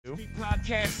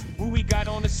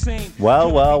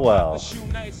Well.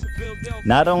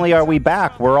 Not only are we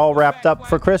back, we're all wrapped up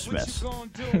for Christmas.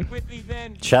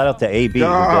 Shout out to AB who did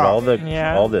all the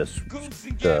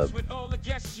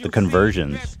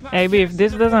conversions. AB, if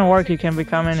this doesn't work, you can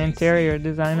become an interior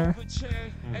designer.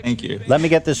 Thank you. Let me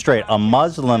get this straight. A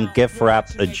Muslim gift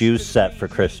wrapped a Jew set for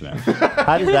Christmas.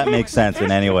 How does that make sense in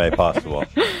any way possible?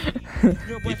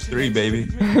 H3, baby.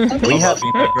 We have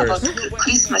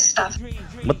Christmas stuff.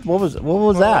 what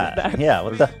was that? Yeah,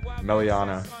 what the?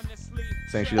 Meliana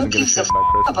saying she doesn't give a shit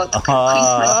about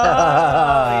Christmas.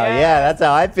 Yeah, that's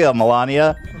how I feel,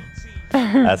 Melania.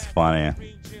 That's funny.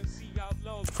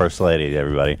 First lady,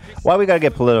 everybody. Why we gotta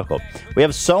get political? We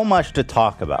have so much to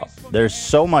talk about. There's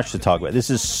so much to talk about. This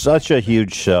is such a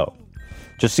huge show.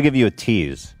 Just to give you a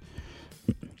tease,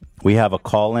 we have a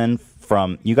call-in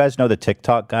from, you guys know the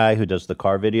TikTok guy who does the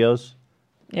car videos?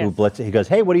 Yes. Who blitz it? He goes,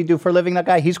 hey, what do you do for a living, that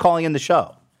guy? He's calling in the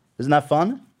show. Isn't that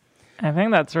fun? I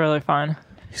think that's really fun.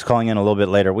 He's calling in a little bit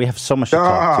later. We have so much to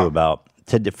talk to about.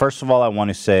 First of all, I want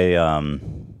to say...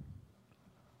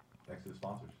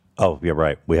 Oh, you're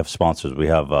right. We have sponsors. We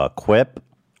have Quip,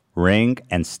 Ring,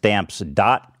 and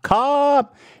Stamps.com.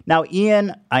 Now,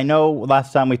 Ian, I know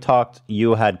last time we talked,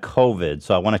 you had COVID,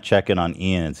 so I want to check in on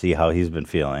Ian and see how he's been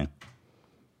feeling.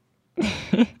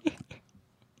 I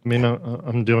mean,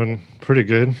 I'm doing pretty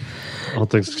good, all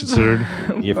things considered.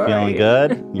 You're feeling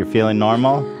good? You're feeling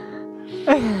normal?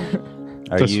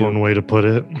 That's one way to put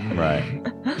it. Right.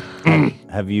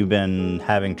 Have you been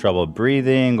having trouble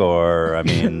breathing, or, I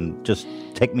mean, just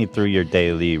take me through your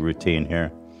daily routine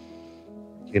here.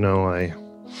 You know, I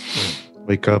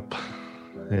wake up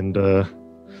and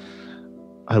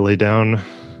I lay down.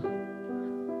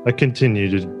 I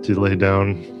continue to lay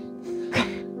down.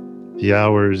 The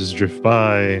hours drift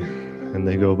by and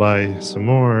they go by some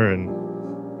more, and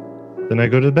then I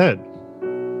go to bed.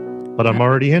 But I'm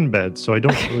already in bed, so I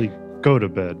don't really go to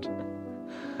bed.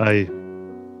 I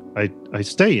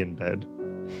stay in bed.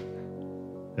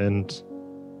 And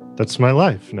that's my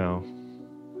life now.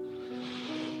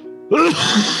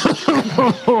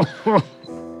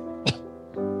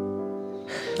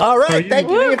 All right, thank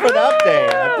you for the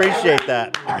update. I appreciate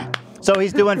that. So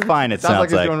he's doing fine, it sounds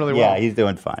like. Sounds like he's doing really well. Yeah, he's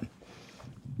doing fine.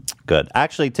 Good.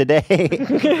 Actually,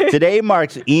 today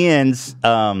marks Ian's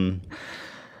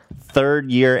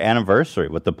third year anniversary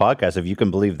with the podcast, if you can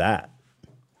believe that.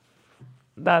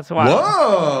 That's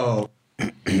wild.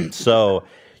 Whoa! So,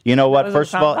 you know what?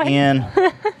 First of all, like?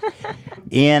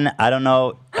 Ian, I don't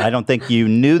know. I don't think you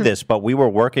knew this, but we were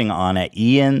working on an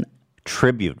Ian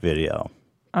tribute video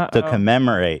to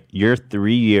commemorate your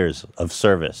 3 years of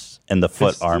service in the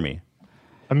Foot Army.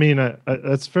 I mean,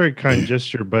 that's a very kind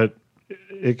gesture, but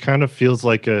it kind of feels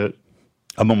like a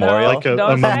memorial? Like a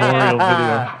memorial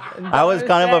video. I was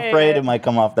kind of afraid it might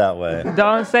come off that way.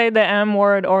 Don't say the M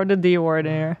word or the D word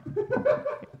here.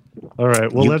 All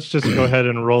right, well, let's just go ahead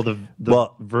and roll the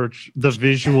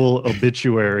visual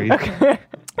obituary.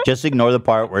 Just ignore the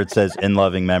part where it says "in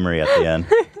loving memory" at the end.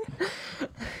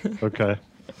 Okay.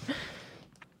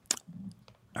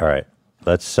 All right,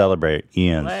 let's celebrate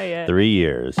Ian's 3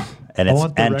 years, and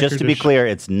just to be clear,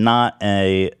 it's not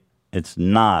a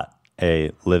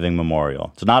living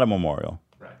memorial. It's not a memorial.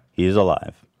 Right. He's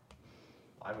alive.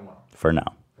 Live and well. For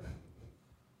now.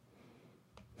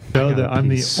 Know that I'm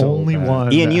the only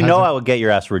one. Ian, you know I would get your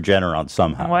ass Regeneron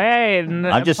somehow. Wait,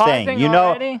 I'm just saying, you know,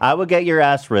 already? I would get your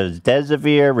ass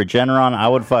Desivir, Regeneron. I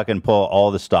would fucking pull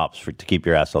all the stops to keep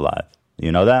your ass alive.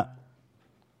 You know that?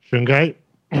 Shungite?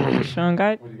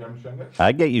 Shungite?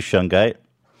 I'd get you Shungite.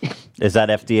 Is that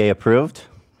FDA approved?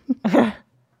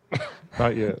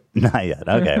 Not yet. Not yet.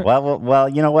 Okay. Well,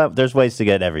 you know what? There's ways to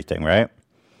get everything, right?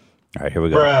 All right, here we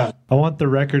go. I want the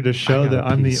record to show that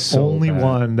I'm the only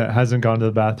one that hasn't gone to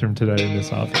the bathroom today in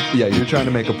this office. Yeah, you're trying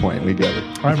to make a point. We get it.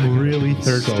 I'm really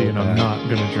thirsty and I'm not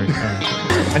going to drink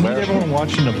anything. I need everyone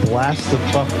watching to blast the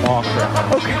fuck off right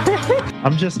now. Okay.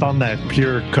 I'm just on that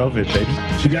pure COVID, baby.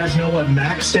 Do you guys know what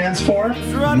MAC stands for?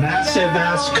 Massive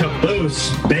ass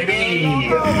caboose, baby.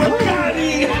 Who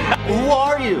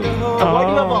are you? Why do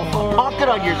you have a pocket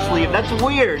on your sleeve? That's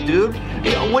weird, dude.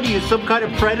 What are you, some kind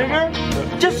of predator?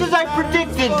 Just as I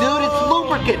predicted, dude. It's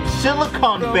lubricant,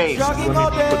 silicone-based. Let me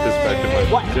put this back in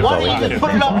my... Why don't you just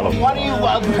put it up? Why do you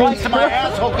apply to my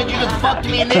asshole? Because you just fucked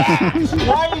me in the ass.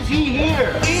 Why is he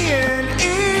here? Ian,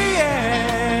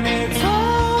 it's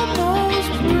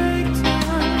almost break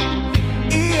time.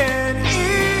 Ian,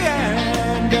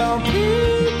 don't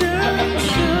keep them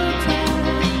shut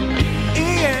up.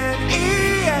 Ian,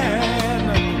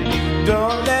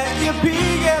 don't let your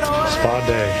pee get away. Spa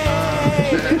day.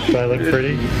 Should I look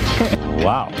pretty?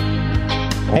 Wow.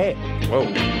 Hey, Whoa.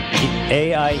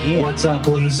 AIE. What's up,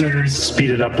 losers? Speed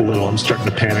it up a little. I'm starting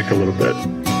to panic a little bit.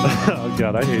 Oh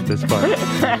god, I hate this part.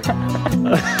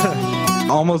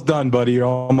 Almost done, buddy. You're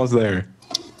almost there.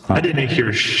 I didn't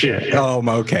hear shit. Oh,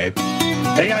 okay.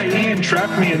 Hey, Ian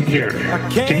trapped me in here.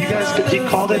 Can you guys? He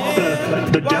called it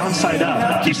the downside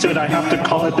up. He said I have to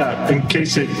call it that in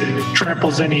case it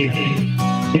tramples any,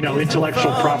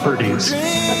 intellectual properties.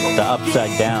 The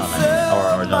upside down,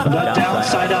 or no, the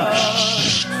downside up.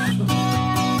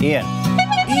 Ian.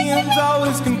 Ian's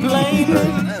always complaining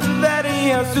that he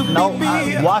has to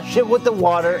Wash it with the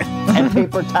water and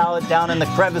paper towel it down in the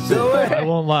crevices. I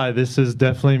won't lie, this is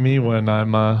definitely me when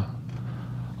I'm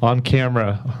on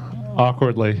camera,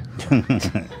 awkwardly.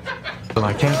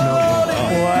 I can't know.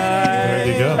 There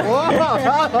you go.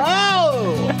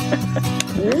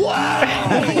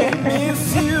 Wow!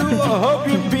 Miss you. I hope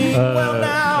you're being well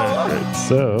now. Alright,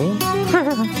 so,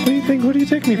 what do you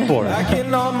take me for? I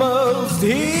can almost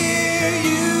hear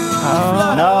you.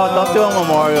 No, don't do a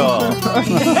memorial.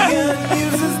 Ian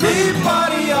uses the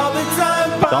body all the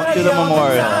time. Don't do the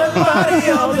memorial. Body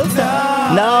all the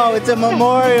time. No, it's a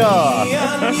memorial.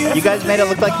 You guys made it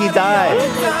look like he died.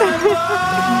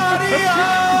 Body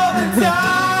all the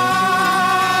time.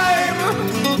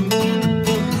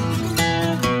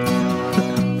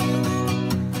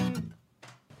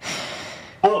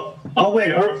 Oh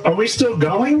wait, are we still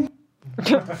going?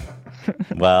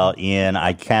 Well, Ian,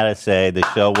 I gotta say the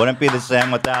show wouldn't be the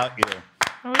same without you.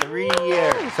 3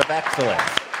 years of excellence.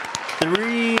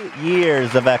 3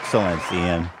 years of excellence,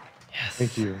 Ian. Yes.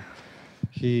 Thank you.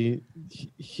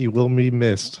 He will be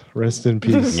missed. Rest in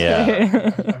peace.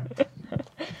 Yeah.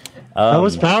 That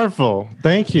was powerful.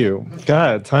 Thank you.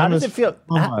 God, time How does is it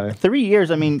feel? 3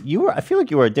 years. I mean, I feel like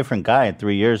you were a different guy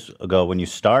 3 years ago when you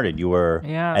started. You were,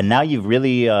 Yeah. and now you've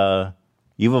really,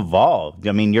 you've evolved.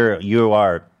 I mean, you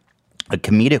are a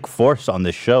comedic force on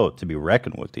this show to be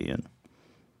reckoned with, Ian.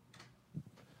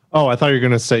 Oh, I thought you were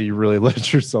gonna say you really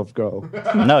let yourself go.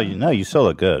 No, you still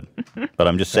look good. But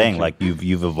I'm just saying, like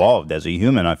you've evolved as a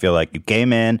human. I feel like you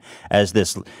came in as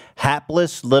this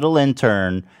hapless little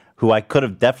intern who I could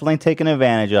have definitely taken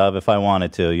advantage of if I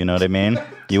wanted to. You know what I mean?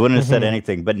 You wouldn't have said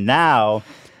anything. But now,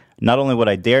 not only would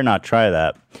I dare not try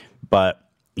that, but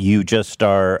you just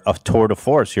are a tour de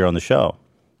force here on the show.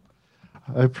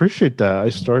 I appreciate that. I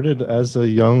started as a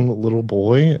young little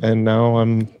boy, and now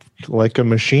I'm like a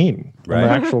machine. Right. I'm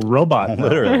an actual robot. now.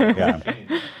 Literally, yeah.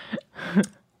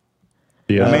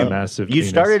 Yeah, I mean, massive. you penis.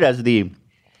 started as the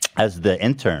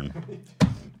intern.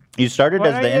 You started What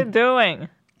as are the you doing?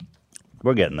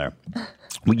 We're getting there.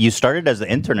 You started as the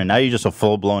intern, and now you're just a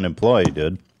full-blown employee,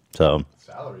 dude. So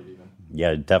salaried even.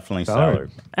 Yeah, definitely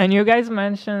salaried. And you guys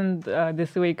mentioned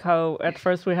this week how at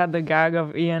first we had the gag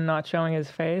of Ian not showing his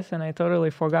face, and I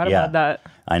totally forgot about that.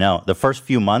 I know. The first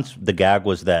few months, the gag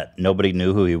was that nobody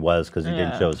knew who he was because he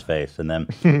didn't show his face. And then,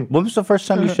 when was the first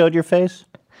time you showed your face?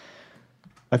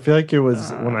 I feel like it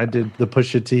was when I did the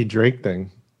Pusha T Drake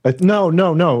thing.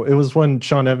 No. It was when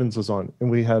Sean Evans was on, and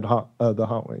we had the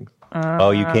hot wings.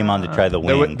 Oh, you came on to try the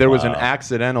wing. There was an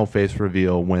accidental face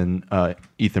reveal when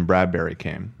Ethan Bradbury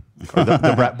came. Or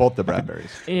both the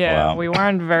Bradburys. Yeah, Wow. we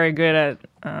weren't very good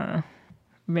at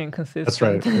being consistent. That's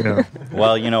right. Yeah.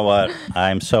 Well, you know what?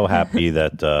 I'm so happy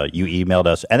that you emailed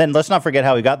us. And then let's not forget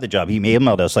how he got the job. He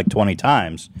emailed us like 20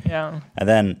 times. Yeah. And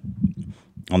then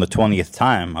on the 20th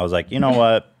time, I was like, you know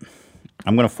what?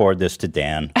 I'm going to forward this to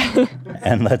Dan.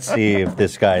 And let's see if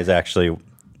this guy is actually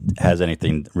has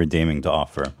anything redeeming to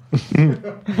offer. And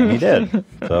he did.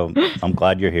 So I'm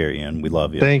glad you're here, Ian. We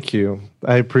love you. Thank you.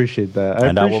 I appreciate that.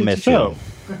 And I will miss you.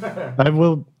 I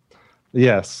will.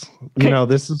 Yes. You know,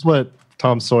 this is what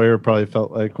Tom Sawyer probably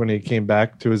felt like when he came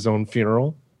back to his own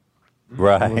funeral.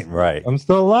 Right. I'm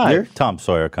still alive. You're Tom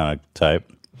Sawyer kind of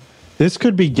type. This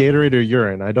could be Gatorade or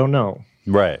urine. I don't know.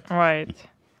 Right. Right.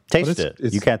 Taste it.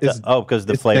 You can't tell. Oh, because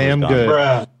the flavor's damn gone.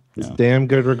 good. It's damn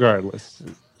good regardless.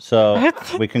 So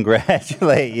we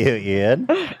congratulate you, Ian.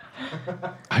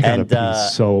 I gotta pee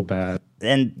so bad.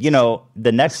 And you know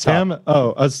the next Sam.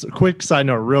 A quick side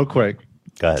note, real quick.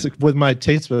 Go ahead. So with my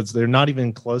taste buds, they're not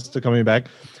even close to coming back.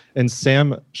 And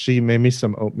Sam, she made me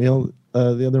some oatmeal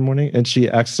the other morning, and she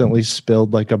accidentally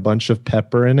spilled like a bunch of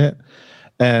pepper in it.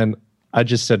 And I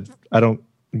just said, "I don't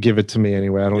give it to me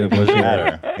anyway. I don't even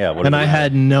matter." Yeah. And I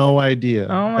had no idea.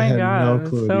 Oh I my had god, no it's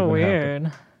clue it so even weird.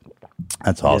 happened.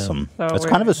 That's awesome. So It's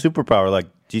weird. kind of a superpower. Like,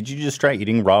 did you just try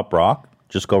eating raw brock?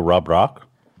 Just go raw brock.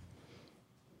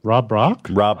 Raw brock?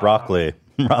 Raw broccoli.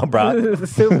 Raw brock.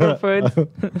 Superfood.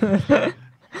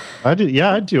 I do.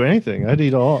 Yeah, I'd do anything. I'd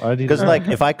eat all. Because like,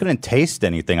 if I couldn't taste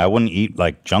anything, I wouldn't eat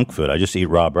like junk food. I just eat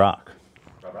raw brock.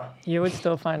 You would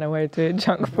still find a way to eat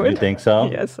junk food. You think so?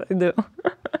 Yes, I do.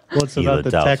 Well, it's about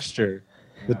the doubts. texture.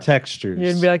 The textures.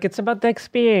 You'd be like, it's about the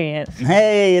experience.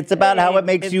 Hey, it's about how it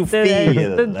makes you feel.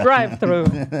 It's the drive-through.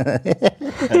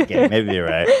 Okay, maybe you're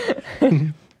right.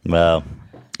 Well,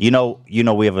 you know,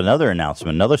 we have another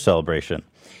announcement, another celebration.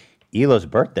 Elo's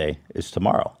birthday is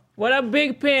tomorrow, What up,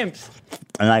 big pimps?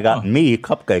 and I got me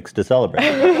cupcakes to celebrate.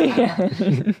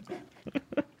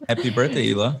 Happy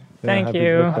birthday, Ela. Thank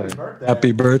you.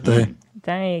 Happy birthday.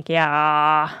 Thank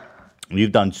ya.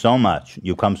 You've done so much.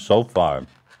 You've come so far.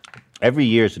 Every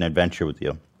year is an adventure with you.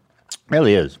 It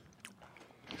really is.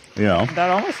 You know.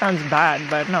 That almost sounds bad,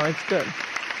 but no, it's good.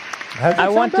 How's it I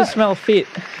sound want to bad? smell feet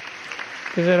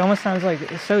because it almost sounds like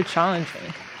it's so challenging.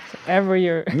 So every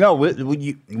year. No, we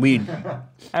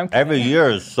every year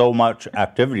is so much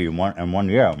activity in one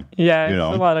year. Yeah, you it's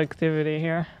know. a lot of activity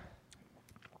here.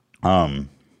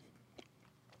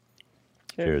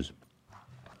 Cheers.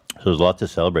 So there's a lot to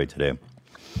celebrate today.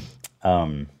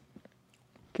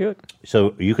 Good.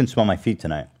 So you can smell my feet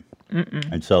tonight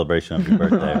in celebration of your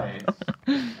birthday.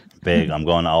 Big. I'm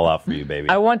going all out for you, baby.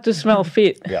 I want to smell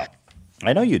feet. Yeah.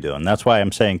 I know you do, and that's why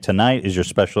I'm saying tonight is your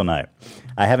special night.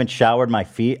 I haven't showered my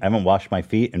feet. I haven't washed my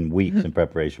feet in weeks in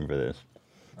preparation for this.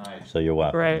 Nice. So you're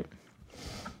welcome. Right.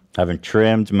 Haven't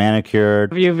trimmed,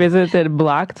 manicured. Have you visited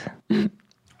Blocked?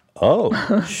 Oh.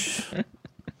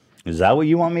 Is that what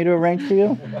you want me to arrange for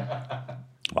you?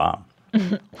 Wow.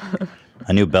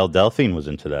 I knew Belle Delphine was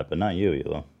into that, but not you,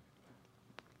 Elo.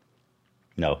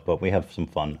 No, but we have some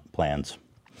fun plans.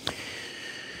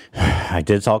 I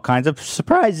did all kinds of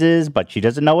surprises, but she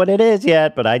doesn't know what it is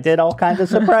yet, but I did all kinds of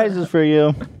surprises for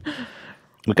you.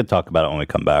 We could talk about it when we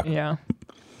come back. Yeah.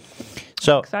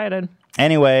 So, Excited.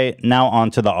 anyway, now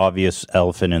on to the obvious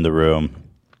elephant in the room.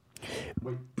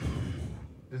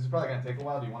 This is probably going to take a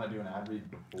while. Do you want to do an ad read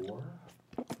before?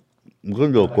 We're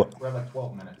going to do a quick. We're at like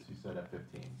 12 minutes. You said at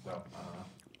 15, so I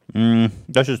don't know.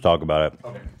 Let's just talk about it.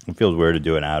 Okay. It feels weird to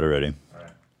do an ad already. All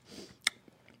right.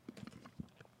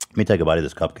 Let me take a bite of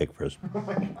this cupcake first.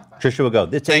 Trisha will go,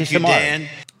 "This Thank you, ASMR." Dan.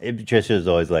 Trisha is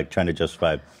always like trying to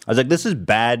justify it. I was like, this is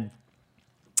bad.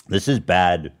 This is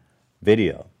bad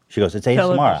video. She goes, it's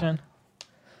ASMR. Television.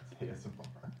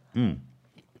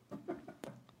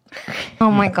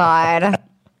 Oh my god.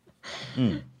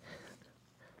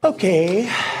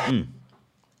 Okay.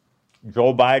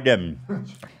 Joe Biden.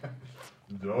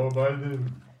 Joe Biden.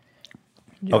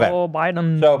 Okay. Joe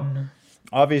Biden. So,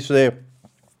 obviously,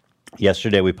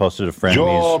 yesterday we posted a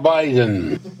Frenemies.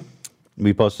 Biden.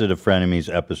 We posted a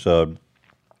Frenemies episode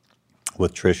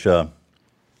with Trisha.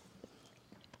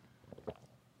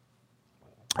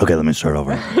 Okay, let me start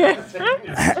over.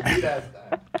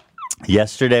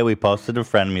 Yesterday we posted a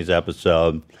Frenemies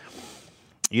episode.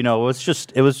 You know,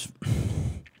 it was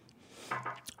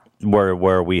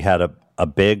where we had a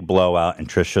big blowout and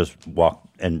Trisha walked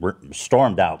and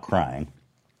stormed out crying.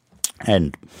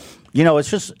 And you know, it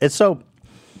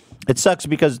sucks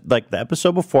because like the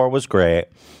episode before was great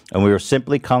and we were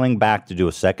simply coming back to do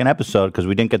a second episode because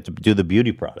we didn't get to do the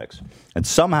beauty products. And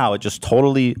somehow it just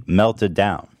totally melted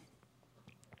down.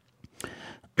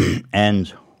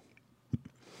 And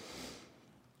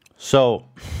so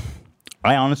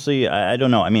I honestly, I don't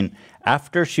know. I mean,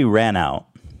 after she ran out,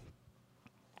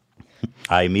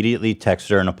 I immediately texted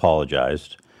her and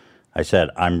apologized. I said,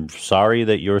 I'm sorry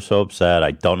that you're so upset.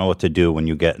 I don't know what to do when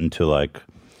you get into like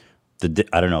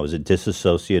I don't know, is it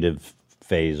disassociative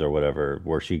phase or whatever,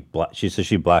 where she says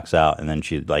she blacks out and then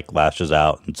she like lashes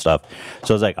out and stuff.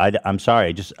 So I was like, I'm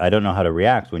sorry. I don't know how to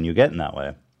react when you get in that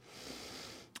way.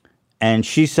 And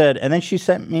she said, and then she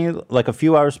sent me, like a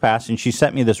few hours passed, and she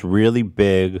sent me this really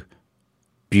big,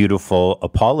 beautiful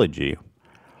apology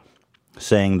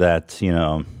saying that, you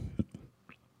know,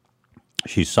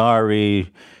 she's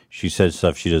sorry, she said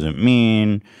stuff she doesn't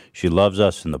mean, she loves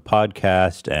us in the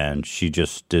podcast, and she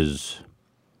just is,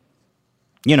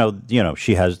 you know,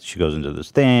 she goes into this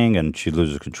thing, and she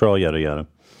loses control, yada, yada.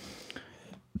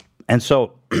 And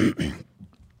so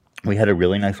we had a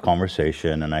really nice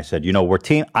conversation, and I said, you know, we're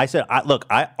team. I said, look,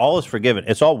 all is forgiven.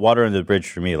 It's all water under the bridge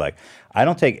for me. Like, I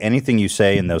don't take anything you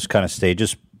say in those kind of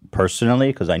stages personally,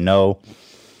 because I know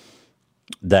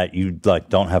that you like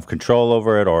don't have control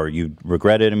over it or you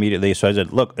regret it immediately. So I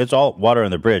said, look, it's all water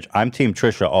under the bridge. I'm Team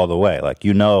Trisha all the way. Like,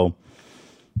 you know,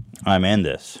 I'm in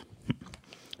this.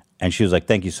 And she was like,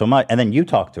 thank you so much. And then you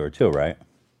talked to her too, right?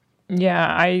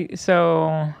 Yeah,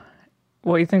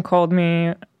 well, Ethan called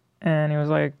me and he was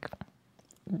like,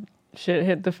 shit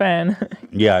hit the fan.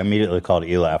 Yeah, I immediately called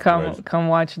Ela afterwards. Come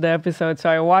watch the episode. So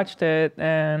I watched it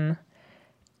and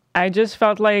I just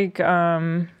felt like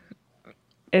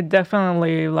it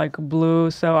definitely like blew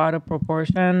so out of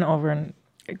proportion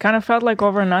it kind of felt like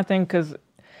over nothing because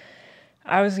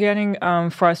I was getting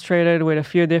frustrated with a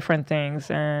few different things,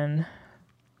 and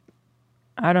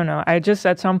I don't know. I just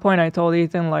at some point I told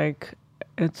Ethan like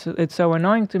it's so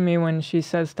annoying to me when she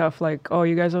says stuff like, "Oh,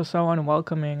 you guys are so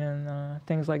unwelcoming" and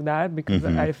things like that because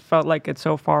I felt like it's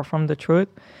so far from the truth.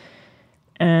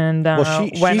 And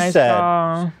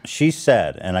she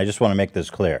said, and I just want to make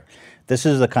this clear. This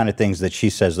is the kind of things that she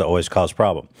says that always cause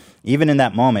problem. Even in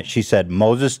that moment, she said,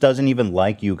 Moses doesn't even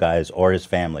like you guys or his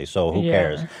family, so who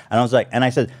cares? And I was like, and I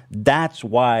said, that's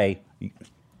why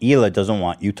Hila doesn't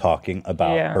want you talking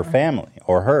about her family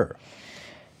or her.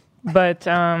 But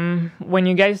when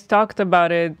you guys talked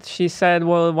about it, she said,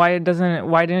 well, why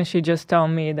didn't she just tell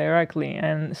me directly?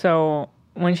 And so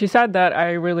when she said that,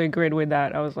 I really agreed with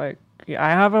that. I was like, I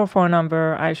have her phone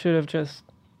number. I should have just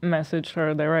messaged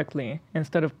her directly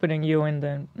instead of putting you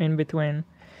in between.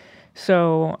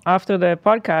 So after the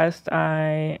podcast,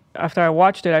 after I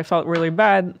watched it, I felt really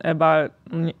bad about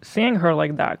seeing her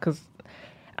like that because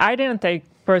I didn't take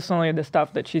personally the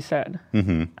stuff that she said.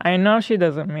 I know she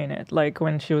doesn't mean it. Like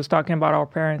when she was talking about our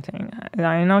parenting,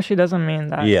 I know she doesn't mean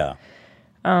that. Yeah.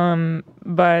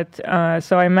 But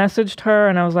so I messaged her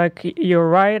and I was like, "You're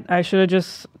right. I should have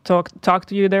just talked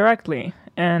to you directly."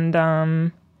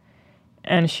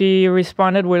 And she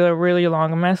responded with a really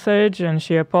long message and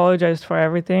she apologized for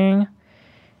everything.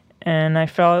 And I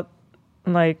felt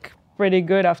like pretty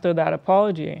good after that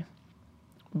apology.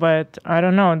 But I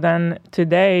don't know. Then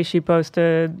today she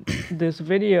posted this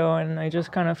video and I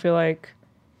just kind of feel like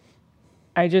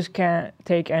I just can't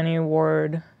take any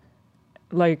word.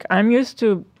 Like I'm used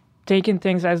to taking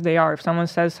things as they are. If someone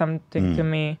says something to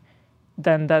me,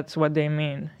 then that's what they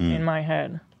mean in my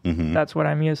head. That's what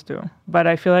I'm used to. But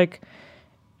I feel like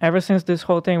ever since this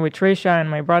whole thing with Trisha and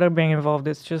my brother being involved,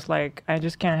 it's just like I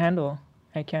just can't handle.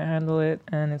 I can't handle it.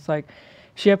 And it's like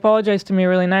she apologized to me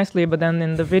really nicely, but then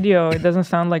in the video it doesn't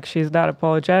sound like she's that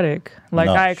apologetic. Like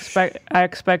I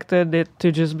expected it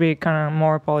to just be kind of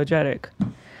more apologetic.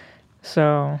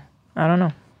 So I don't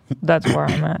know. That's where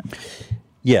I'm at.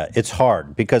 Yeah, it's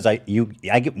hard because I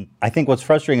think what's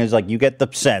frustrating is like you get the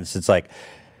sense it's like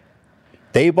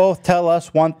they both tell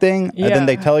us one thing and then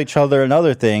they tell each other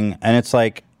another thing, and it's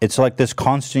like this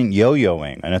constant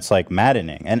yo-yoing, and it's like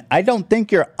maddening. And I don't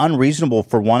think you're unreasonable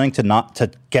for wanting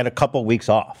to get a couple weeks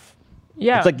off.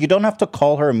 Yeah, it's like you don't have to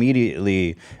call her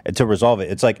immediately to resolve it.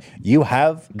 It's like you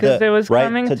have because it was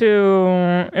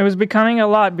it was becoming a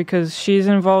lot because she's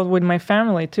involved with my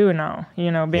family too now.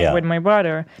 You know, being with my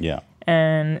brother. Yeah.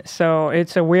 And so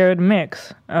it's a weird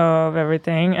mix of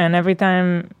everything. And every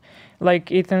time,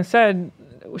 like Ethan said,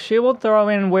 she will throw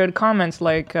in weird comments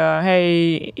like,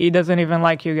 hey, he doesn't even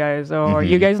like you guys, or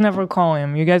you guys never call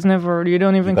him. You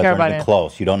don't even care about him.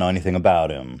 Close. You don't know anything about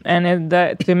him. And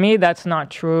to me, that's not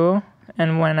true.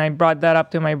 And when I brought that up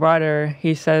to my brother,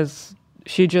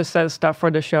 she just says stuff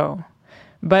for the show.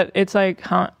 But it's like,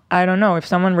 I don't know. If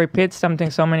someone repeats something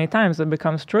so many times, it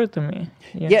becomes true to me.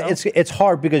 You know? It's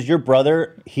hard because your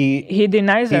brother he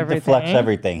denies everything. He deflects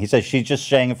everything. He says she's just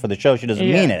saying it for the show. She doesn't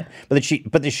mean it. But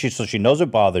she knows it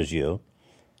bothers you,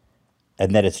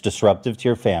 and that it's disruptive to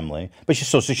your family. But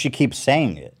so she keeps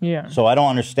saying it. Yeah. So I don't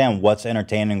understand what's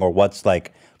entertaining or what's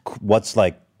like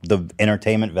the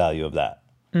entertainment value of that.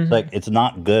 Like it's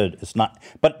not good. It's not.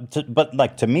 But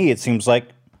like to me, it seems like.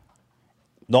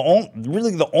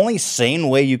 The only sane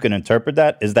way you can interpret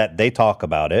that is that they talk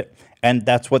about it, and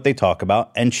that's what they talk about,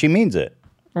 and she means it.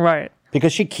 Right.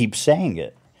 Because she keeps saying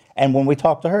it. And when we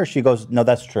talk to her, she goes, no,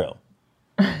 that's true.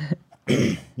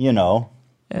 You know.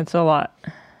 It's a lot.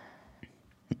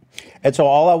 And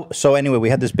so anyway, we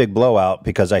had this big blowout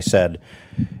because I said,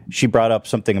 she brought up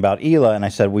something about Hila, and I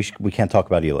said, we can't talk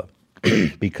about Hila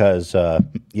because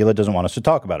Hila doesn't want us to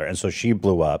talk about her. And so she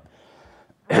blew up.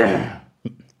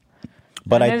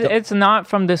 But it's not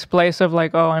from this place of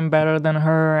like, oh, I'm better than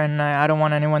her and I don't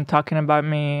want anyone talking about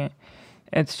me.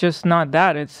 It's just not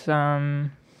that. It's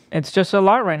just a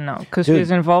lot right now because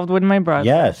she's involved with my brother.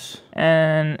 Yes.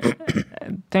 And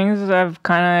things have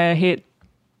kind of hit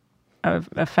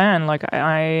a fan. Like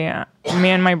me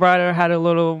and my brother had a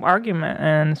little argument,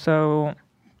 and so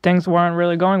things weren't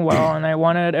really going well, and I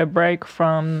wanted a break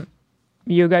from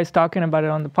you guys talking about it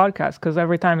on the podcast because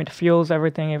every time it fuels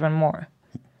everything even more.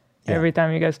 Yeah. Every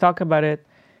time you guys talk about it,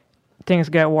 things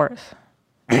get worse.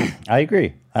 I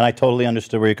agree. And I totally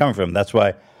understood where you're coming from. That's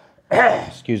why,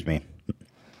 excuse me.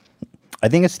 I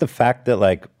think it's the fact that,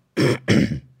 like,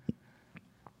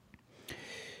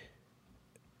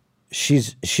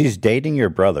 she's dating your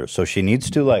brother. So she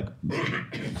needs to, like,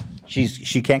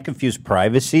 she can't confuse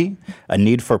privacy, a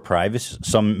need for privacy,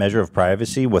 some measure of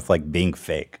privacy, with like being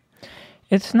fake.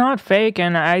 It's not fake,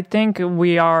 and I think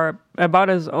we are about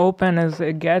as open as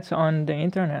it gets on the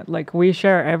internet. Like, we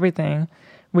share everything.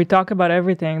 We talk about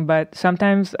everything, but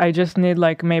sometimes I just need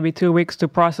like maybe 2 weeks to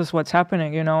process what's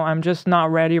happening, you know? I'm just not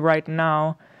ready right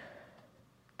now.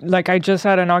 Like, I just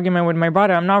had an argument with my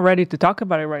brother. I'm not ready to talk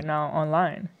about it right now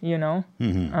online, you know?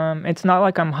 It's not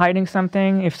like I'm hiding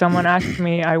something. If someone asked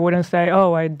me, I wouldn't say,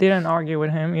 oh, I didn't argue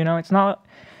with him, you know? It's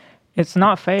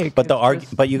not fake. But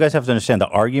but you guys have to understand, the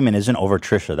argument isn't over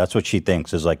Trisha. That's what she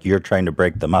thinks, is like you're trying to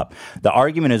break them up. The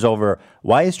argument is over,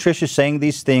 why is Trisha saying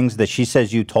these things that she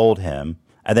says you told him,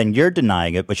 and then you're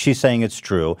denying it, but she's saying it's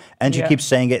true, and she keeps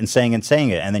saying it and saying it and saying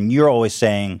it, and then you're always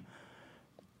saying,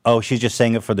 oh, she's just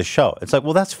saying it for the show. It's like,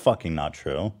 well, that's fucking not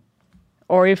true.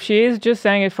 Or if she is just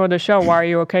saying it for the show, why are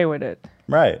you okay with it?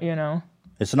 Right. You know?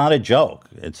 It's not a joke.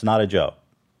 It's not a joke.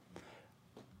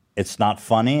 It's not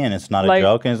funny, and it's not a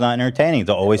joke, and it's not entertaining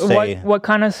to always say... What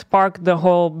kind of sparked the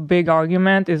whole big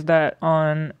argument is that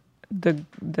on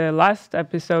the last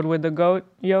episode with the goat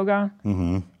yoga,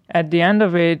 at the end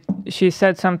of it, she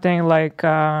said something like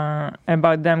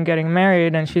about them getting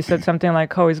married, and she said something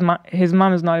like, oh, his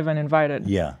mom is not even invited.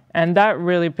 Yeah. And that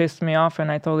really pissed me off,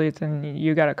 and I told Ethan,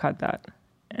 you got to cut that.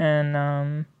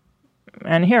 And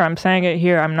here, I'm saying it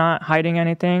here. I'm not hiding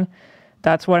anything.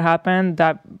 That's what happened.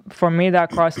 That, for me, that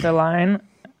crossed the line,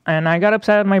 and I got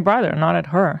upset at my brother, not at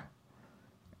her.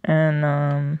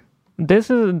 And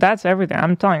that's everything.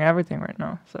 I'm telling everything right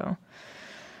now, so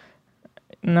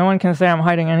no one can say I'm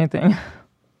hiding anything.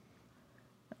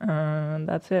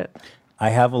 That's it. I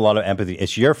have a lot of empathy.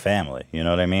 It's your family, you know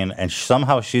what I mean? And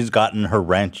somehow she's gotten her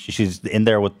wrench. She's in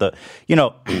there with the, you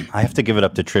know, I have to give it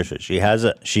up to Trisha.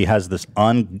 She has this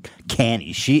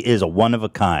uncanny, she is a one of a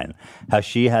kind. How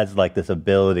she has like this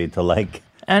ability to like.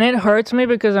 And it hurts me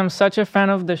because I'm such a fan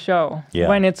of the show. Yeah.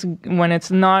 When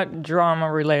it's not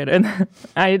drama related.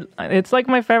 It's like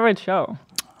my favorite show.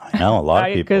 I know, a lot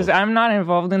of people. Because I'm not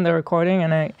involved in the recording,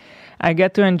 and I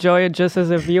get to enjoy it just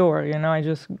as a viewer, you know? I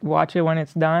just watch it when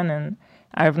it's done, and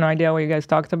I have no idea what you guys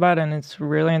talked about, and it's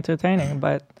really entertaining,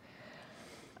 but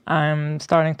I'm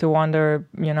starting to wonder,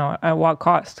 you know, at what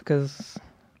cost, because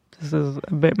this is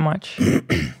a bit much.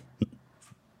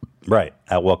 Right,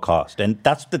 at what cost? And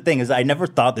that's the thing, is I never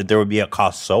thought that there would be a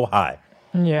cost so high.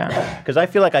 Yeah. Because I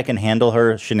feel like I can handle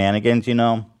her shenanigans, you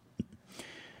know?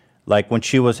 Like when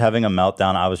she was having a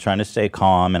meltdown, I was trying to stay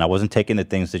calm, and I wasn't taking the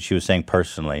things that she was saying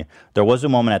personally. There was a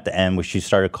moment at the end where she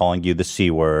started calling you the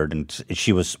C word, and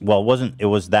she was, it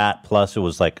was that, plus it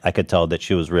was like, I could tell that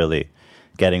she was really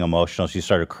getting emotional. She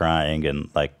started crying, and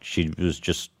like she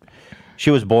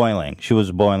was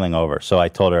boiling over. So I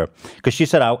told her, because she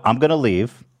said, I'm going to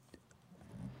leave.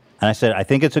 And I said, I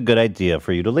think it's a good idea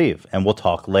for you to leave, and we'll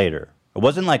talk later. It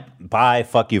wasn't like, bye,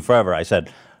 fuck you forever. I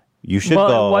said, you should go.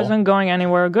 Well, it wasn't going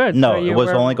anywhere good. No, so it was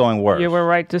only going worse. You were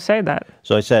right to say that.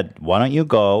 So I said, why don't you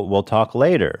go? We'll talk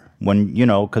later. When, you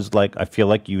know, because like I feel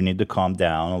like you need to calm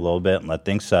down a little bit and let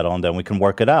things settle, and then we can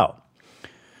work it out.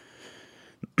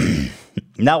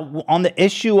 Now, on the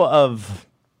issue of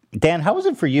Dan, how was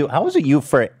it for you? How was it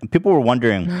people were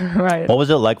wondering, right. What was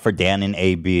it like for Dan and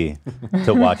AB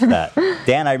to watch that?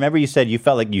 Dan, I remember you said you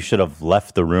felt like you should have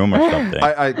left the room or something.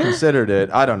 I considered it.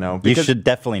 I don't know. You should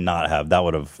definitely not have. That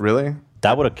would have really.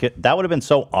 That would have been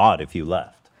so odd if you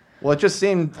left. Well, it just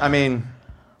seemed. I mean,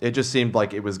 it just seemed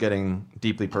like it was getting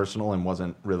deeply personal and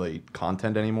wasn't really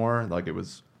content anymore. Like it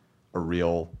was a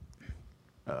real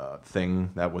thing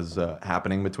that was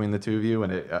happening between the two of you,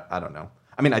 and I don't know.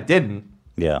 I mean, I didn't.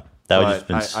 Yeah, that would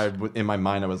just been. In my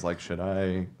mind, I was like, should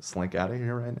I slink out of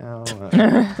here right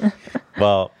now?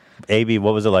 Well, AB,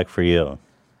 what was it like for you?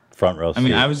 Front row seat. I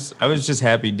mean, I was just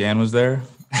happy Dan was there.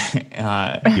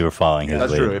 You were following his lead.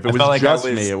 That's true. If it was just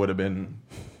me, it would have been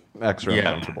extra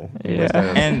uncomfortable. Yeah,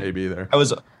 and AB there.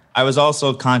 I was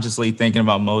also consciously thinking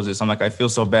about Moses. I'm like, I feel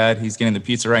so bad. He's getting the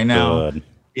pizza right now. Good.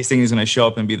 He's thinking he's going to show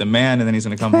up and be the man, and then he's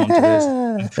going to come home to this.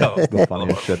 The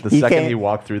funniest shit. The second he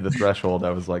walked through the threshold,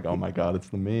 I was like, oh my God, it's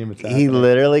the meme. It's he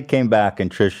literally came back,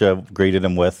 and Trisha greeted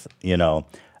him with, you know,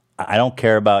 I don't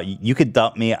care about you. You could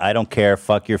dump me. I don't care.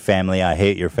 Fuck your family. I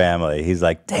hate your family. He's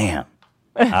like, damn.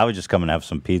 I was just coming to have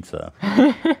some pizza.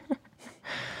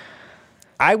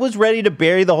 I was ready to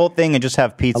bury the whole thing and just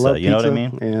have pizza. You know what I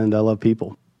mean? And I love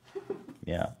people.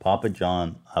 Yeah, Papa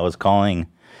John. I was calling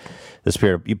the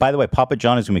spirit. By the way, Papa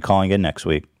John is going to be calling in next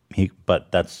week.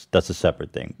 But that's a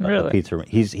separate thing. Really? The pizza.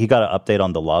 He got an update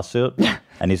on the lawsuit,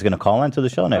 and he's going to call into the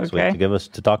show next week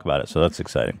to talk about it. So that's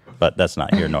exciting. But that's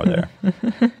not here nor there.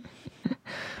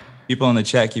 People in the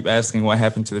chat keep asking what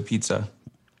happened to the pizza.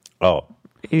 Oh,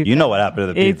 You know what happened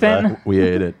to the Ethan? pizza? We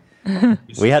ate it.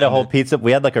 We had a whole pizza.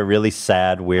 We had like a really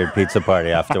sad, weird pizza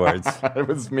party afterwards. It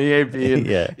was me, AP,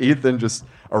 and Ethan just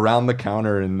around the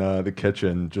counter in the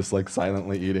kitchen, just like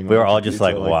silently eating. We were all just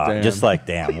like, wow. damn. Just like,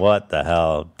 damn, what the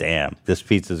hell? Damn. This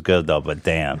pizza's good though, but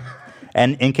damn.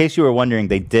 And in case you were wondering,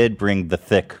 they did bring the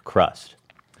thick crust.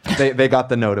 They got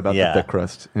the note about the thick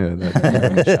crust.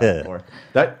 Yeah,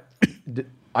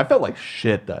 I felt like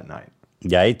shit that night.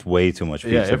 Yeah, I ate way too much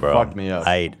pizza, Yeah, it bro. fucked me up.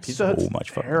 I ate Pizza so Hut's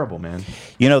much fucking. terrible, man.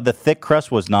 You know, the thick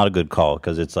crust was not a good call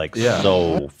because it's like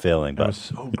so filling. But it was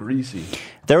so greasy.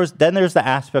 There's the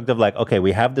aspect of like, okay,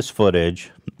 we have this footage.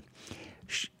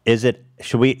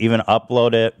 Should we even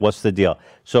upload it? What's the deal?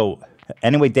 So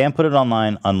anyway, Dan put it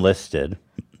online unlisted.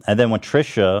 And then when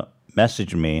Trisha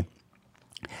messaged me,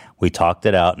 we talked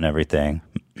it out and everything.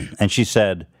 And she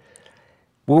said,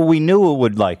 well, we knew it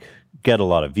would like get a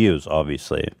lot of views,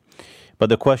 obviously. But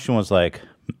the question was like,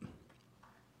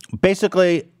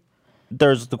 basically,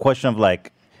 there's the question of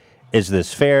like, is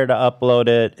this fair to upload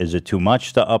it? Is it too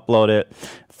much to upload it?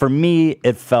 For me,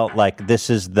 it felt like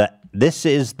this is the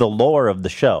lore of the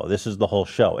show. This is the whole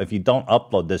show. If you don't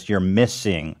upload this, you're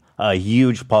missing a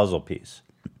huge puzzle piece.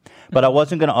 But I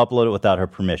wasn't going to upload it without her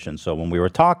permission. So when we were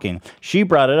talking, she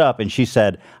brought it up and she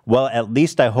said, well, at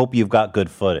least I hope you've got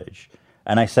good footage.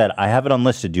 And I said, I have it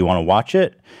unlisted. Do you want to watch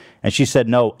it? And she said,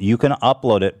 no, you can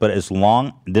upload it, but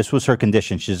this was her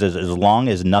condition. She says, as long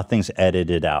as nothing's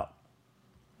edited out.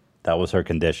 That was her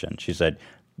condition. She said,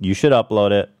 you should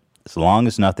upload it as long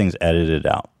as nothing's edited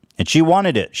out. And she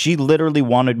wanted it. She literally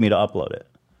wanted me to upload it.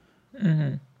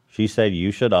 Mm-hmm. She said,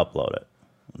 you should upload it.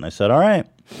 And I said, all right.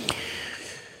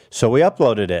 So we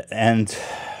uploaded it. And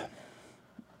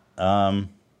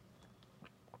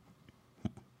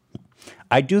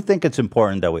I do think it's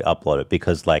important that we upload it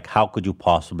because, like, how could you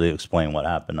possibly explain what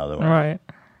happened otherwise? Right.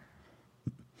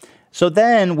 So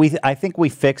then I think we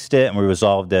fixed it and we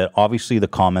resolved it. Obviously, the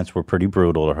comments were pretty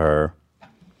brutal to her.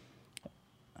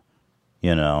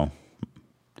 You know.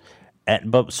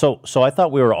 So I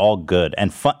thought we were all good.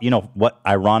 And you know what?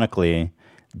 Ironically,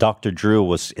 Dr.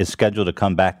 Drew is scheduled to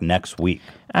come back next week.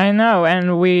 I know,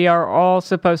 and we are all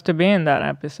supposed to be in that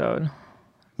episode.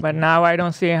 But now I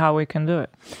don't see how we can do it.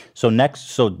 So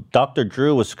Dr.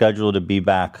 Drew was scheduled to be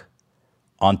back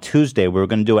on Tuesday. We were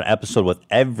going to do an episode with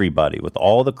everybody, with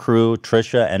all the crew,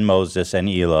 Trisha and Moses and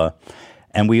Hila.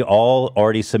 And we all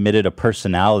already submitted a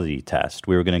personality test.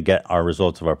 We were going to get our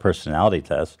results of our personality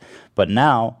test. But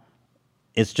now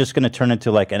it's just going to turn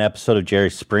into like an episode of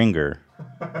Jerry Springer,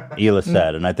 Hila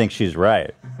said. And I think she's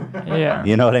right. Yeah.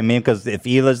 You know what I mean? Because if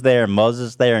Hila's there and Moses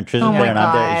is there and Trisha's there and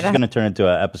I'm there, it's just going to turn into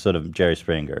an episode of Jerry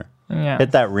Springer. Yeah.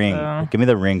 Hit that ring. Give me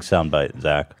the ring soundbite,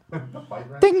 Zach.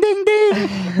 Ding, ding,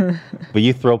 ding. Will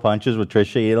you throw punches with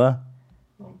Trisha, Hila?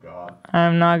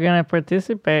 I'm not going to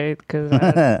participate because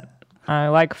I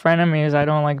like frenemies. I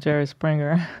don't like Jerry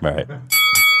Springer. Right.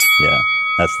 Yeah,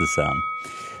 that's the sound.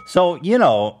 So, you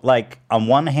know, like on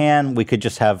one hand, we could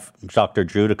just have Dr.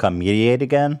 Drew to come mediate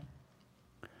again,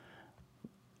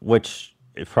 which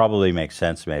it probably makes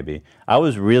sense maybe. I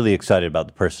was really excited about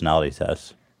the personality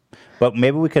test. But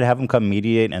maybe we could have him come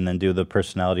mediate and then do the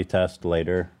personality test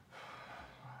later.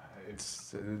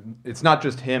 It's not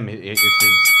just him. It's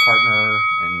his partner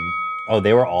and. Oh,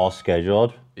 they were all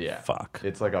scheduled? Yeah. Fuck.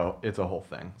 It's a whole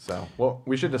thing. So, well,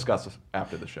 we should discuss this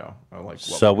after the show.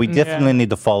 So we definitely need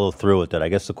to follow through with it. I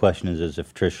guess the question is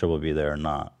if Trisha will be there or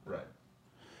not. Right.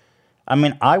 I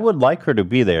mean, I would like her to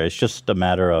be there. It's just a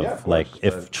matter of,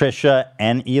 if Trisha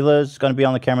and Hila is going to be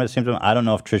on the camera at the same time, I don't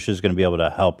know if Trisha is going to be able to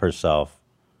help herself.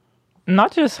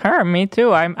 Not just her, me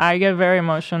too. I get very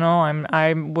emotional.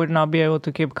 I would not be able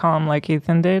to keep calm like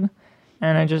Ethan did.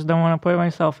 And I just don't want to put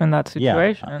myself in that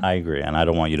situation. Yeah, I agree. And I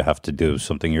don't want you to have to do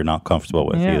something you're not comfortable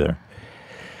with either.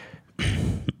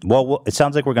 Well, it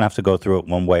sounds like we're going to have to go through it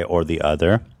one way or the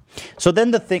other. So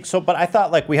then but I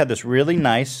thought like we had this really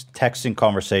nice texting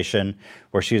conversation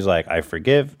where she's like, I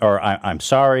forgive, or I'm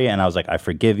sorry. And I was like, I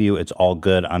forgive you. It's all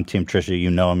good. I'm Team Trisha. You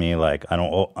know me. Like, I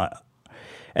don't.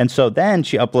 And so then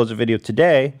she uploads a video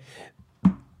today,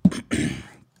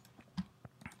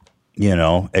 you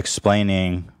know,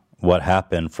 explaining what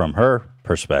happened from her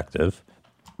perspective,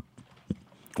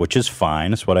 which is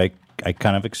fine. It's what I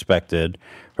kind of expected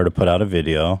her to put out a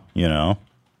video, you know.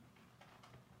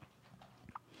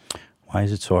 Why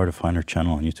is it so hard to find her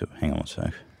channel on YouTube? Hang on one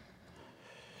sec.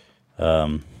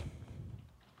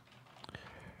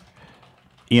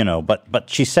 You know, but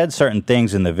she said certain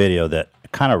things in the video that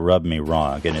kind of rubbed me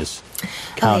wrong and is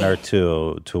counter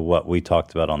to what we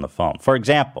talked about on the phone. For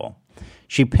example,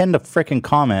 she pinned a freaking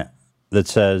comment that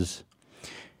says,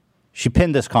 she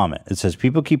pinned this comment. It says,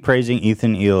 people keep praising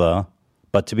Ethan Hila,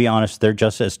 But to be honest, they're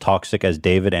just as toxic as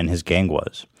David and his gang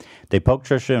was. They poke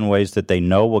Trisha in ways that they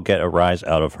know will get a rise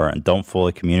out of her and don't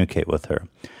fully communicate with her.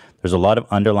 There's a lot of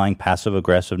underlying passive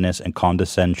aggressiveness and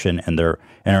condescension in their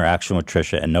interaction with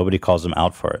Trisha, and nobody calls them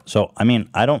out for it. So, I mean,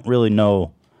 I don't really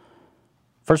know.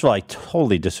 First of all, I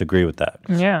totally disagree with that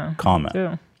comment. Me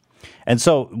too. And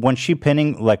so when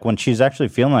when she's actually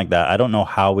feeling like that, I don't know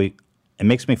how it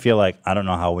makes me feel like I don't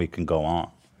know how we can go on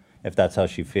if that's how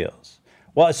she feels.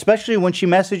 Well, especially when she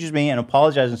messages me and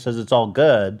apologizes and says it's all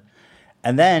good.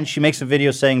 And then she makes a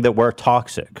video saying that we're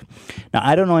toxic. Now,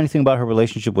 I don't know anything about her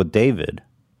relationship with David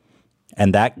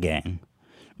and that gang.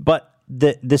 But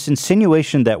this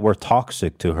insinuation that we're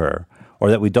toxic to her or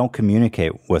that we don't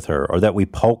communicate with her or that we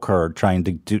poke her trying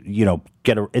to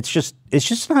get her, it's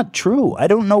just not true. I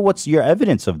don't know what's your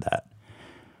evidence of that.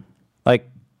 Like,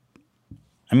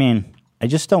 I mean, I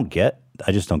just don't get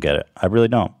it. I really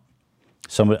don't.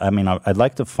 I'd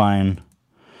like to find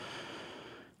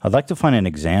an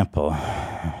example.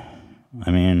 I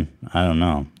mean, I don't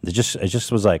know. It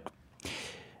just was like,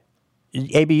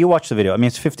 AB, you watched the video. I mean,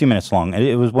 it's 15 minutes long.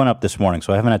 It went up this morning,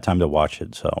 so I haven't had time to watch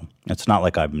it. So it's not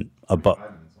like I'm above.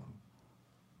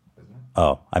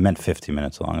 Oh, I meant 50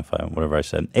 minutes long. Whatever I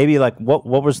said. AB, like, what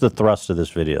was the thrust of this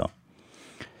video?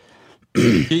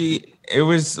 It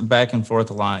was back and forth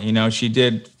a lot. She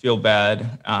did feel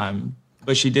bad.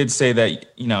 But she did say that,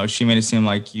 she made it seem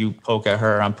like you poke at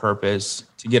her on purpose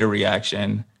to get a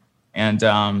reaction. And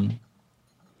I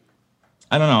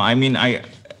don't know. I mean, I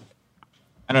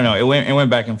don't know. It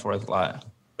went back and forth a lot.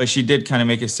 But she did kind of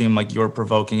make it seem like you were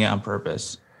provoking it on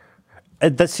purpose.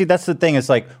 That's the thing. It's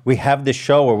like we have this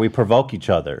show where we provoke each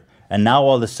other. And now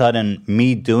all of a sudden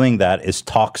me doing that is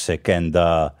toxic and,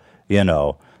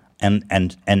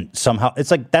 And somehow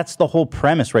it's like that's the whole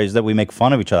premise, right? Is that we make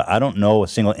fun of each other. I don't know a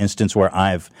single instance where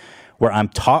I'm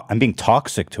being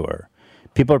toxic to her.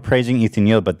 People are praising Ethan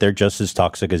Neal, but they're just as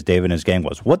toxic as David and his gang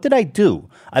was. What did I do?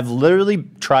 I've literally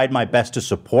tried my best to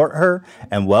support her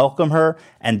and welcome her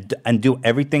and do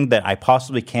everything that I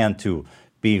possibly can to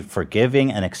be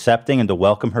forgiving and accepting and to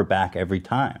welcome her back every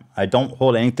time. I don't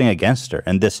hold anything against her.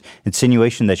 And this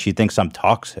insinuation that she thinks I'm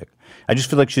toxic, I just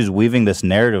feel like she's weaving this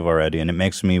narrative already, and it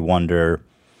makes me wonder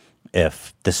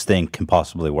if this thing can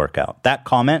possibly work out. That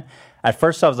comment, at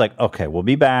first I was like, okay, we'll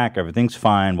be back, everything's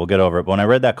fine, we'll get over it. But when I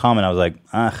read that comment, I was like,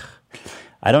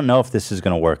 I don't know if this is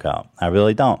going to work out. I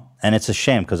really don't. And it's a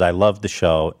shame because I love the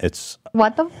show.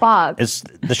 What the fuck?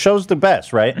 The show's the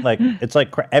best, right? Like it's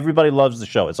like everybody loves the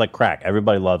show. It's like crack.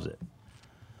 Everybody loves it.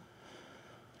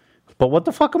 But what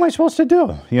the fuck am I supposed to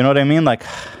do? You know what I mean? Like,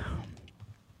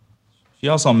 she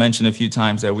also mentioned a few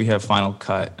times that we have Final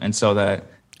Cut, and so that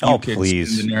you could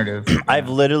please, spin the narrative. I've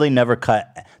literally never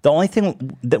cut. The only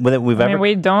thing that we've ever.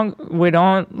 We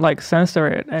don't like censor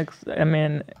it. I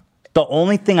mean. The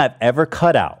only thing I've ever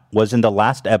cut out was in the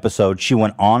last episode. She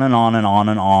went on and on and on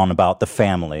and on about the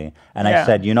family. And I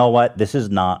said, you know what? This is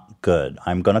not good.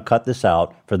 I'm going to cut this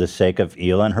out for the sake of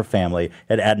Hila and her family.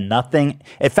 It had nothing.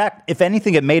 In fact, if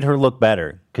anything, it made her look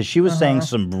better because she was saying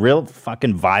some real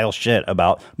fucking vile shit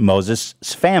about Moses'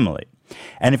 family.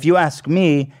 And if you ask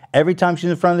me, every time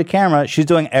she's in front of the camera, she's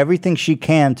doing everything she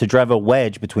can to drive a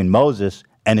wedge between Moses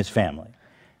and his family.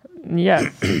 Yes.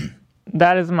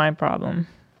 That is my problem.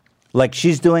 Like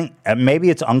she's doing, maybe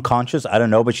it's unconscious, I don't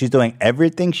know, but she's doing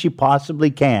everything she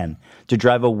possibly can to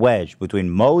drive a wedge between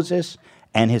Moses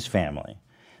and his family.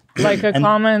 Like a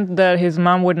comment that his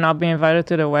mom would not be invited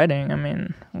to the wedding. I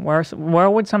mean, where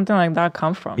would something like that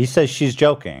come from? He says she's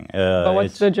joking. But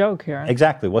what's the joke here?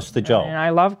 Exactly, what's the joke? I mean, I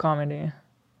love comedy,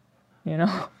 you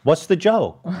know? What's the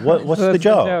joke? What's the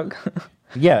joke?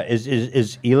 Yeah,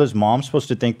 is Hila's mom supposed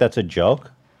to think that's a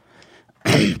joke?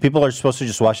 People are supposed to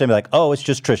just watch that and be like, oh, it's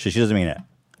just Trisha. She doesn't mean it.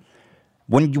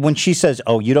 When she says,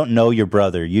 oh, you don't know your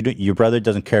brother. Your brother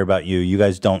doesn't care about you. You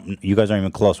guys aren't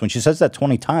even close. When she says that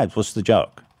 20 times, what's the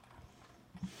joke?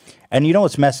 And you know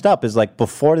what's messed up is like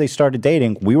before they started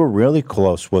dating, we were really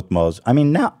close with Moses. I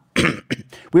mean, now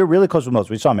we were really close with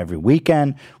Moses. We saw him every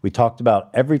weekend. We talked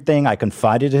about everything. I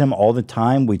confided to him all the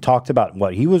time. We talked about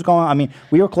what he was going on. I mean,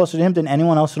 we were closer to him than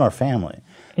anyone else in our family.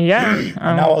 Yeah.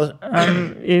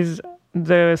 Is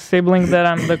the sibling that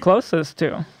I'm the closest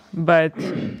to. But,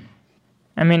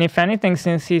 I mean, if anything,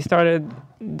 since he started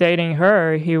dating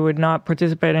her, he would not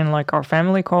participate in, like, our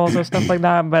family calls or stuff like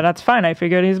that. But that's fine. I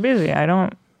figured he's busy. I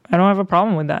don't have a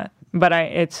problem with that. But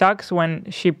it sucks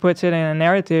when she puts it in a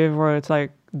narrative where it's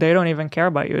like, they don't even care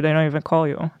about you. They don't even call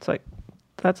you. It's like,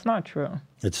 that's not true.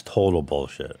 It's total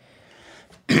bullshit.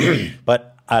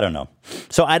 But I don't know.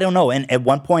 So I don't know. And at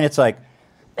one point, it's like,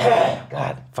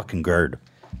 God, fucking GERD.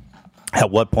 At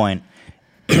what point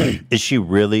is she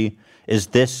really is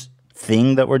this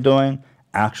thing that we're doing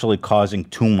actually causing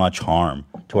too much harm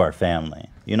to our family?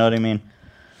 You know what I mean?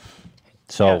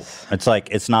 So it's like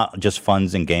it's not just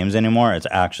funs and games anymore. It's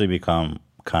actually become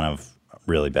kind of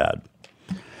really bad.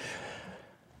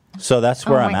 So that's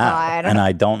where I'm at, and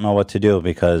I don't know what to do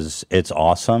because it's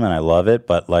awesome and I love it.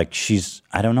 But like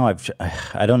I don't know.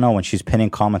 I don't know when she's pinning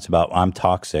comments about I'm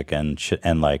toxic and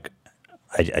like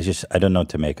I don't know what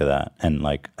to make of that, and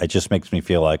like it just makes me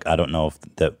feel like I don't know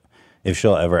if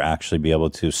she'll ever actually be able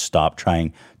to stop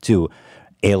trying to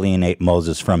alienate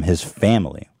Moses from his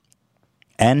family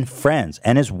and friends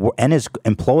and his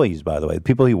employees. By the way, the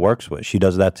people he works with, she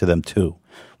does that to them too,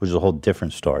 which is a whole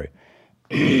different story.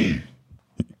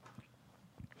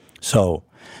 So,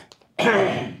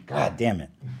 God damn it.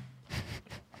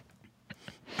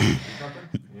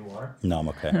 No, I'm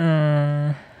okay.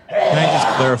 Can I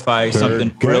just clarify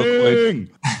something real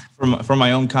quick from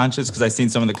my own conscience? Because I've seen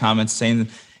some of the comments saying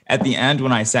at the end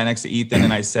when I sat next to Ethan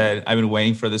and I said, I've been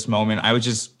waiting for this moment, I was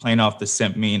just playing off the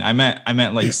simp mean. I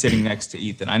meant like sitting next to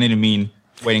Ethan. I didn't mean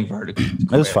waiting for her to quit.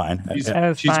 It was fine. She's Yeah, it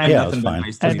was fine.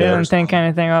 I didn't think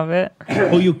anything of it.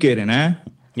 Who you kidding, eh?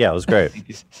 Yeah, it was great.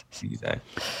 Exactly.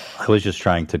 I was just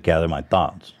trying to gather my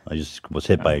thoughts. I just was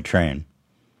hit by a train.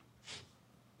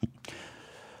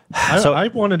 I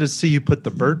wanted to see you put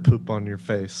the bird poop on your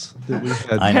face. That we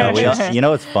had. I know. You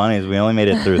know what's funny is we only made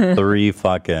it through 3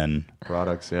 fucking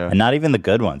products, yeah, and not even the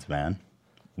good ones, man.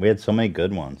 We had so many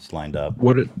good ones lined up.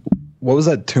 What was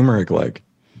that turmeric like?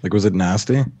 Like, was it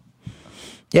nasty?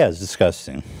 Yeah, it's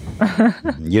disgusting.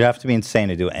 You'd have to be insane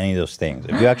to do any of those things.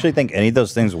 If you actually think any of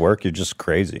those things work, you're just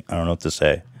crazy. I don't know what to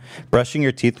say. Brushing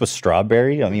your teeth with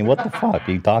strawberry? I mean, what the fuck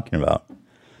are you talking about?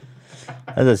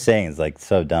 That's a saying. It's like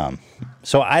so dumb.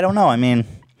 So I don't know. I mean,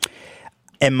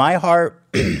 in my heart,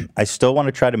 I still want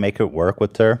to try to make it work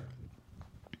with her.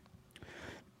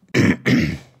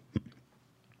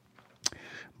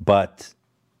 But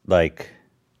like,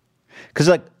 because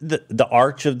like the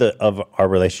arch of our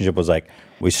relationship was like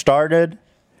we started,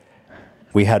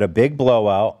 we had a big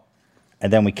blowout,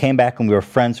 and then we came back and we were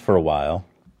friends for a while.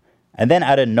 And then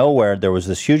out of nowhere, there was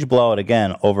this huge blowout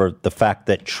again over the fact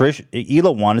that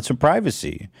Hila wanted some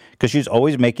privacy because she's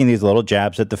always making these little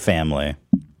jabs at the family.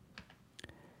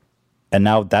 And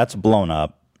now that's blown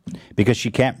up because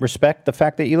she can't respect the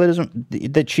fact that Hila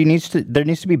there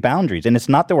needs to be boundaries. And it's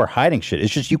not that we're hiding shit.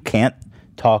 It's just you can't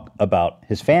talk about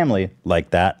his family like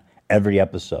that every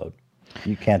episode.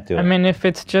 You can't do it. I mean, if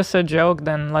it's just a joke,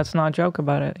 then let's not joke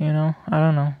about it, you know? I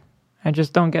don't know. I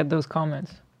just don't get those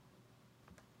comments.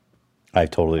 I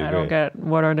totally agree. I don't get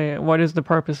what is the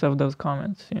purpose of those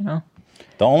comments, you know?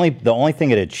 The only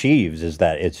thing it achieves is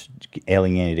that it's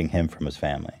alienating him from his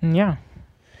family. Yeah.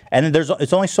 And then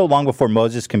it's only so long before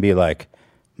Moses can be like,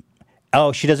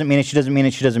 oh, she doesn't mean it, she doesn't mean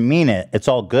it, she doesn't mean it. It's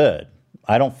all good.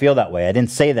 I don't feel that way. I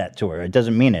didn't say that to her. It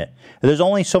doesn't mean it. There's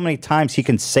only so many times he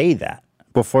can say that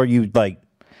before you like.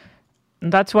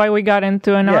 That's why we got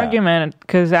into an argument,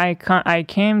 because I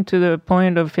came to the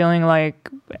point of feeling like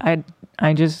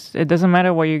it doesn't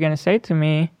matter what you're going to say to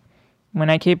me. When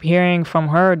I keep hearing from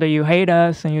her that you hate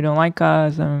us and you don't like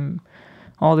us and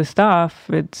all this stuff,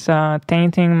 it's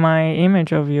tainting my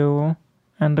image of you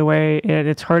and the way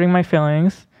it's hurting my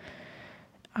feelings.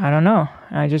 I don't know.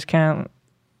 I just can't.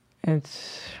 I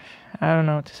don't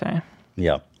know what to say.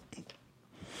 Yeah.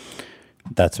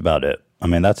 That's about it. I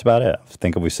mean, that's about it. I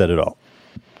think we said it all.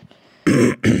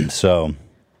 So.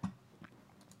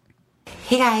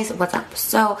 Hey guys, what's up?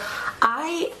 So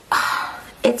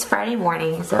it's Friday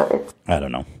morning, so it's... I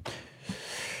don't know.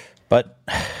 But,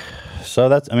 so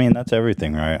that's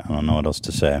everything, right? I don't know what else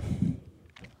to say.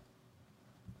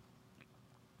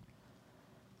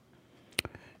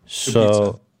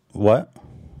 So, what?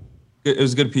 It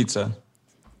was good pizza.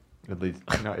 At least,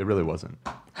 no, it really wasn't.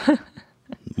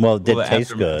 Well, it did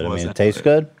taste good. I mean, it tastes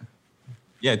good?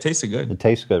 Yeah, it tasted good. It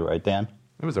tastes good, right, Dan?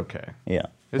 It was okay. Yeah.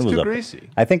 It's too greasy.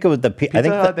 I think it was the... Pizza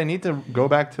Hut, they need to go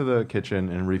back to the kitchen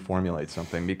and reformulate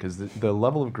something because the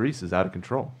level of grease is out of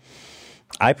control.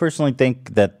 I personally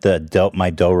think that my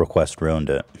dough request ruined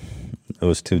it. It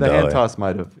was too doughy. The hand toss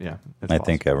might have, yeah. I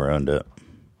think I ruined it.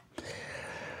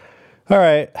 All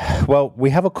right. Well, we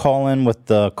have a call-in with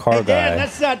the car guy. Dan,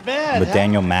 that's not bad. With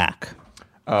Daniel Mack.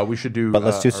 We should do... But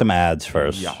let's do some ads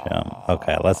first. Yeah.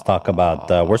 Okay, let's talk about...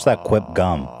 where's that Quip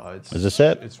gum? Is this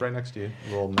it? It's right next to you.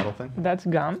 The little metal thing. That's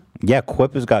gum? Yeah,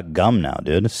 Quip has got gum now,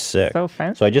 dude. It's sick. So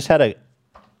fancy. So I just had a...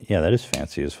 Yeah, that is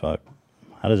fancy as fuck.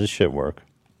 How does this shit work?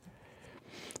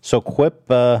 So Quip...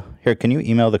 here, can you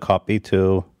email the copy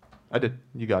to... I did.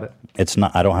 You got it. It's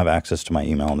not... I don't have access to my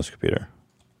email on this computer.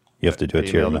 You have to do it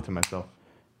to your email email. it to myself.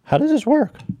 How does this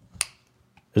work?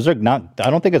 Is there not? I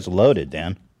don't think it's loaded,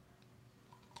 Dan.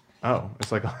 Oh,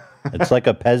 it's like it's like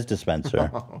a Pez dispenser.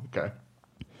 Oh, okay.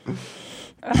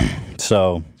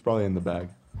 So it's probably in the bag.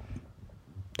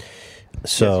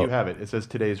 So yes, you have it. It says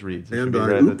today's reads. It should And be I-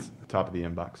 right at the top of the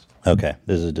inbox. okay,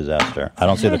 this is a disaster. I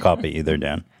don't see the copy either,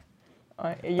 Dan.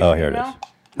 Oh, here it is.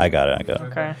 I got it.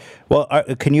 Okay. Well,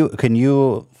 can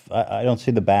you? I don't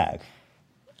see the bag.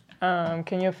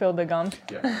 Can you feel the gum?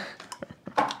 Yeah.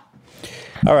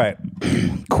 All right,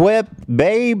 Quip,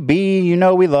 baby. You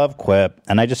know we love Quip,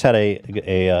 and I just had a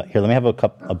here. Let me have a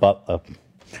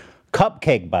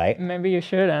cupcake bite. Maybe you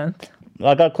shouldn't.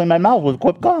 I gotta clean my mouth with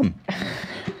Quip gum.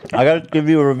 I gotta give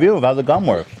you a review of how the gum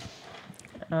works.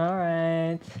 All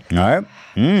right. All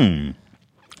right.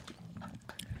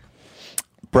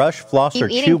 Brush, floss, You or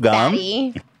eating, chew gum.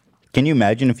 fatty? Can you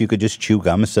imagine if you could just chew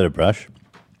gum instead of brush?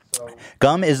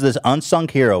 Gum is this unsung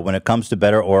hero when it comes to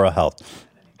better oral health.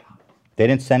 They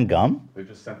didn't send gum? They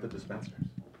just sent the dispensers.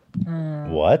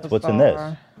 What? What's in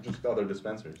this? Just other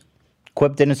dispensers.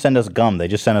 Quip didn't send us gum. They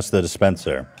just sent us the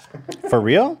dispenser. For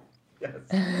real?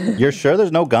 Yes. You're sure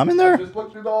there's no gum in there? Just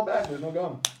look through the whole bag. There's no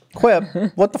gum. Quip,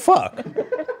 what the fuck?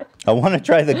 I want to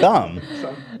try the gum.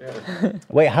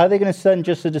 Wait, how are they going to send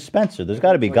just a dispenser? There's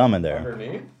got to be gum in there.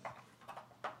 Underneath?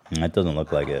 That doesn't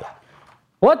look like it.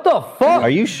 What the fuck? Are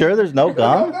you sure there's no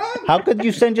gum? How could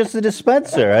you send just a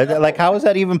dispenser? Like, how is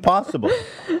that even possible?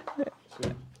 There's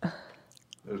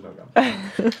no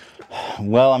gum.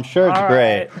 Well, I'm sure it's All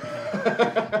great.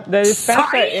 The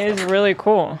dispenser is really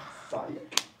cool.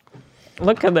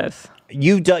 Look at this.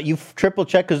 You've triple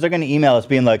checked because they're going to email us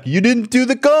being like, you didn't do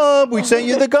the gum. We sent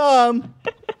you the gum.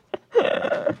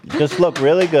 Just look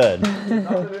really good.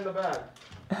 Nothing in the bag.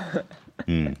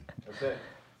 That's it.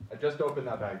 I just opened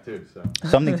that bag too. So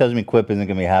Something tells me Quip isn't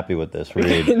going to be happy with this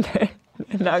read.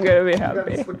 Not gonna be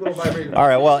happy. All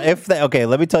right, well, okay,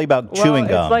 let me tell you about chewing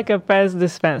gum. It's like a Pez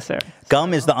dispenser.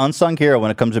 Gum is the unsung hero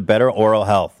when it comes to better oral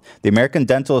health. The American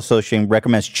Dental Association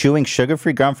recommends chewing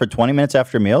sugar-free gum for 20 minutes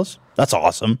after meals. That's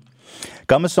awesome.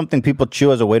 Gum is something people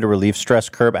chew as a way to relieve stress,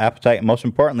 curb appetite, and most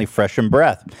importantly, freshen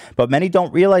breath. But many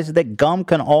don't realize that gum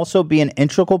can also be an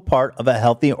integral part of a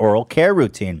healthy oral care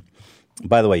routine.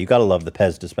 By the way, you gotta love the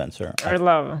Pez dispenser. I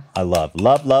love. love. Wait,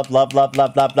 how are you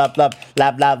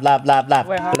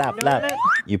doing it?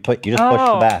 You just push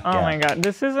the back. Oh yeah. my god,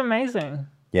 this is amazing.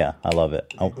 Yeah, I love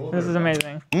it. Oh. This is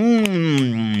amazing.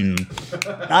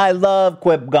 I love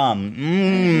Quip gum.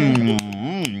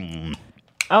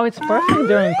 Oh, it's perfect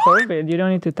during COVID. You don't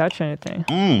need to touch anything.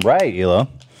 Right, Elo.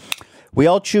 We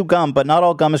all chew gum, but not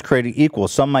all gum is created equal.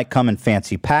 Some might come in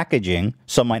fancy packaging,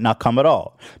 some might not come at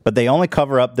all, but they only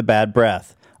cover up the bad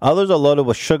breath. Others are loaded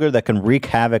with sugar that can wreak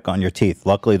havoc on your teeth.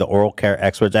 Luckily, the oral care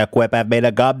experts at Quip have made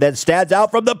a gum that stands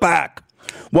out from the pack.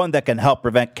 One that can help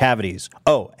prevent cavities.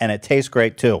 Oh, and it tastes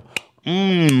great too.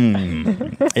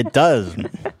 It does.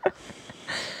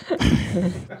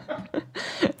 This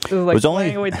is like was only-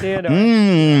 playing with theater.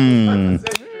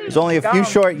 It was only a few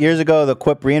short years ago that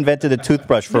Quip reinvented the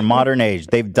toothbrush for modern age.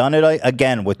 They've done it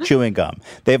again with chewing gum.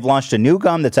 They've launched a new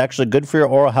gum that's actually good for your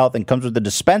oral health and comes with a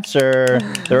dispenser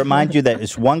that reminds you that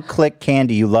it's one-click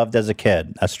candy you loved as a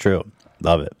kid. That's true.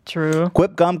 Love it. True.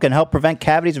 Quip gum can help prevent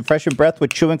cavities and freshen breath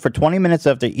with chewing for 20 minutes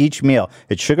after each meal.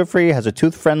 It's sugar-free, has a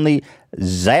tooth-friendly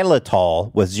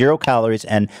xylitol with 0 calories,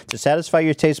 and to satisfy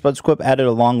your taste buds, Quip added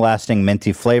a long-lasting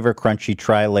minty flavor, crunchy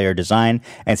tri-layer design,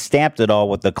 and stamped it all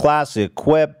with the classic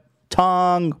Quip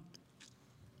tongue.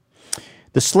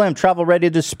 The slim travel-ready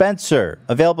dispenser,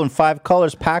 available in 5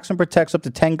 colors, packs and protects up to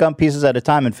 10 gum pieces at a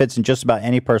time and fits in just about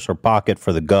any purse or pocket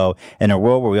for the go. In a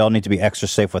world where we all need to be extra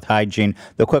safe with hygiene,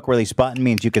 the quick release button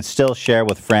means you can still share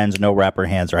with friends, no wrapper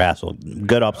hands or hassle.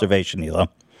 Good observation, Elo.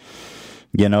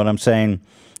 You know what I'm saying?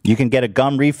 You can get a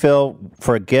gum refill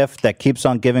for a gift that keeps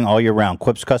on giving all year round.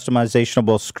 Quip's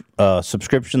customizable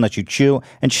subscription lets you chew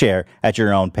and share at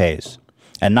your own pace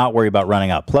and not worry about running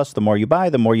out. Plus, the more you buy,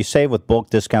 the more you save with bulk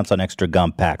discounts on extra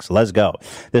gum packs. Let's go.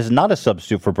 This is not a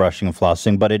substitute for brushing and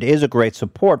flossing, but it is a great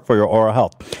support for your oral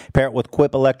health. Pair it with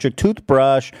Quip electric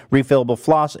toothbrush, refillable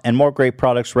floss, and more great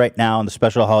products right now on the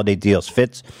special holiday deals.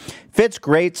 Fits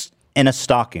great in a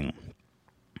stocking.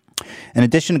 In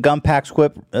addition to gum packs,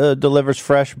 Quip delivers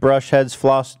fresh brush heads,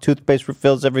 floss, toothpaste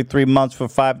refills every 3 months for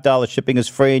 $5. Shipping is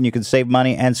free, and you can save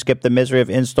money and skip the misery of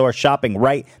in-store shopping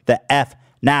right the F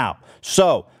now.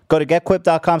 So go to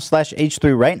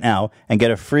getquip.com/H3 right now and get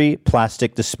a free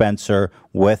plastic dispenser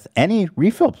with any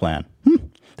refill plan.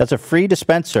 That's a free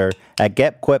dispenser at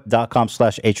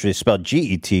getquip.com/H3, spelled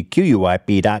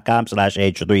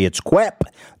GETQUIP.com/H3. It's Quip,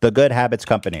 the Good Habits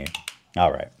Company.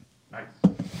 All right. Nice.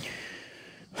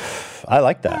 I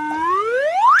like that.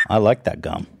 I like that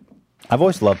gum. I've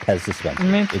always loved Pez dispenser.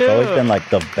 Me It's always too. been like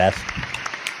the best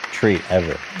treat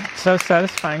ever. So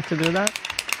satisfying to do that.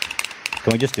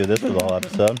 Can we just do this for the whole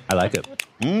episode? I like it.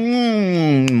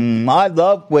 I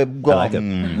love whipped gum. I like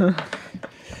it.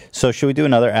 So should we do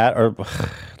another ad, or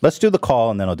let's do the call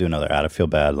and then I'll do another ad? I feel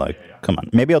bad. Like, come on.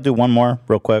 Maybe I'll do one more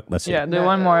real quick. Let's see. Yeah, do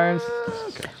one more.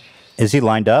 Is he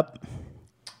lined up?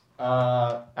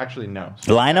 Actually, no.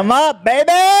 Line him up,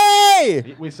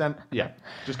 baby! We sent. Yeah.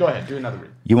 Just go ahead. Do another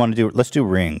read. You want to do? Let's do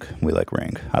Ring. We like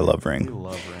Ring. I love Ring. We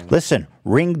love Ring. Listen,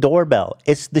 Ring doorbell.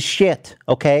 It's the shit.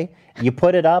 Okay, you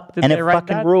put it up Did and they it write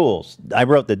fucking that? rules. I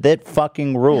wrote that. That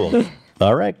fucking rules.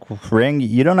 All right, Ring.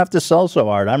 You don't have to sell so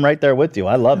hard. I'm right there with you.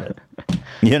 I love it.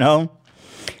 You know.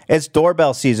 It's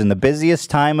doorbell season, the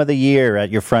busiest time of the year at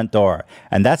your front door.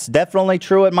 And that's definitely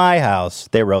true at my house.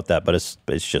 They wrote that, but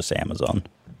it's just Amazon.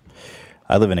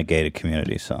 I live in a gated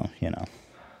community, so, you know,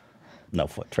 no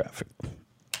foot traffic.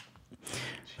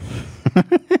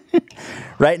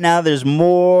 Right now, there's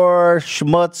more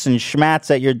schmutz and schmats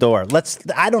at your door.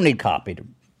 I don't need copy to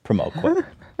promote quick.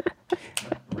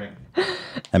 Ring.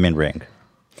 I mean, Ring.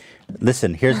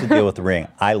 Listen, here's the deal with Ring.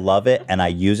 I love it, and I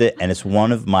use it, and it's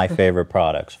one of my favorite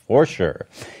products, for sure.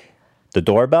 The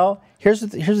doorbell, here's the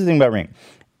thing about Ring.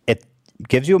 It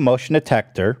gives you a motion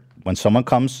detector when someone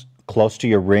comes close to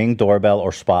your Ring doorbell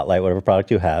or Spotlight, whatever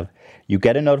product you have. You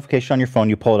get a notification on your phone,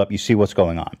 you pull it up, you see what's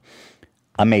going on.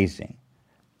 Amazing.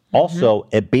 Also,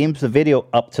 it beams the video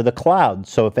up to the cloud,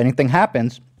 so if anything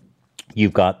happens,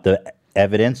 you've got the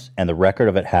evidence and the record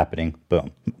of it happening. Boom.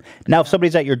 Now, if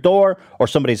somebody's at your door or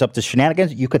somebody's up to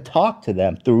shenanigans, you could talk to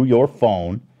them through your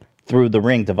phone, through the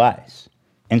Ring device.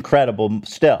 Incredible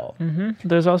still.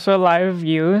 There's also a live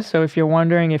view. So if you're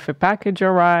wondering if a package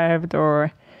arrived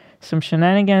or some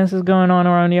shenanigans is going on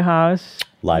around your house,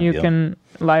 Live you view. can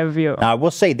live view. Now, I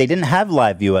will say they didn't have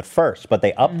live view at first, but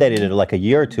they updated it like a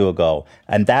year or two ago,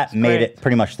 and that made great. it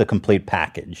pretty much the complete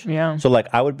package. Yeah. So, like,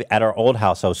 I would be at our old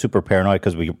house. I was super paranoid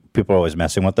because people were always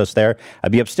messing with us there.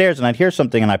 I'd be upstairs and I'd hear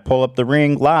something, and I pull up the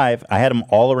Ring live. I had them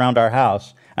all around our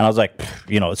house, and I was like,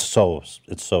 you know, it's so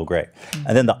great.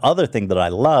 And then the other thing that I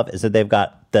love is that they've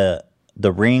got the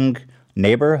Ring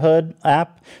neighborhood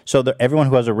app. So everyone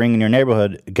who has a Ring in your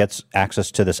neighborhood gets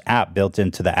access to this app built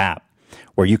into the app,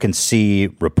 where you can see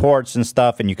reports and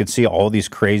stuff, and you can see all these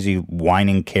crazy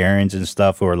whining Karens and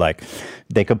stuff who are like,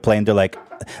 they complain. They're like,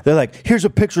 here's a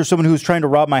picture of someone who's trying to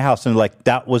rob my house, and like,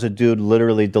 that was a dude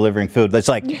literally delivering food. It's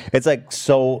like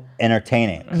so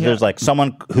entertaining. Yeah. There's like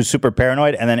someone who's super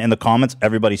paranoid, and then in the comments,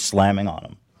 everybody's slamming on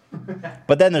him.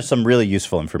 But then there's some really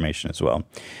useful information as well.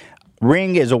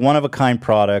 Ring is a one-of-a-kind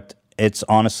product. It's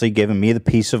honestly given me the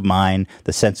peace of mind,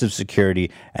 the sense of security,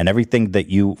 and everything that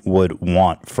you would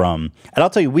want from. And I'll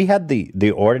tell you, we had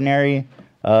the ordinary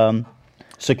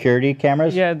security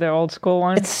cameras. Yeah, the old school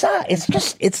one. It's not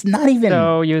even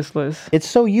so useless. It's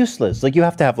so useless. Like, you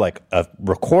have to have like a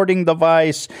recording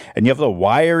device, and you have to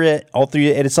wire it all through.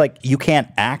 And it's like you can't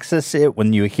access it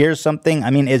when you hear something.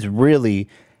 I mean, it's really,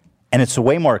 and it's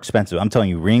way more expensive. I'm telling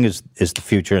you, Ring is the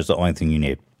future. It's the only thing you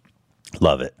need.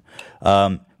 Love it.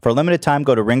 For a limited time,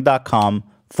 go to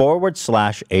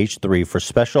ring.com/H3 for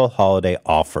special holiday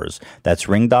offers. That's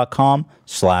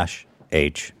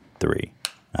ring.com/H3.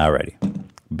 Alrighty.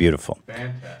 Beautiful.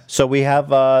 Fantastic. So we have,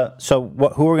 who are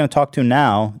we going to talk to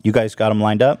now? You guys got them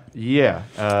lined up?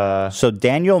 Yeah. So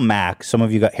Daniel Mack, some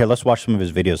of you got, here, let's watch some of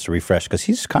his videos to refresh, because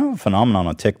he's kind of a phenomenon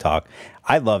on TikTok.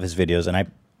 I love his videos, and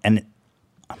I'm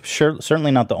sure,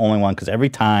 certainly not the only one, because every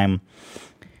time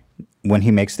when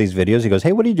he makes these videos, he goes,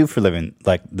 hey, what do you do for a living?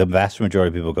 Like, the vast majority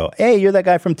of people go, hey, you're that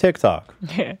guy from TikTok.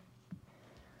 Yeah.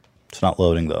 It's not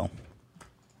loading, though.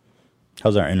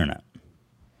 How's our internet?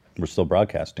 We're still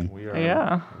broadcasting. We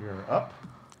are up.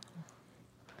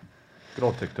 Good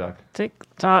old TikTok.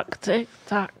 TikTok.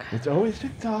 It's always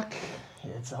TikTok.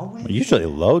 It's always. It usually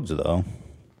loads, though.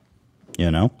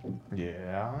 You know?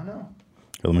 Yeah, I know.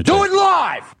 Do it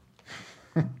live!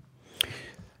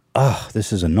 Oh,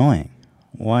 this is annoying.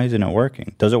 Why isn't it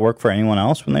working? Does it work for anyone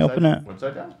else when they open it?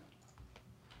 Website down?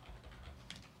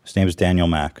 His name is Daniel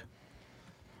Mack.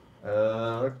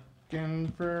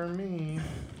 Working for me.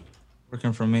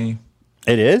 Working for me.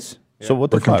 It is? Yeah. So what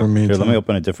the Working fuck? for me, Here, let too. me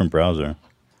open a different browser.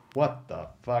 What the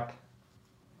fuck?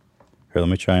 Here, let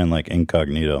me try and like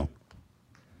incognito.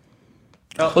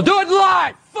 We'll do it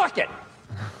live! Fuck it!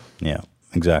 Yeah,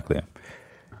 exactly.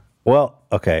 Well,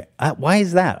 okay. Why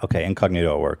is that? Okay,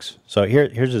 incognito works. So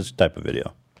here's this type of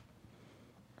video.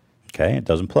 Okay, it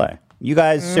doesn't play. You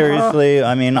guys, seriously?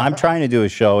 I mean, I'm trying to do a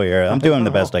show here. I'm doing the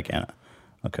best I can.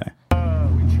 Okay.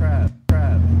 We trap.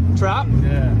 Trap?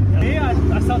 Yeah. Me? I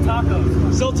sell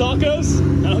tacos. Sell tacos?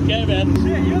 Okay, man.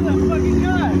 Shit, you're the fucking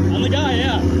guy. I'm the guy.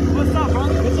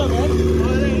 up, man?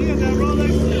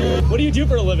 What do you do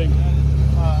for a living?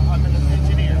 I'm an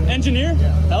engineer. Engineer?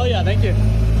 Yeah. Hell yeah, thank you.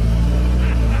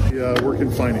 Work in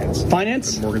finance.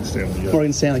 Finance? At Morgan Stanley. Yeah.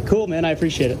 Morgan Stanley. Cool, man. I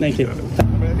appreciate it. Thank you.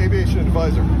 I'm an aviation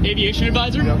advisor. Aviation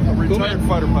advisor? Yeah, I'm a retired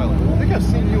fighter pilot. I think I've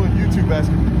seen you on YouTube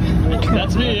asking.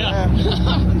 That's me, yeah.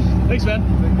 Thanks, man.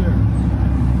 Take care.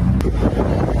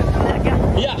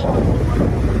 Yeah.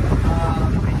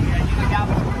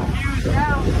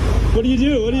 What do you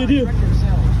do? What do you do?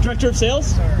 Director of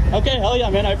sales? Okay, hell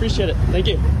yeah, man. I appreciate it. Thank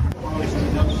you.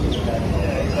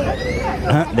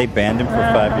 They banned him for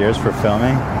 5 years for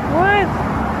filming. What?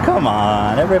 Come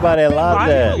on, everybody loves 5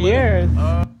 it. years.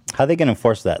 How they gonna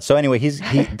enforce that? So anyway, these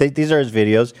are his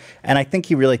videos, and I think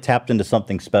he really tapped into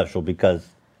something special because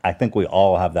I think we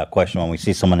all have that question when we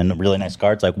see someone in a really nice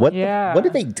car. It's like, what do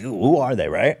they do? Who are they,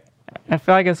 right? I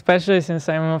feel like, especially since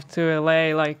I moved to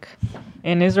LA, like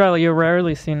in Israel, you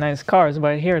rarely see nice cars,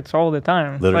 but here it's all the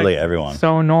time. It's Literally like everyone.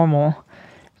 So normal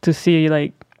to see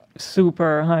like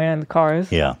super high-end cars.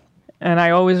 Yeah. And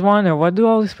I always wonder, what do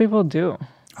all these people do?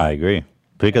 I agree.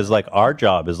 Because like our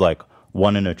job is like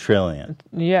 1 in a trillion.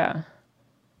 Yeah.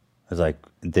 It's like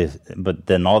this, but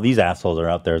then all these assholes are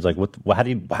out there. It's like, how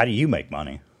do you make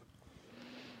money?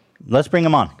 Let's bring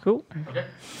him on. Cool. Okay.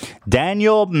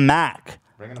 Daniel Mack.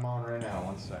 Bringing him on right now.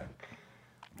 1 sec.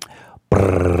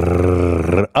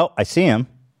 Oh, I see him.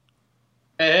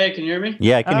 Hey, can you hear me?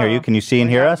 Yeah, I can hear you. Can you see and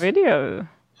hear us? Video.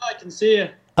 I can see you.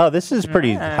 Oh, this is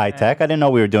pretty high tech. I didn't know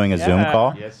we were doing a Zoom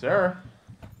call. Yes, sir.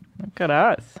 Look at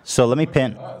us. So let me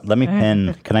pin.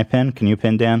 Can I pin? Can you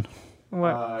pin, Dan?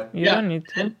 What? You don't need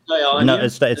to. No,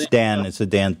 it's Dan. It's a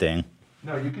Dan thing.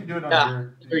 No, you can do it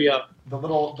on Here you go. the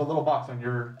little box on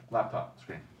your laptop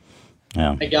screen.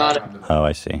 Yeah. I got it. Oh,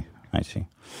 I see.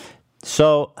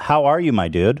 So, how are you, my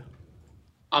dude?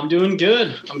 I'm doing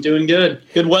good.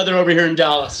 Good weather over here in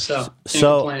Dallas, so can't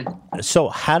complain. So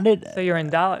how did? So you're in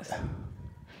Dallas.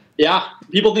 Yeah,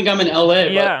 people think I'm in LA,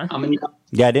 Yeah. but I'm in.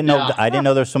 Yeah, I didn't know. Yeah. I didn't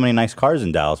know there's so many nice cars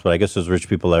in Dallas, but I guess there's rich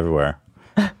people everywhere.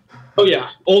 Oh yeah,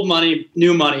 old money,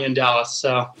 new money in Dallas.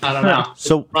 So I don't know.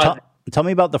 So tell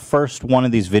me about the first one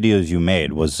of these videos you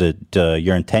made. Was it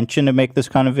your intention to make this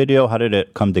kind of video? How did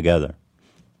it come together?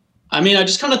 I mean, I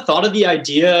just kind of thought of the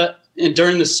idea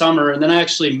during the summer, and then I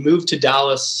actually moved to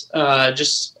Dallas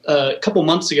just a couple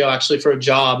months ago, actually, for a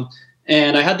job.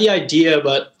 And I had the idea,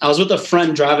 but I was with a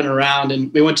friend driving around,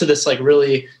 and we went to this like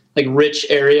really like rich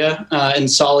area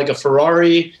and saw like a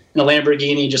Ferrari and a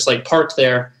Lamborghini just like parked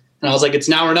there. And I was like, it's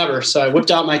now or never. So I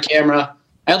whipped out my camera.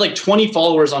 I had like 20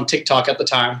 followers on TikTok at the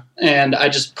time, and I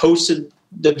just posted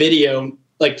the video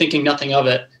like thinking nothing of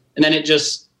it, and then it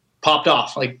just popped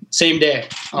off like same day.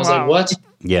 I was like, what?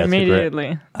 Yeah,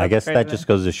 Immediately. I guess that just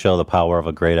goes to show the power of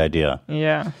a great idea.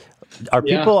 Yeah. Are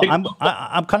people?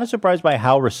 I'm kind of surprised by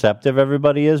how receptive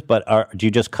everybody is. But do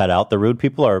you just cut out the rude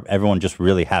people, or everyone just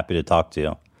really happy to talk to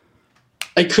you?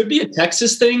 It could be a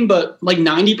Texas thing, but like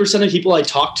 90% of people I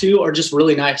talk to are just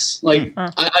really nice. Like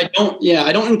I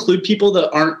don't include people that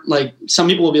aren't like, some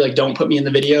people will be like, don't put me in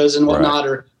the videos and whatnot,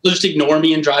 or they'll just ignore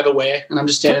me and drive away. And I'm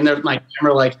just standing there with my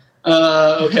camera like,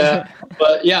 okay.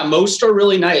 But yeah, most are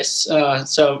really nice.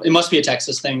 So it must be a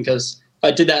Texas thing, because if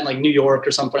I did that in like New York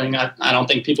or something, I don't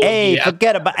think people would be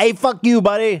forget it. Hey, fuck you,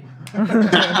 buddy.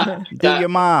 Do your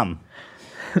mom.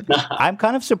 I'm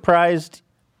kind of surprised.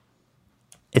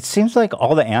 It seems like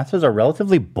all the answers are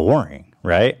relatively boring,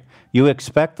 right? You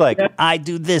expect like, I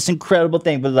do this incredible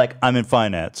thing, but like, I'm in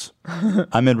finance.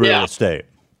 I'm in real estate.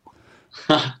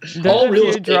 All real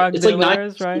estate. Drug It's like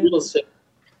dealers, right? real estate.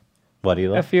 What do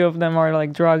you A like? few of them are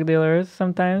like drug dealers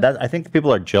sometimes. I think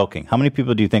people are joking. How many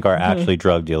people do you think are actually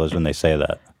drug dealers when they say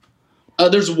that?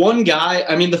 There's one guy,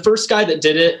 I mean, the first guy that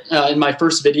did it in my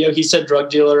first video, he said drug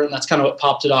dealer, and that's kind of what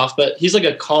popped it off. But he's like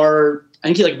a car, I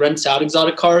think he like rents out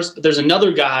exotic cars. But there's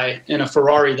another guy in a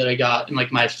Ferrari that I got in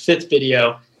like my 5th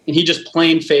video, and he just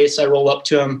plain face, I roll up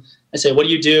to him, I say, what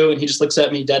do you do? And he just looks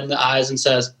at me dead in the eyes and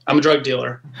says, I'm a drug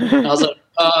dealer. And I was like,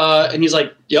 and he's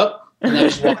like, yep. And I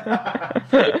just walked.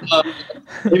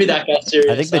 Maybe that got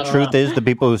serious. I think the truth is the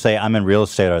people who say I'm in real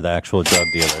estate are the actual drug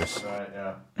dealers.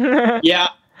 Yeah.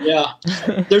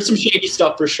 There's some shady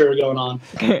stuff for sure going on.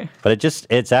 But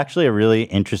it's actually a really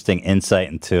interesting insight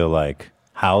into like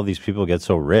how these people get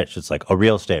so rich. It's like,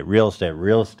 real estate.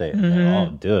 Mhm.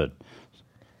 Oh, dude.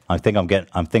 I think I'm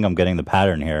getting the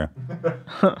pattern here.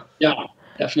 Yeah,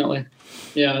 definitely.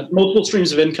 Yeah, multiple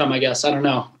streams of income, I guess. I don't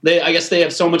know. I guess they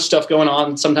have so much stuff going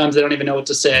on. Sometimes they don't even know what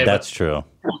to say. That's true.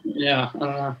 Yeah, I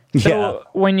don't know. So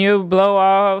when you blow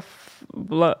up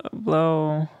on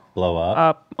Blow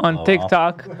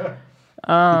TikTok,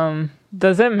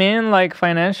 does it mean like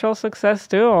financial success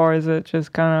too, or is it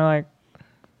just kind of like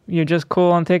you're just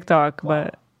cool on TikTok,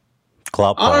 but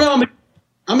Club. I don't know.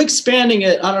 I'm expanding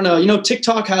it. I don't know. You know,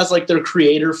 TikTok has like their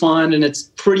creator fund and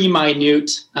it's pretty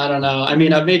minute. I don't know. I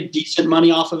mean, I've made decent money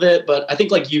off of it, but I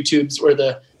think like YouTube's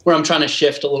where I'm trying to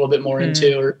shift a little bit more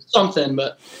into or something,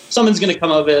 but something's going to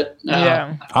come of it.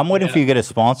 I'm waiting for you to get a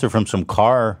sponsor from some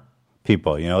car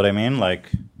people. You know what I mean? Like,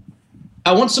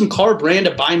 I want some car brand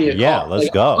to buy me a car. Yeah, let's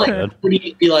go. Like,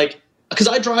 be like, because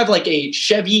I drive like a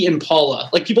Chevy Impala.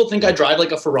 Like people think I drive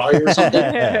like a Ferrari or something.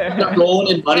 I'm not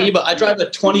rolling in money, but I drive a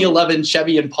 2011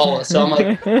 Chevy Impala. So I'm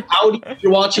like, Howdy, if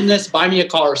you're watching this, buy me a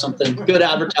car or something. Good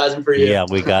advertising for you. Yeah,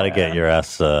 we got to get your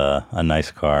ass a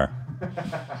nice car.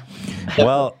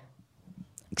 Well,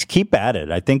 keep at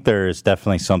it. I think there's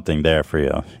definitely something there for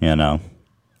you, you know.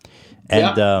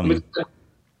 And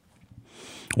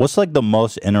what's like the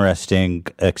most interesting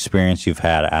experience you've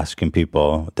had asking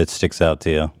people that sticks out to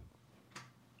you?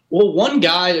 Well, one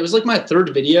guy, it was like my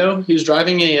third video. He was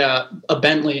driving a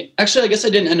Bentley. Actually, I guess I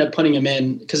didn't end up putting him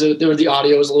in because the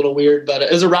audio was a little weird, but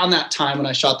it was around that time when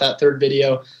I shot that third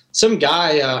video. Some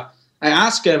guy, I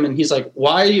asked him and he's like,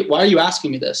 why are you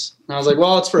asking me this? And I was like,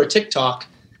 well, it's for a TikTok.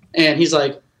 And he's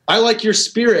like, I like your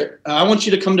spirit. I want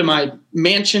you to come to my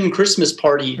mansion Christmas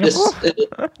party. It's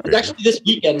actually this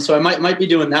weekend, so I might be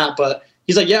doing that. But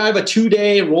he's like, yeah, I have a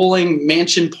 2-day rolling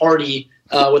mansion party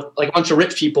with like a bunch of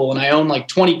rich people, and I own like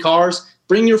 20 cars.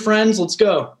 Bring your friends. Let's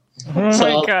go. Oh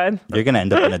my God. You're going to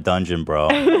end up in a dungeon, bro.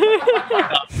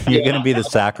 You're going to be the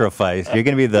sacrifice. You're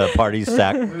going to be the party's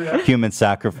human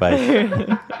sacrifice.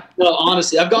 Well,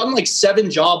 honestly, I've gotten like 7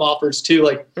 job offers too.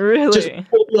 Like, really? Just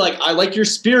people be like, I like your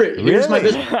spirit. Here's my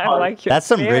business card. I like your That's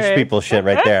some rich people shit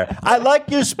right there. I like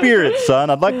your spirit, son.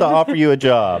 I'd like to offer you a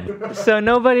job. So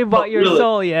nobody bought your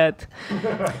soul yet.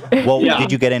 Well,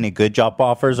 did you get any good job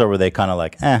offers, or were they kind of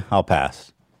like, I'll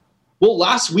pass? Well,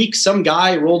 last week, some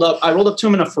guy rolled up. I rolled up to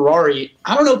him in a Ferrari.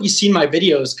 I don't know if you've seen my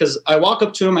videos because I walk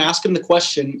up to him, I ask him the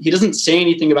question. He doesn't say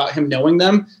anything about him knowing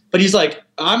them, but he's like,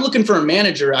 "I'm looking for a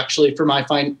manager actually for my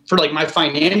my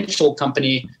financial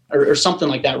company or something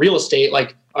like that, real estate.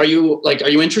 Like, are you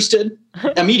interested?"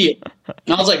 Immediately,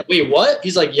 and I was like, "Wait, what?"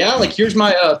 He's like, "Yeah, like here's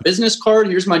my business card.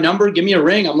 Here's my number. Give me a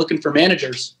ring. I'm looking for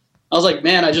managers." I was like,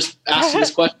 "Man, I just asked you this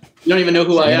question. You don't even know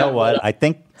who I am." You know what? I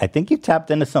think you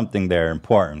tapped into something there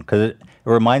important because it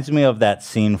reminds me of that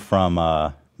scene from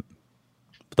the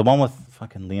one with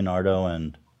fucking Leonardo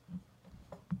and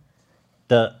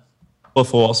the Wolf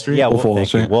of Wall Street. Yeah, Wolf of Wall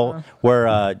Street. Well,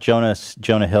 where Jonah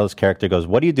Hill's character goes,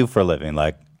 "What do you do for a living?"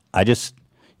 Like, I just,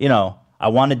 I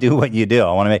want to do what you do.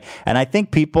 I want to make, and I think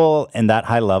people in that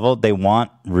high level, they want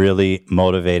really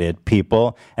motivated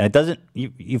people, and it doesn't.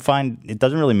 You find it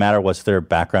doesn't really matter what's their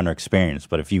background or experience,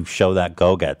 but if you show that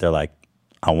go-get, they're like,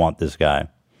 "I want this guy."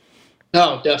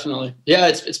 No, definitely. Yeah,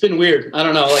 it's been weird. I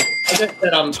don't know. Like I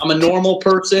said, I'm a normal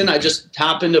person. I just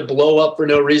happen to blow up for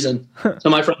no reason. So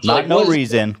my friends are like, no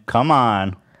reason. Come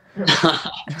on.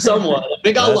 Somewhat.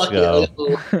 We got lucky.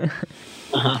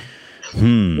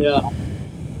 Yeah.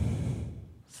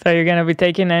 So you're going to be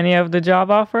taking any of the job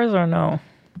offers or no?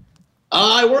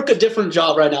 I work a different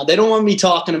job right now. They don't want me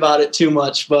talking about it too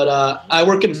much, but I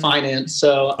work in finance.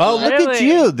 So look at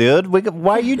you, dude.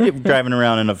 Why are you driving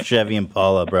around in a Chevy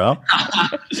Impala, bro?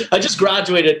 I just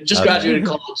graduated. Graduated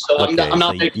college, so I'm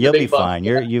not making you'll big be fine.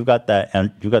 You've got that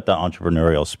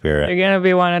entrepreneurial spirit. You're going to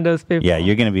be one of those people. Yeah,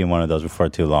 you're going to be one of those before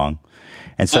too long.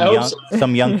 And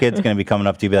some young kid's going to be coming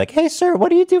up to you and be like, "Hey, sir, what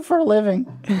do you do for a living?"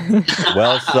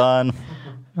 "Well, son,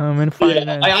 I'm in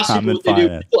finance." Yeah, I ask people what they do.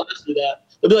 People ask me that.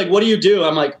 They'll be like, "What do you do?"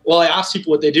 I'm like, "Well, I ask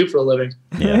people what they do for a living."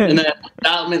 Yeah. And then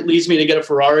that leads me to get a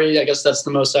Ferrari. I guess that's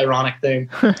the most ironic thing.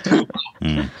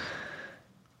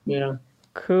 Yeah.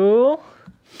 Cool.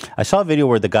 I saw a video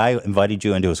where the guy invited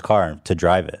you into his car to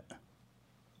drive it.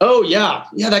 Oh, yeah.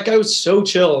 Yeah, that guy was so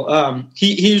chill.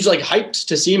 He was like hyped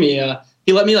to see me.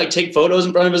 He let me like take photos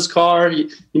in front of his car. He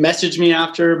messaged me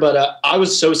after, but I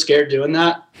was so scared doing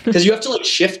that because you have to like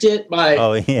shift it by.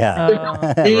 Oh yeah,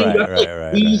 you have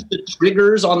to squeeze the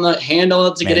triggers on the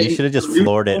handle to get it. You should have just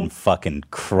floored it and fucking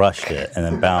crushed it and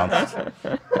then bounced.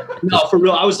 No, for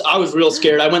real. I was real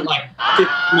scared. I went like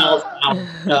 50 miles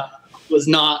an hour. Was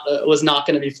not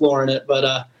going to be flooring it, but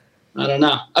I don't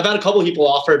know. I've had a couple people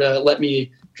offer to let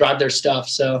me drive their stuff,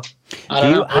 so I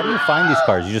don't know. How do you find these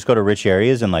cars? You just go to rich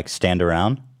areas and like stand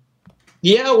around?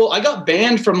 Yeah, well, I got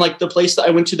banned from like the place that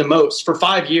I went to the most for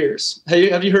 5 years.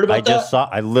 Have you heard about that?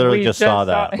 I literally just saw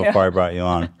that before I brought you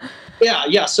on.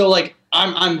 Yeah. So like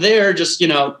I'm there just,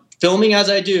 filming as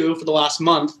I do for the last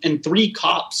month, and 3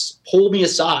 cops pulled me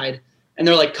aside and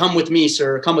they're like, "Come with me,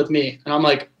 sir, come with me." And I'm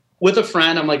like, with a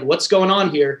friend, I'm like, "What's going on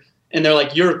here?" And they're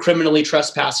like, "You're criminally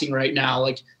trespassing right now.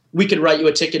 Like, we could write you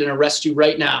a ticket and arrest you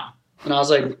right now. And I was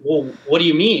like, well, what do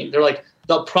you mean? They're like,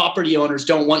 the property owners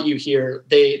don't want you here.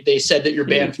 They said that you're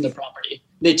banned from the property.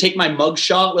 They take my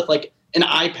mugshot with like an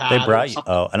iPad. They brought you.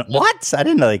 Oh, and what? I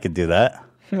didn't know they could do that.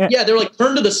 Yeah, they're like,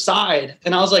 turn to the side.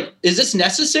 And I was like, is this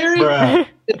necessary? Bruh.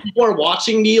 People are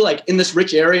watching me like in this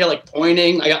rich area, like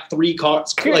pointing. I got 3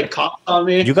 cops on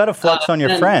me. You got to flex on your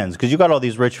and- friends because you got all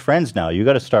these rich friends now. You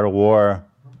got to start a war.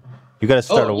 You got to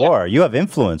start a war. You have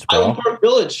influence, bro. Island Park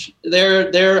Village.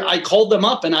 They're. I called them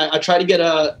up and I tried to get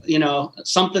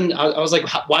something. I was like,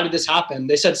 why did this happen?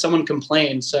 They said someone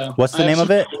complained. So What's the name of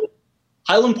it?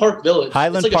 Highland Park Village.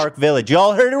 Highland It's like Park Village.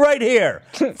 Y'all heard it right here.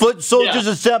 Foot soldiers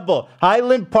assemble.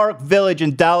 Highland Park Village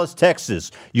in Dallas,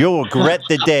 Texas. You'll regret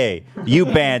the day you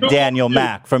banned Daniel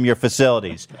Mack from your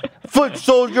facilities. Foot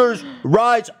soldiers,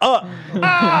 rise up.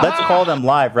 Let's call them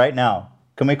live right now.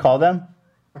 Can we call them?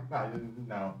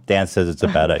 No. Dan says it's a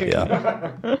bad idea.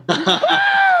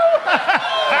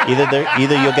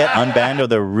 Either you'll get unbanned or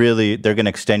they're going to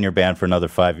extend your ban for another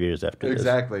 5 years after this.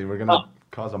 Exactly. We're gonna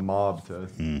cause a mob to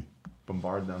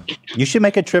bombard them. You should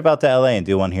make a trip out to LA and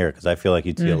do one here because I feel like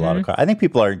you'd see a lot of cars. I think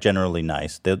people are generally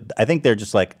nice. I think they're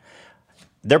just like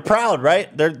they're proud, right?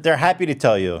 They're happy to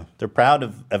tell you. They're proud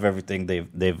of everything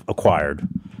they've acquired.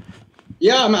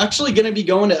 Yeah, I'm actually going to be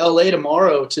going to LA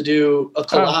tomorrow to do a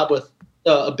collab with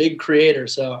a big creator.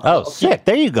 So Sick!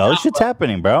 There you go. Shit's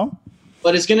happening, bro.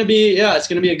 But it's gonna be it's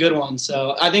gonna be a good one.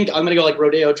 So I think I'm gonna go like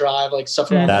Rodeo Drive, like stuff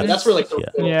around there. That's where like the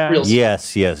real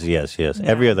Yes.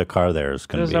 Every other car there is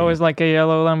going to There's be. always like a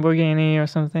yellow Lamborghini or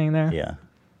something there. Yeah.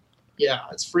 Yeah,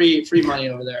 it's free money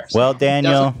over there. So Well,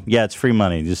 Daniel, it's free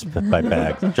money just by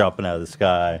bags dropping out of the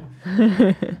sky.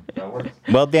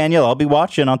 Well, Daniel, I'll be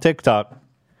watching on TikTok.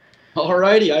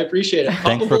 Alrighty, I appreciate it.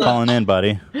 Thanks for calling in,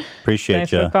 buddy. Appreciate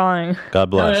Thanks you. for calling. God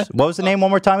bless. What was the name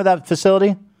one more time of that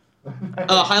facility?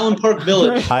 Highland Park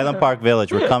Village. Highland Park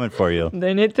Village. We're coming for you.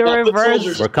 They need to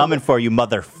reverse. We're coming for you,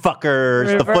 motherfuckers.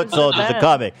 The Reverse foot soldiers that. are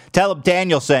coming. Tell them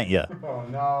Daniel sent you. Oh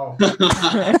no.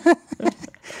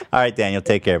 All right, Daniel.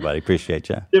 Take care, buddy. Appreciate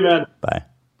you. Yeah, man. Bye.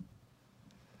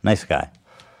 Nice guy.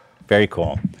 Very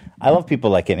cool. I love people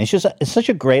like him. It's such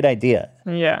a great idea.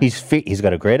 Yeah. He's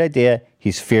got a great idea.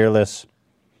 He's fearless.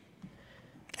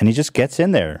 And he just gets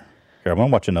in there. Here, I'm going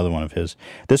to watch another one of his.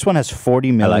 This one has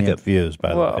 40 million views,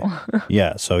 by the way.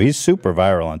 Yeah, so he's super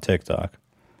viral on TikTok.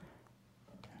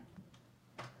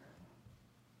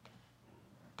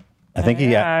 I think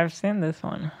I've seen this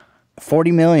one.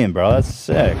 40 million, bro. That's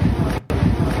sick.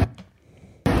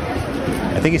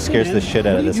 I think he scares the shit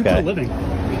out of this guy. Nothing.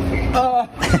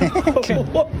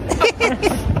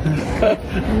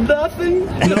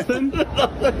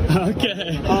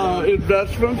 Okay.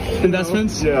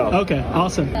 Investments? Yeah. Okay,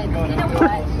 awesome.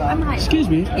 Excuse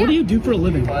me, what do you do for a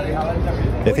living?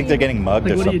 They think they're getting mugged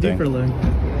or What do you something. do for a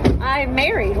living? I'm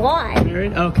married. Why?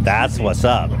 Married? Okay. That's what's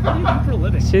up. What do you do for a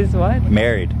living? She's what?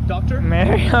 Married. Doctor?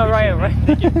 Married. All right.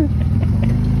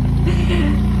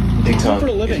 TikTok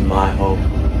is my home.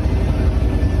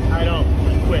 I don't.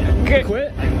 Quit.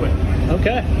 Quit? I quit.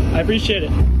 Okay, I appreciate it.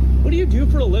 What do you do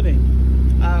for a living?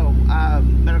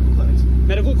 Medical clinics.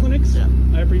 Medical clinics? Yeah.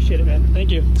 I appreciate it, man.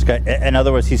 Thank you. This guy, in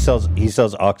other words, he sells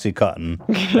Oxycontin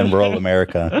in rural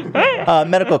America.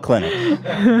 Medical clinic.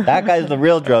 That guy's the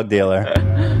real drug dealer.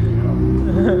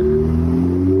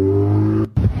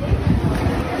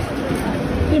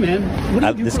 Hey, man. What do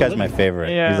you do This for a guy's my living?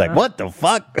 favorite. Yeah. He's like, what the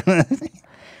fuck? I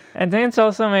think it's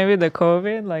also maybe the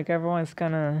COVID. Like everyone's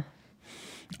kind of.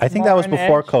 I think that was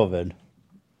before COVID.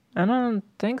 I don't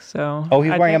think so. Oh,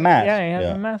 he's wearing a mask. Yeah, he has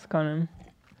Yeah. a mask on him.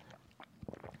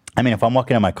 I mean, if I'm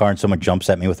walking in my car and someone jumps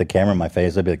at me with a camera in my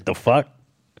face, I'd be like, the fuck?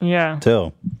 Yeah.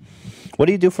 Too. What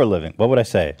do you do for a living? What would I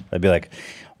say? I'd be like,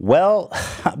 well,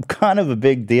 I'm kind of a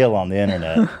big deal on the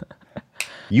internet.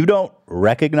 You don't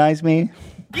recognize me?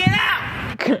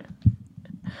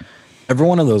 Every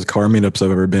one of those car meetups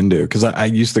I've ever been to, because I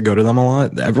used to go to them a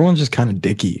lot, everyone's just kind of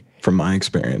dicky from my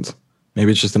experience.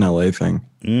 Maybe it's just an LA thing.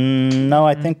 No,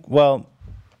 I think,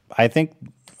 I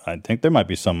think there might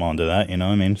be some onto that, you know?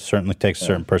 I mean, certainly takes a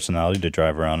certain personality to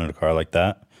drive around in a car like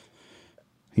that.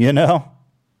 You know?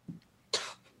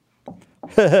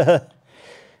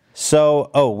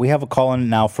 So, we have a call in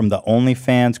now from the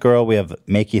OnlyFans girl. We have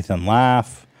Make Ethan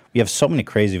Laugh. We have so many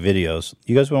crazy videos.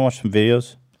 You guys want to watch some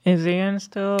videos? Is Ian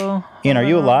still? Ian, are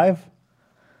you alive?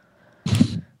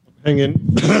 Hanging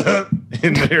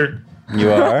in there.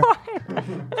 You are?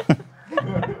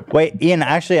 Wait, Ian,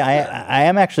 actually, I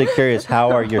am actually curious. How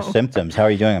are your symptoms? How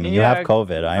are you doing? I mean, you have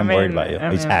COVID. I am worried about you.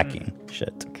 He's hacking.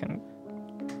 Shit.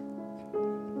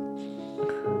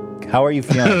 How are you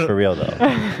feeling for real,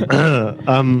 though?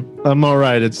 I'm all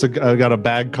right. I got a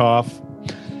bad cough.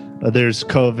 There's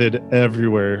COVID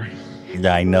everywhere.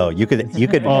 Yeah, I know. You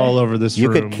could all over this You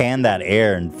room. could can that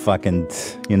air and fucking,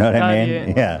 you know what I Oh,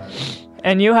 mean? Yeah.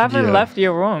 And you haven't Yeah. left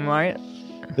your room, right?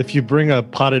 If you bring a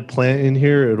potted plant in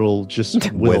here, it'll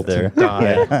just wilt Wither. and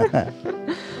die.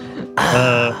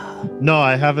 Yeah. No,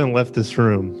 I haven't left this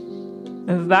room.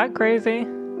 Is that crazy?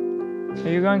 Are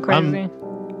you going crazy?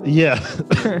 Yeah.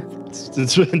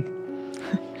 it's been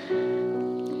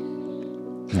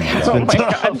Oh been my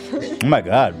tough. God. Oh my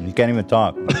God, you can't even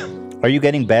talk. Are you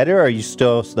getting better, or are you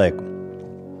still like?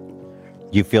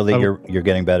 You feel that you're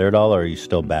getting better at all, or are you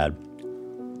still bad?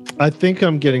 I think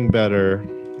I'm getting better.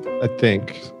 I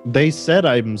think they said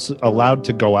I'm allowed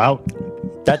to go out.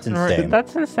 That's insane.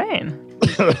 That's insane.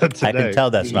 I can tell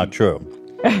that's not true.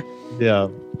 Yeah.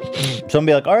 Somebody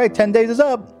be like, all right, 10 days is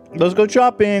up. Let's go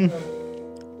shopping.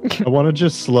 I want to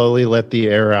just slowly let the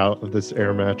air out of this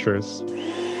air mattress.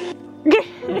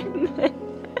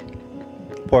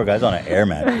 Poor guy's on an air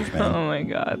mattress, man. Oh my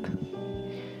God.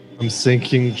 I'm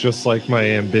sinking just like my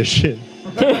ambition.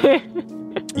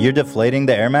 You're deflating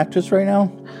the air mattress right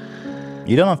now?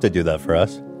 You don't have to do that for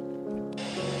us.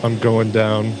 I'm going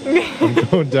down. I'm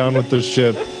going down with the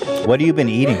ship. What have you been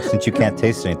eating since you can't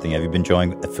taste anything? Have you been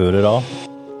enjoying the food at all?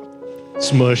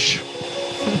 It's mush.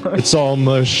 It's all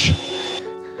mush.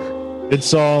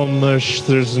 It's all mush.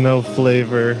 There's no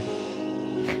flavor.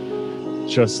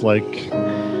 Just like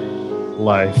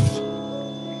life.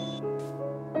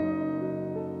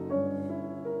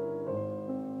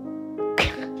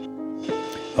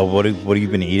 Oh, what have you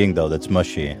been eating though that's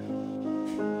mushy?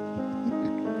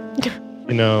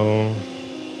 You know,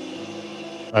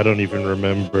 I don't even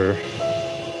remember.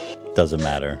 Doesn't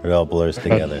matter. It all blurs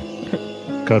together.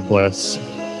 God bless.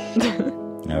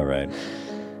 All right.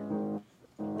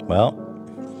 Well.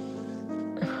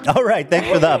 All right. Thanks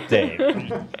for the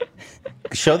update.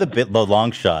 Show the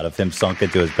long shot of him sunk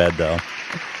into his bed, though.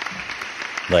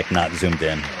 Like, not zoomed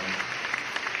in.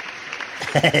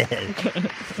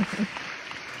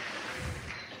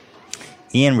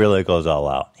 Ian really goes all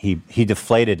out. He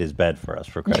deflated his bed for us,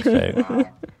 for Christ's sake.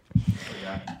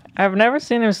 I've never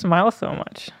seen him smile so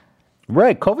much.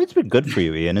 Right. COVID's been good for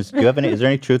you, Ian. Is there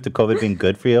any truth to COVID being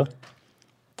good for you?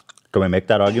 Can we make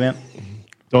that argument?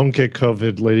 Don't get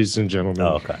COVID, ladies and gentlemen.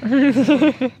 Oh,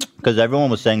 okay. Because everyone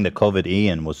was saying that COVID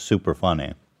Ian was super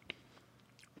funny.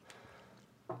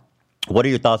 What are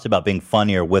your thoughts about being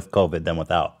funnier with COVID than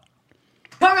without?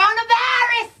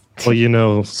 Coronavirus!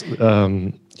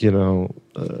 Well,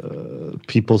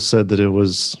 people said that it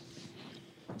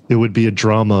would be a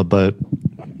drama, but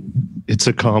it's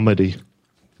a comedy.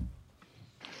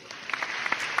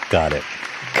 Got it.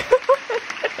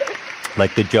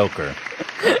 Like the Joker.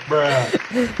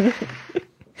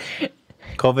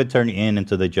 COVID turned Ian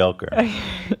into the Joker.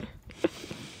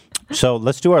 So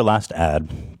let's do our last ad.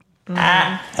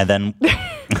 And then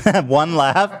one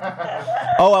laugh.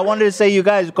 Oh, I wanted to say, you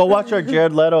guys, go watch our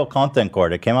Jared Leto content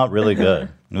court. It came out really good.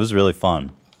 It was really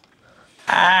fun.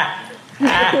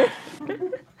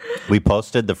 We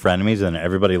posted the Frenemies, and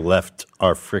everybody left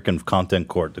our freaking content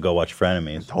court to go watch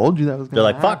Frenemies. Told you that was They're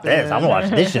gonna like, fuck this. I'm going to watch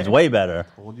this. Shit's way better.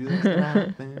 Told you that was gonna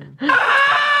happen.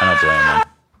 I don't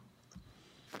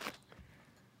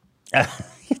blame them.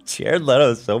 Jared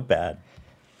Leto is so bad.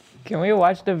 Can we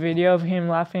watch the video of him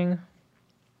laughing?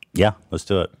 Yeah, let's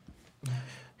do it.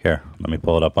 Here, let me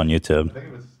pull it up on YouTube.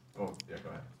 Oh, yeah, go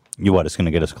ahead. You what? It's going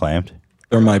to get us claimed?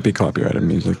 There might be copyrighted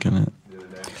music in it.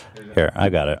 Here, I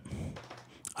got it.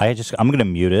 I'm going to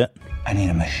mute it. I need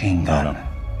a machine gun. Oh,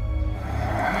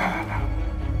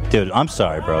 no. Dude, I'm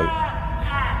sorry, bro.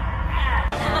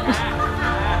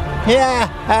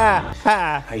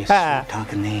 Yeah. Are you sweet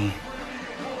talking me?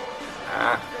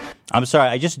 I'm sorry.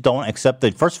 I just don't accept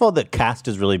it. First of all, the cast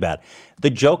is really bad. The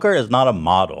Joker is not a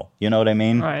model. You know what I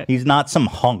mean? Right. He's not some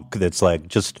hunk that's like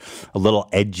just a little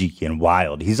edgy and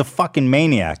wild. He's a fucking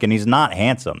maniac, and he's not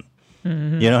handsome.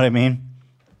 Mm-hmm. You know what I mean?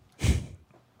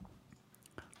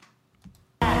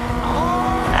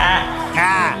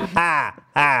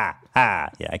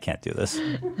 Yeah, I can't do this.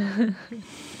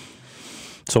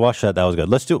 So watch that. That was good.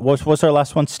 Let's do. What's our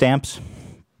last one? Stamps.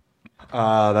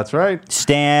 That's right.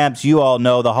 Stamps. You all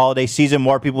know the holiday season,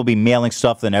 more people will be mailing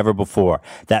stuff than ever before.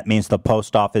 That means the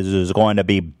post office is going to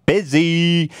be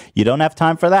busy. You don't have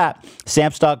time for that.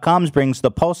 Stamps.com brings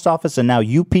the post office and now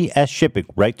UPS shipping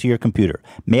right to your computer.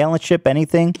 Mail and ship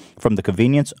anything from the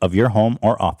convenience of your home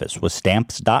or office. With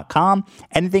Stamps.com,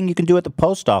 anything you can do at the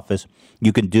post office,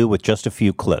 you can do with just a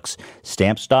few clicks.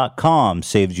 Stamps.com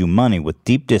saves you money with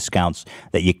deep discounts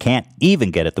that you can't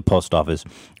even get at the post office.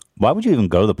 Why would you even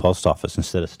go to the post office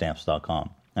instead of Stamps.com?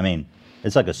 I mean,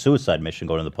 it's like a suicide mission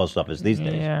going to the post office these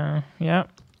days. Yeah, yeah.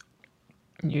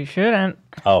 You shouldn't.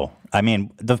 Oh, I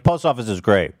mean, the post office is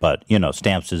great, but, you know,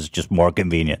 stamps is just more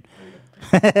convenient.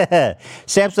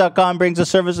 Stamps.com brings the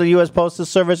service of the U.S. Postal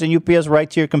Service and UPS right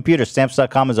to your computer.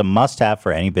 Stamps.com is a must-have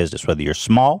for any business, whether you're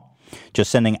small, just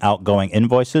sending outgoing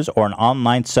invoices, or an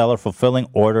online seller fulfilling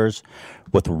orders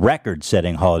with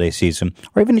record-setting holiday season,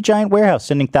 or even a giant warehouse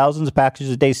sending thousands of packages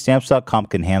a day. Stamps.com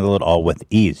can handle it all with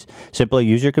ease. Simply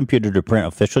use your computer to print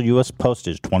official U.S.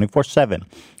 postage 24/7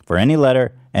 for any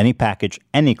letter, any package,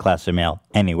 any class of mail,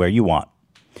 anywhere you want.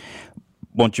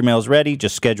 Once your mail is ready,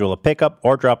 just schedule a pickup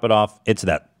or drop it off. It's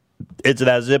that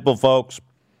simple, folks.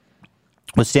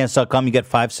 With Stamps.com, you get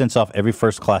 5 cents off every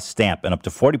first-class stamp and up to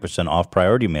 40% off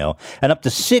priority mail and up to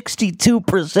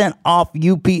 62% off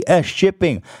UPS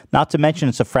shipping. Not to mention,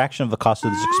 it's a fraction of the cost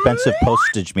of these expensive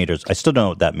postage meters. I still don't know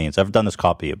what that means. I've done this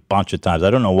copy a bunch of times. I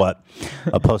don't know what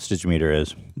a postage meter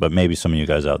is, but maybe some of you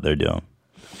guys out there do.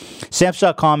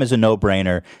 Stamps.com is a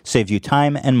no-brainer. Saves you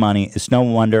time and money. It's no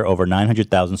wonder over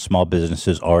 900,000 small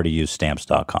businesses already use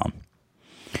Stamps.com.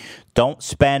 Don't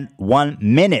spend 1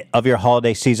 minute of your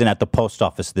holiday season at the post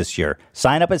office this year.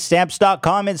 Sign up at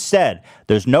Stamps.com instead.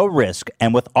 There's no risk,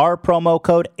 and with our promo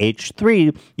code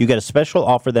H3, you get a special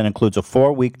offer that includes a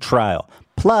 4-week trial,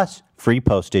 plus free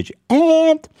postage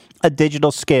and a digital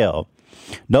scale.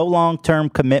 No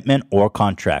long-term commitment or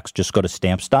contracts. Just go to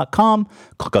Stamps.com,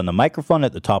 click on the microphone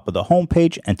at the top of the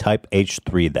homepage, and type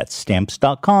H3. That's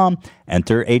Stamps.com.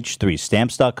 Enter H3.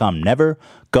 Stamps.com. Never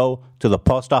go to the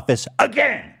post office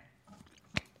again.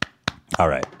 All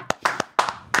right.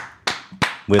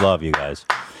 We love you guys.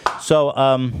 So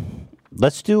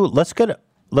let's get the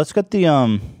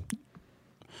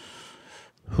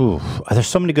there's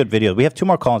so many good videos. We have 2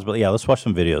 more calls, but yeah, let's watch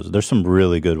some videos. There's some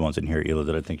really good ones in here, Hila,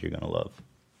 that I think you're gonna love.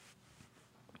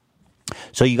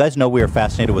 So you guys know we are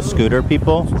fascinated with Scooter,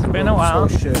 people. It's been a while.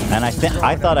 And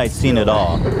I thought I'd seen it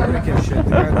all.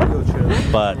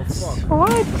 But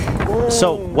what?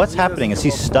 So what's happening? Is he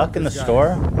stuck in the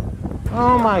store?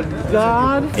 Oh my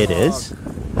God! It is?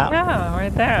 How? Yeah,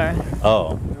 right there.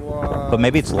 Oh. But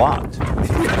maybe it's locked.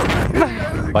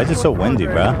 Why is it so windy,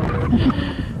 bruh?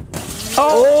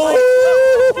 Oh!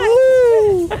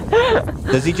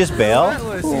 Does he just bail?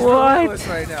 What?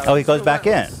 Oh, he goes back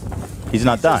in. He's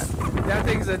not done. That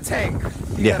thing's a tank.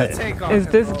 Yeah. Is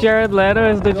this Jared Leto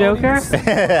as the Joker?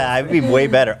 I'd be way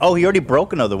better. Oh, he already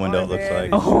broke another window, it looks like.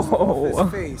 Oh.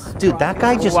 Dude, that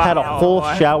guy just had a whole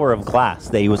shower of glass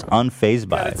that he was unfazed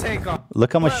by.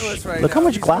 Look how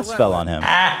much glass fell on him.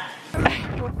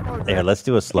 Here, let's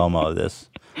do a slow-mo of this.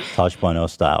 Tosh.0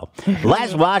 style.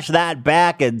 Let's watch that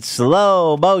back in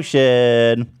slow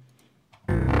motion.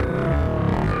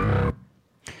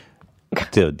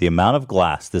 Dude, the amount of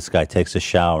glass this guy takes a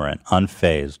shower in,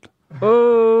 unfazed.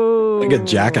 Oh. Like a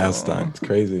jackass stunt. It's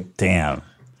crazy. Damn.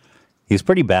 He's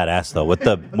pretty badass though, with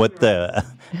the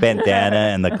bandana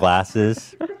and the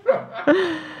glasses.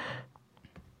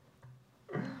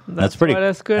 That's pretty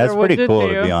cool,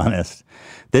 to be honest.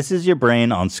 This is your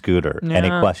brain on Scooter. Yeah. Any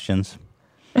questions?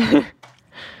 Yeah,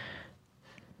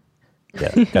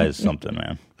 that guy's something,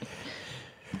 man.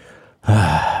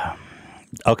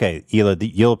 Okay, Hila,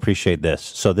 you'll appreciate this.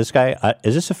 So this guy,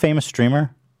 is this a famous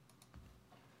streamer?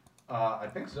 I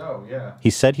think so, yeah. He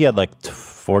said he had like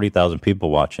 40,000 people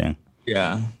watching.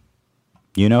 Yeah.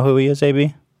 You know who he is,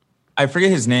 AB? I forget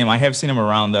his name. I have seen him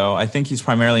around, though. I think he's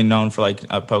primarily known for, like,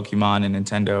 Pokemon and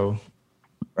Nintendo.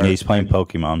 Yeah, he's playing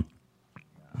Pokemon.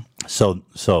 So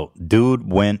dude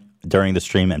went during the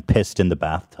stream and pissed in the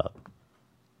bathtub.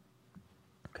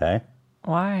 Okay?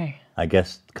 Why? I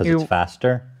guess because it's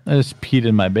faster. I just peed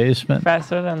in my basement.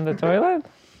 Faster than the toilet?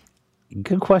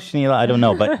 Good question, Hila. I don't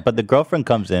know. But the girlfriend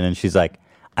comes in and she's like,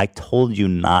 I told you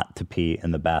not to pee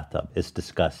in the bathtub. It's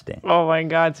disgusting. Oh my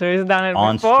God. So he's done it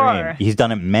On before. stream. He's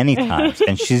done it many times.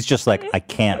 And she's just like, I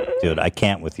can't, dude. I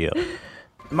can't with you.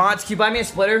 Mods, can you buy me a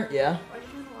splitter? Yeah.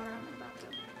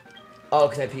 Oh,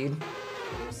 because I peed?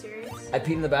 Are you serious? I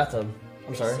peed in the bathtub.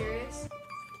 I'm sorry. Are you serious?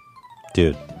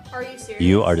 Dude. Are you serious?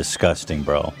 You are disgusting,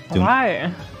 bro. Dude,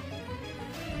 Why?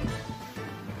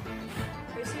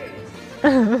 Are you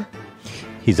serious?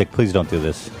 he's like, please don't do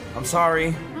this. I'm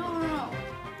sorry. No.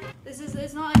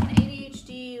 It's not like an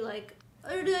ADHD, like...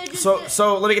 Or did I just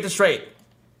So let me get this straight.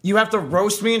 You have to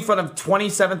roast me in front of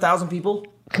 27,000 people?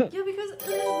 Yeah, because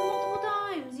there's multiple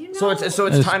times. You So it's I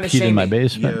just time to peed in shame my me.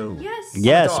 basement.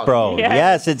 Yes, bro.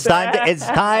 Yes. Yes, it's time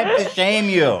to shame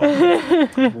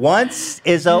you. Once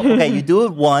is okay. You do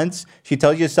it once. She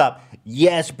tells you to stop.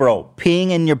 Yes, bro. Peeing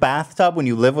in your bathtub when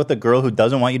you live with a girl who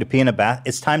doesn't want you to pee in a bath.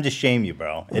 It's time to shame you,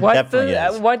 bro. It definitely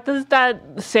is. What does that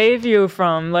save you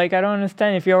from? Like, I don't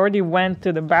understand. If you already went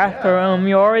to the bathroom,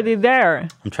 you're already there.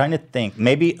 I'm trying to think.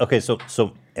 Maybe okay. So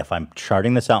if I'm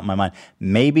charting this out in my mind,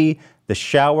 maybe the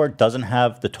shower doesn't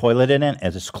have the toilet in it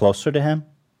as it's closer to him,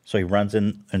 so he runs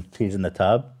in and pees in the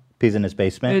tub, pees in his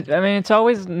basement. It's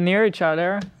always near each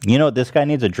other. You know, this guy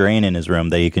needs a drain in his room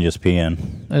that he can just pee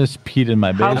in. I just peed in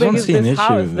my How basement. big is this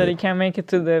house that he can't make it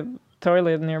to the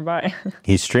toilet nearby?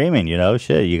 He's streaming, you know,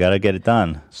 shit. You got to get it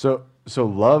done. So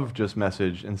Love just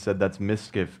messaged and said that's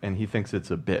Miskiff, and he thinks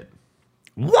it's a bit.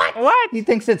 What? He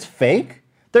thinks it's fake?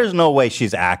 There's no way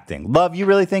she's acting. Love, you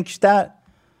really think she's that?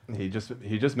 He just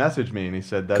messaged me and he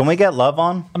said that. Can we get Love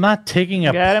on? I'm not taking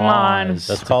a Get him on. pause.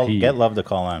 Let's to call. pee. Get Love to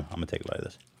call in. I'm gonna take it like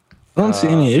this. I don't see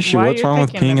any issue. why are What's you wrong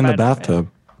with thinking peeing in the about it?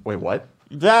 bathtub? Wait, what?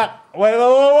 That. Wait.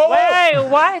 Wait,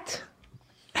 what?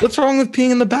 What's wrong with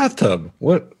peeing in the bathtub?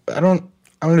 What? I don't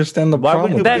understand the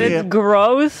problem with That that. it's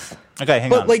gross? Okay, hang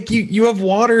But on. like you have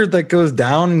water that goes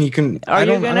down and you can. Are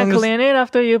you going to clean it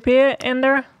after you pee it in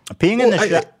there? Peeing in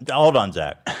the hold on,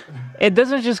 Zach. It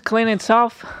doesn't just clean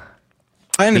itself.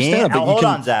 I understand, but you hold can.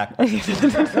 on, Zach.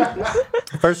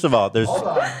 First of all, there's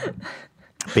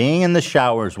being in the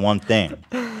shower is one thing.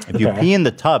 If you Okay. pee in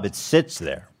the tub, it sits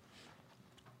there.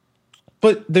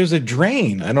 But there's a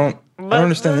drain. I don't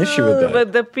understand the issue with that.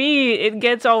 But the pee, it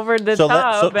gets over the So let-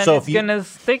 tub and so it's if you- going to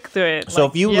stick to it. So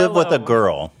like if you live with a yellow.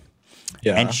 girl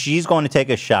and she's going to take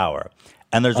a shower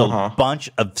and there's a bunch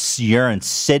of urine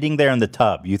sitting there in the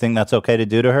tub, you think that's okay to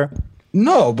do to her?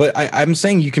 No, but I'm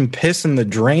saying you can piss in the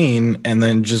drain and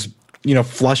then just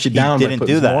flush it down. He by didn't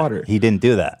putting do some that. Water. He didn't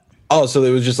do that. Oh, so it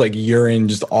was just like urine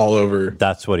just all over.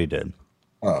 That's what he did.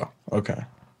 Oh, okay.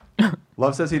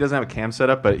 Love says he doesn't have a cam set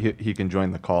up, but he can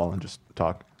join the call and just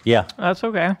talk. Yeah. That's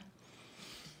okay.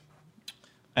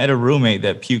 I had a roommate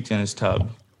that puked in his tub.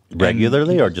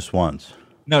 Regularly or just once?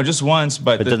 No, just once,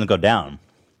 but It doesn't go down.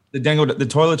 The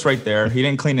toilet's right there. He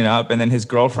didn't clean it up, and then his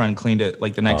girlfriend cleaned it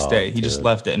like the next Oh, day. He just dude.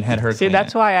 left it and had her See, clean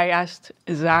that's it. why I asked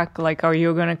Zach, like, are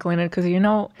you going to clean it? Because, he's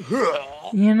not.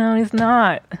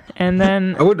 And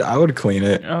then, I would clean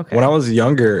it. Okay. When I was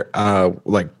younger,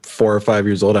 like 4 or 5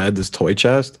 years old, I had this toy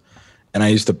chest, and I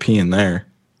used to pee in there.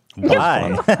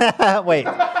 Why? Wait.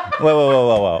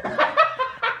 Whoa.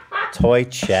 Toy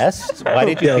chest? Why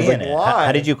did you Yeah, I was pee in like, it? why?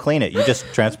 How did you clean it? You just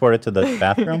transport it to the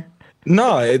bathroom?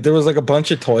 No, there was like a bunch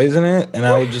of toys in it, and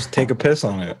I would just take a piss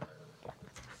on it.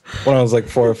 When I was like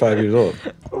 4 or 5 years old.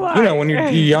 When you're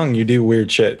young, you do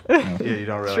weird shit. Yeah, you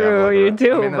don't really. true, you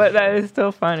do, but that is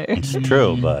still funny. It's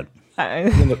true, but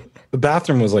The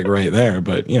bathroom was like right there,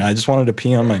 but I just wanted to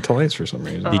pee on my toys for some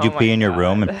reason. did you pee in your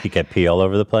room and get pee all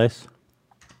over the place?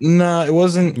 No, it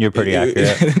wasn't. You're pretty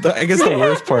accurate. I guess the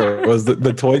worst part was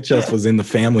the toy chest was in the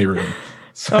family room.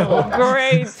 So Oh,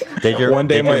 great. Did your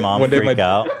mom freak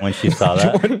out when she saw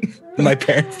that? my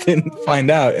parents didn't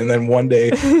find out, and then one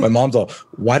day my mom's all,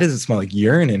 "Why does it smell like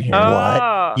urine in here?"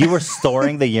 What? You were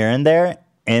storing the urine there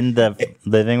in the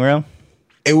living room?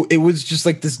 It was just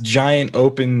like this giant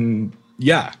open,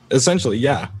 essentially,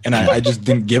 and I just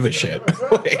didn't give a shit.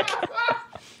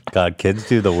 God, kids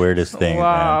do the weirdest things.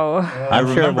 Wow. Man. I I'm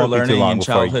sure it remember won't be too learning long in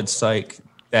before childhood psych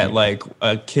that like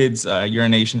kids'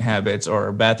 urination habits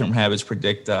or bathroom habits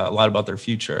predict a lot about their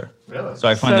future. Really? So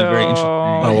I find that very interesting.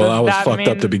 Oh well, I was fucked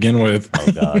up to begin with.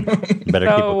 Oh God, you better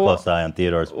keep a So, close eye on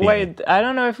Theodore's pee. Wait, I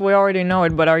don't know if we already know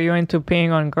it, but are you into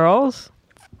peeing on girls?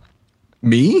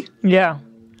 Me? Yeah.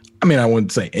 I mean, I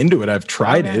wouldn't say into it. I've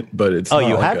tried it, but it's. Oh, not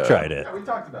you like have tried it. We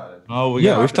talked about it. Oh,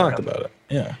 we've talked about it.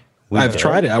 Yeah, I've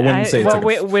tried it. I wouldn't say it's well,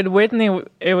 like with Whitney,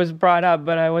 it was brought up,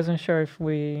 but I wasn't sure if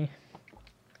we.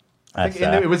 I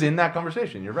think it was in that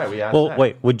conversation. You're right. We asked. Well, that.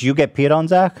 wait, would you get peed on,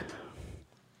 Zach?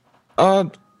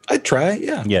 I'd try it.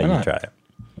 Yeah. Yeah, why you not? try it.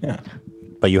 Yeah.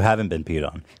 But you haven't been peed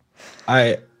on.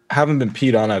 I haven't been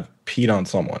peed on. I've peed on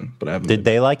someone, but I haven't. Did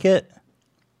they like it?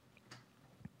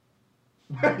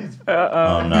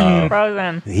 Oh no.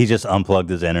 Frozen. He just unplugged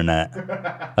his internet.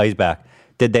 Oh, he's back.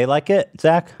 Did they like it,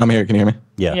 Zach? I'm here. Can you hear me?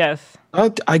 Yeah. Yes. I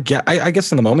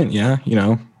guess in the moment, yeah.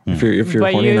 If you're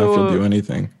But horny enough, you- you'll do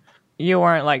anything. You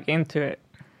weren't like into it.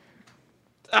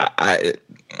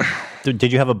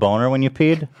 Did you have a boner when you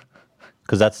peed?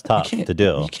 Because that's tough to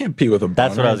do. You can't pee with a boner.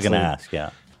 That's what I was It's going to like- ask, yeah.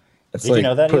 It's Did you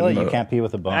know that, putting Eli? You the- can't pee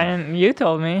with a boner. And you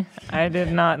told me. I did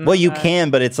not know Well, you that. can,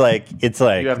 but it's like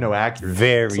You have no accuracy.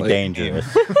 very It's like-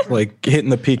 dangerous. like hitting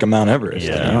the peak of Mount Everest.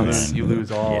 Yeah, you know? man. You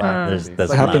lose all accuracy.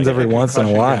 that's It happens not every good. once in a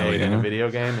Concussion while. grenade You in a know? video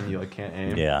game and you like can't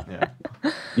aim. Yeah.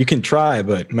 You can try,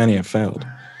 but many have failed.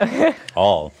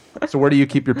 All. So where do you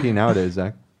keep your pee nowadays,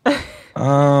 Zach?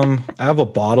 I have a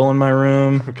bottle in my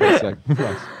room. Okay, Zach.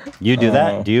 Nice. You do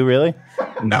that? Do you really?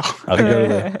 No.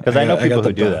 Okay. Because I know got people the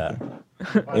who do bottle. that.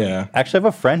 Yeah. Actually, I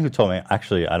have a friend who told me.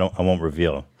 Actually, I won't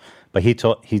reveal, but he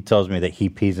tells me that he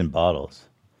pees in bottles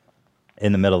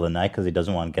in the middle of the night because he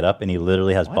doesn't want to get up, and he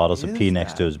literally has bottles of pee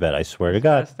next to his bed. I swear to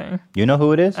God. Disgusting. You know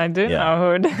who it is? I do Yeah. know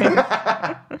who it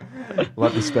is.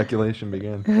 Let the speculation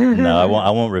begin. No, I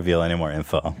won't reveal any more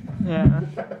info Yeah.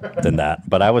 than that.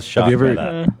 But I was shocked by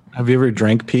that. Have you ever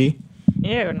drank pee?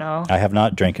 You know. I have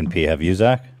not drank and pee. Have you,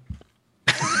 Zach?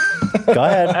 Go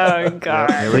ahead. Oh God.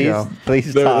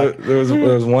 Please There, talk. there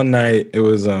was one night. It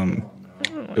was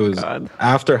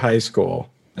after high school,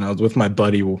 and I was with my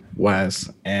buddy Wes,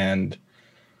 and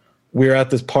we were at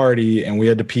this party, and we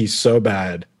had to pee so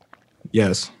bad.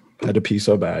 Yes, had to pee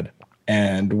so bad,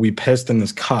 and we pissed in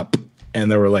this cup,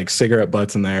 and there were like cigarette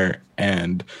butts in there,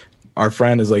 and our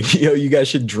friend is like, "Yo, you guys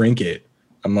should drink it."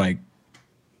 I'm like,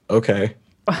 "Okay."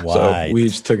 Why? So we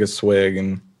just took a swig,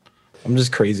 and I'm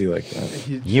just crazy like that.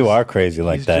 You are crazy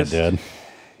like he's that, just- dude.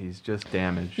 He's just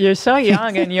damaged. You're so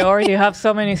young and you already have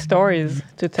so many stories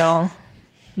to tell.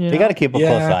 You got to keep a close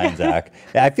eye on Zach.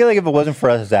 I feel like if it wasn't for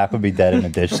us, Zach would be dead in a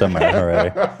ditch somewhere already.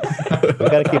 We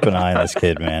got to keep an eye on this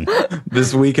kid, man.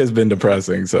 This week has been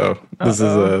depressing, so this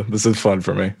is fun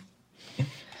for me.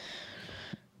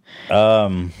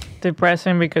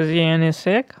 Depressing because Ian is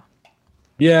sick?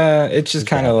 Yeah, it's just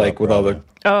kind of like with all the.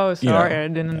 Oh, You know, sorry, I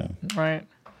didn't. Right.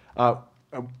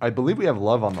 I believe we have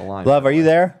Love on the line. Love, are you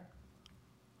there?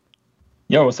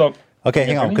 Yo, what's up? Okay, You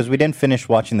hang guys on, hear me? because we didn't finish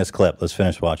watching this clip. Let's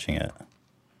finish watching it.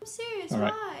 I'm serious. All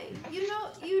right. Why? You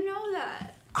know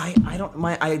that. I don't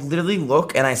mind. I literally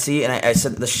look and I see and I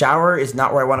said the shower is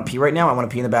not where I want to pee right now. I want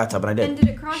to pee in the bathtub, and I And did.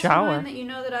 did it cross your mind that you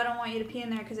know that I don't want you to pee in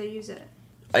there because I use it?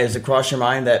 Does it cross your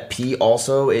mind that pee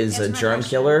also is Answer a my germ question.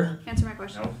 killer? Answer my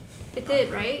question. It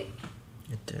did, right?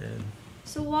 It did.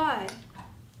 So why?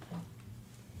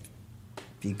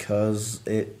 Because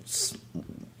it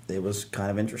was kind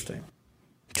of interesting.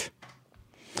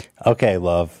 Okay,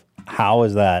 Love, how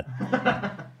is that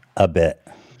a bit?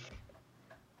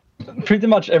 Pretty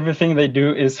much everything they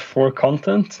do is for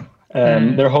content.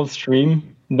 Their whole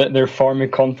stream, they're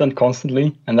farming content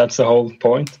constantly, and that's the whole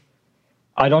point.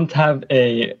 I don't have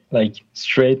a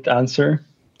straight answer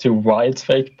to why it's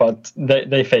fake, but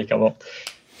they fake a lot.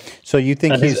 So you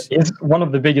think And he's one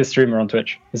of the biggest streamer on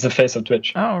Twitch. He's the face of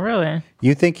Twitch. Oh, really?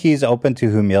 You think he's open to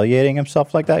humiliating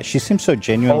himself like that? She seems so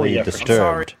genuinely yeah,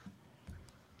 disturbed.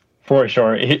 For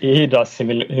sure, he does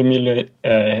humiliate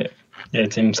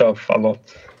himself a lot,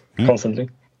 constantly.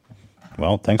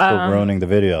 Well, thanks for ruining the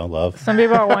video, Love. Some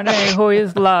people are wondering who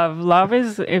is Love. Love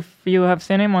is, if you have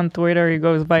seen him on Twitter, he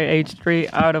goes by H3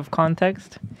 out of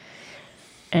context.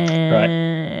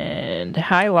 And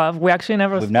hi, Love. We actually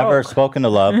never We've spoke. never spoken to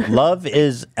Love. Love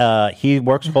is, he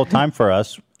works full time for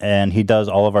us, and he does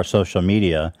all of our social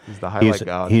media. He's the highlight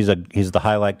god. He's the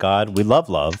highlight god. We love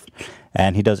Love,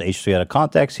 and he does H3 out of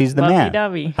context. He's the man.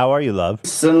 Lovey-dovey. How are you, Love?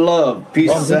 Peace and love.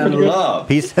 Peace and love.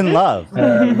 Peace and love.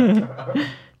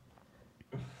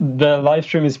 The live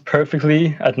stream is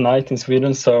perfectly at night in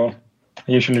Sweden, so I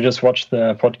usually just watch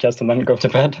the podcast and then go to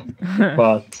bed.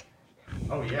 But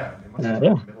Oh yeah.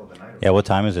 yeah. Yeah, what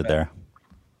time is it there?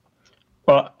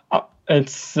 Well,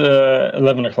 it's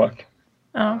 11 o'clock.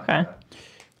 Oh, okay.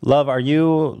 Love,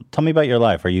 tell me about your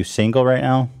life. Are you single right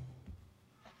now?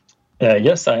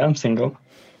 Yes, I am single.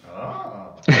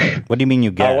 What do you mean you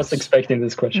guess? I was expecting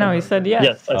this question. No, he said yes.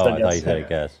 Yes, I Oh, said I yes. thought you said a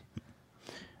guess.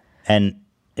 And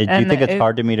do you And think it's it-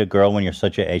 hard to meet a girl when you're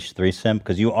such an H3 simp?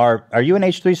 Because are you an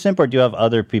H3 simp, or do you have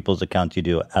other people's accounts you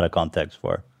do out of context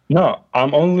for? No,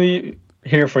 I'm only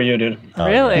here for you, dude. Oh,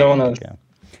 Really? No one else.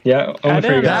 Yeah, only for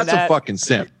you didn't know guys. that. fucking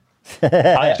simp.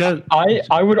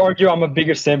 I would argue I'm a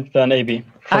bigger simp than AB.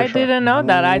 I didn't know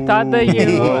that. I thought that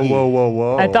you.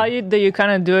 Whoa. I thought that you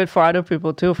kind of do it for other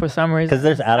people too, for some reason. Because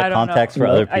there's out I of don't know. context for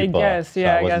other I people. guess, so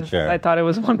yeah. I I wasn't guess sure. I thought it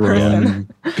was one person.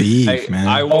 Beef,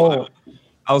 man.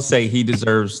 I'll say he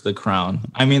deserves the crown.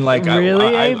 I mean, like,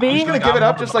 Really, I, AB? He's gonna give it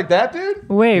up just like that, dude?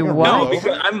 Wait, what? No,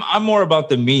 because I'm more about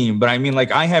the meme, but I mean,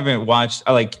 like, I haven't watched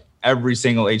every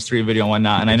single H3 video and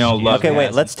whatnot, and I know Love. Okay, wait.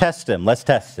 has. Let's test him.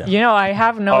 You know, I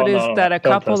have noticed no, that a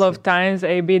don't couple test of times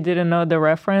AB didn't know the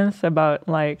reference about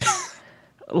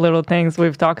little things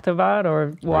we've talked about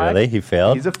or what. Really? He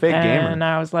failed? He's a fake gamer. And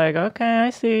I was like, okay, I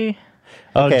see.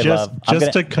 Okay, just love. I'm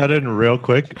just gonna- to cut in real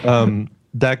quick.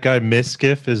 That guy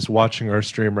Miskiff is watching our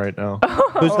stream right now.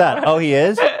 Who's that? Oh, he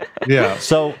is. Yeah.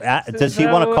 So does he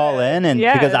want to call in? And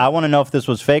yeah. because I want to know if this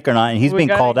was fake or not, and he's We being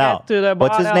gotta called get out. to the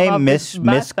What's his bottom name? of Miss this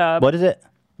Miss. bathtub. What is it?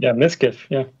 Yeah, Miskiff.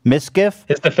 Yeah, Miskiff.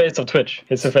 he's the face of Twitch.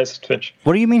 He's the face of Twitch.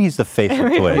 What do you mean he's the face of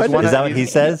Twitch? Is that what he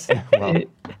says?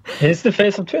 He's the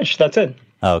face of Twitch. That's it.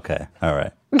 Okay. All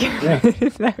right.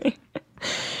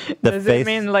 The Does face. it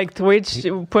mean like Twitch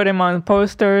put him on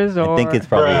posters or? I think it's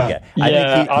probably. I think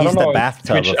he's the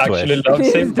bathtub of Twitch.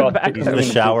 He's the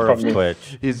shower of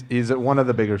Twitch. He's one of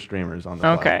the bigger streamers on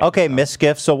the Okay, Miss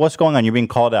Skiff. So what's going on? You're being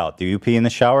called out. Do you pee in the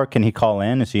shower? Can he call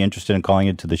in? Is he interested in calling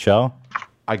into the show?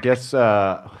 I guess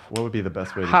what would be the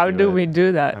best way to How do we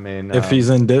do that? I mean, If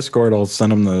he's in Discord, I'll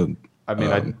send him the. I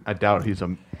mean, I doubt he's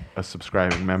a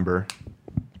subscribing member.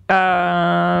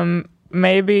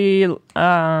 Maybe.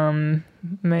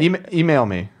 Email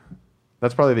me.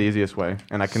 That's probably the easiest way,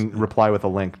 and I can reply with a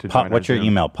link to join. What's your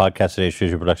email?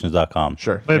 podcast@extrusionproductions.com.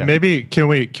 Sure. Wait, maybe can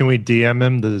we DM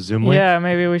him the Zoom link? Yeah,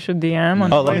 maybe we should DM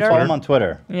on Oh, Twitter. let me follow him on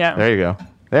Twitter. Yeah. There you go.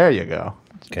 There you go.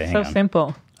 Okay, hang So on.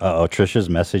 simple. Uh-oh, Trisha's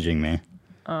messaging me.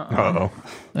 Uh-oh.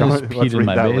 I just peed in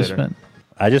my basement.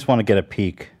 I just want to get a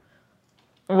peek.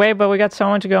 Wait, but we got so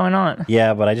much going on.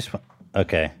 Yeah, but I just...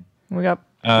 Okay. We got.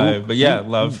 But yeah,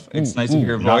 love. It's nice to hear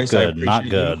your voice. Not good, I not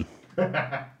appreciate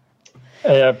good.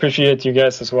 I appreciate you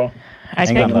guys as well. I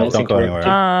Hang think on, don't go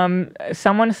anywhere.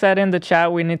 someone said in the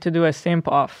chat we need to do a simp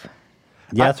off.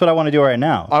 Yeah, that's what I want to do right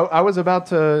now. I was about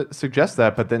to suggest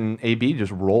that, but then AB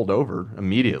just rolled over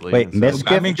immediately. Wait, and said- Miss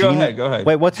Gift? go ahead.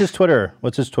 Wait, what's his Twitter?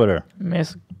 What's his Twitter?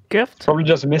 Miss Gift? Probably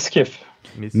just Miskiff.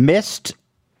 Mist?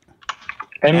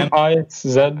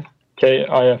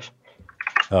 Miskif.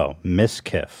 Oh, Miss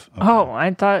Kiff. Oh,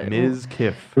 I thought. Ms.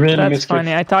 Kiff. Really, That's Miss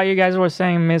funny. I thought you guys were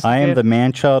saying Miss I am Gift. the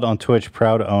man-child on Twitch,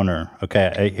 proud owner.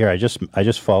 Okay, here I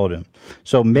just followed him.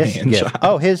 So Miss Gift.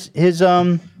 Oh, his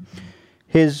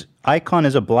icon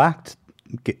is a black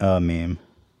meme.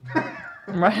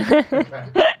 Right.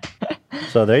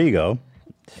 So there you go.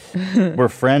 We're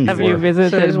friends. Have you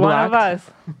visited There's one of us?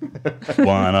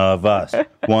 One of us.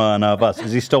 One of us.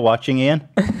 Is he still watching,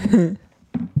 Ian?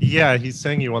 Yeah, he's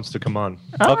saying he wants to come on.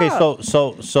 Okay, so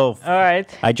All right.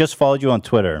 I just followed you on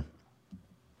Twitter.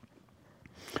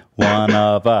 One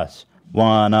of us.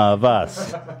 One of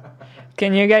us.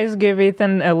 Can you guys give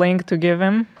Ethan a link to give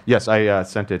him? Yes, I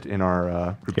sent it in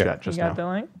our group chat just you got now.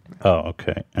 the link? Oh,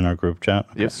 okay. In our group chat.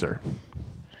 Yes, sir.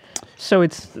 So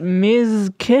it's Ms.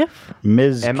 Kiff?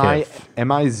 Ms.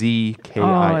 M-I-Z-K-I-F.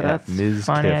 Oh, that's Ms.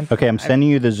 funny. Kiff. Okay, I'm sending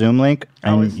you the Zoom link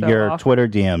and was so your off. Twitter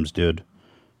DMs, dude.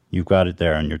 You've got it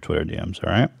there on your Twitter DMs,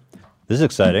 all right? This is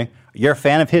exciting. You're a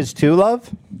fan of his too,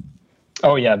 Love?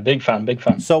 Oh yeah, big fan.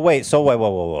 So wait,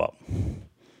 whoa.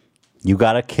 You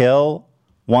got to kill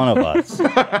one of us.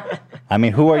 I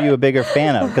mean, who are you a bigger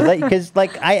fan of? Because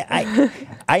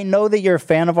I know that you're a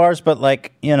fan of ours, but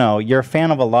like, you know, you're a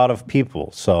fan of a lot of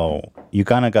people, so you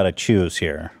kind of got to choose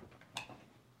here.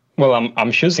 Well,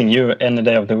 I'm choosing you any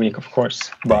day of the week, of course.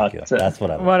 But that's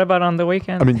what I. What about on the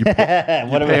weekend? I mean, you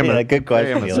What about a good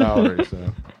question? pay him a salary,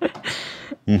 so.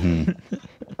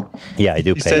 Yeah, I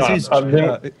do He pay.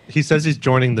 says he says he's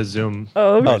joining the Zoom.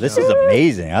 Oh, this is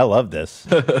amazing. I love this.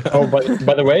 Oh,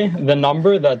 by the way, the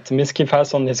number that Miskiff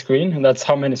has on his screen, that's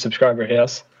how many subscribers he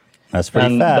has. That's pretty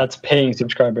and fat. that's paying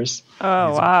subscribers.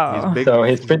 Oh, wow. So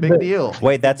he's pretty big. deal.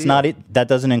 Wait, that's not it. That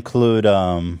doesn't include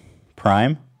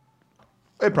Prime.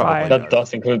 It probably That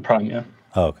does include Prime, yeah.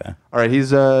 Oh, okay. All right,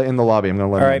 he's in the lobby. I'm going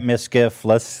to let All him. right, Miss Giff,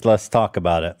 let's talk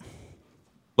about it.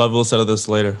 Love, we'll settle this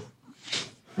later.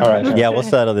 All right. Yeah, we'll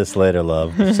settle this later,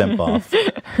 love. Simp off.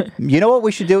 You know what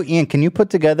we should do, Ian? Can you put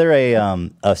together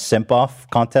a simp off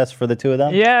contest for the two of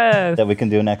them? Yes. That we can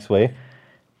do next week.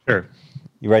 Sure.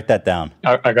 You write that down.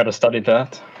 I got to study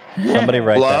that. Somebody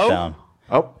write that down.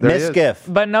 Oh, there Miss he is. Giff.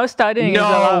 But no studying is No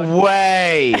allowed.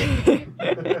 way.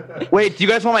 Wait, do you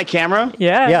guys want my camera?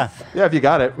 Yeah. Yeah. Yeah, if you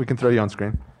got it, we can throw you on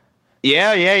screen.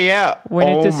 Yeah. We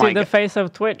need Oh to see my the God. face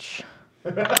of Twitch.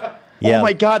 Yeah. Oh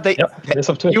my God, they. Face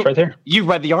of Twitch right there. You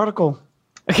read the article.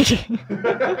 All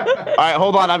right,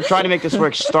 hold on. I'm trying to make this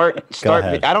work. Start.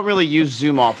 ahead. I don't really use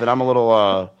Zoom often. I'm a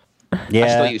little. Yeah. I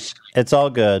still use. It's all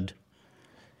good.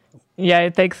 Yeah,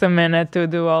 it takes a minute to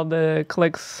do all the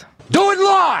clicks. Do it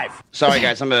live. Sorry,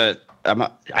 guys.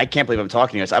 I can't believe I'm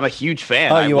talking to you guys. I'm a huge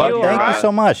fan. Oh, I you love are? your, Thank you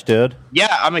so much, dude.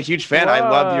 Yeah, I'm a huge fan. I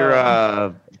love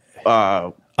your.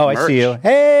 Oh, I merch. see you.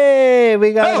 Hey,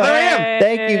 we got. Oh, there I am.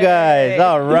 Thank you guys.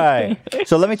 All right.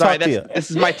 So let me Sorry, talk to you. this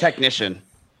is my technician.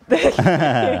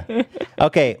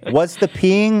 Okay, what's the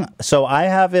peeing? So I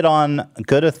have it on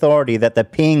good authority that the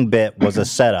peeing bit was a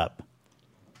setup.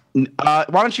 Why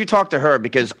don't you talk to her?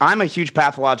 Because I'm a huge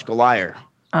pathological liar.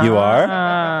 You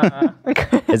are?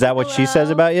 Is that what she says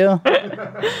about you?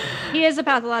 He is a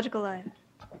pathological liar.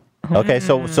 Okay,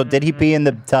 so did he pee in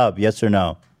the tub? Yes or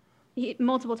no?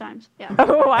 Multiple times. Yeah.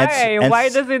 Why? And Why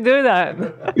does he do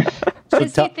that?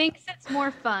 Because he thinks it's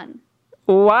more fun.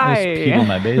 Why? I just peed in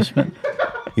my basement.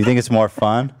 You think it's more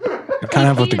fun? I kind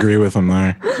of have to agree with him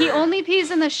there. He only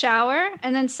pees in the shower,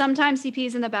 and then sometimes he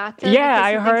pees in the bathtub. Yeah, because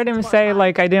I he heard thinks him it's more say fun.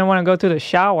 like I didn't want to go to the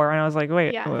shower, and I was like,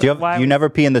 wait, Yeah. Do you never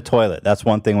pee in the toilet? That's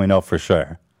one thing we know for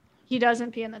sure. He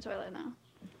doesn't pee in the toilet now.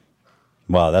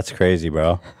 Wow, that's crazy,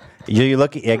 bro. You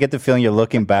look. I get the feeling you're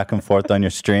looking back and forth on your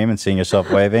stream and seeing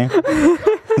yourself waving.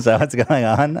 Is that what's going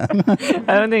on? I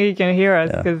don't think he can hear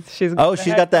us because she's. Oh,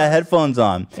 she's got the headphones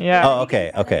on. Yeah. Oh,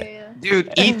 okay, okay.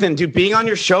 Dude, Ethan, being on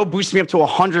your show boosts me up to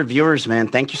 100 viewers, man.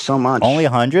 Thank you so much. Only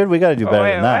 100? We got to do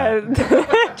better than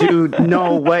that. Dude,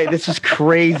 no way. This is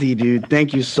crazy, dude.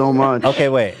 Thank you so much. Okay,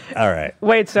 wait. All right.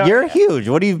 Wait, so You're huge.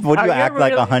 What do you Are act you like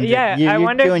really- 100? Yeah, You're I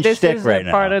wonder doing if this shtick is right a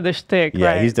now. part of the shtick,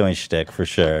 Yeah, right? he's doing shtick for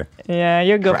sure. Yeah,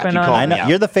 you're goofing on. I know.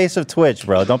 You're the face of Twitch,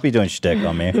 bro. Don't be doing shtick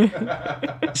on me.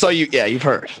 So you've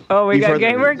heard. Oh, we You've got heard the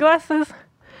gamer news. glasses?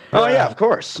 Oh yeah, of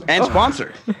course. And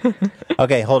sponsored.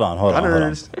 Okay, hold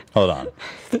on.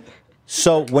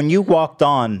 So when you walked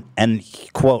on and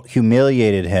quote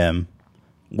humiliated him,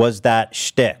 was that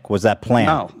shtick? Was that planned?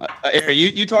 No. Here,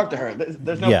 you talk to her.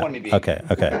 There's no point in me being. Okay.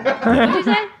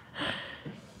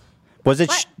 Was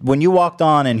it when you walked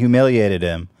on and humiliated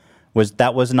him? Was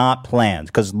not planned?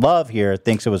 Because Love here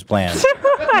thinks it was planned.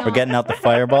 We're getting out the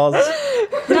fireballs.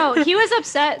 No, he was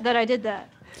upset that I did that.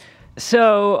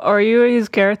 So, are you his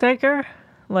caretaker,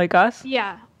 like us?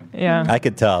 Yeah. Yeah. I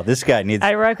could tell this guy needs.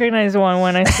 I recognize one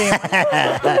when I see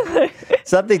him.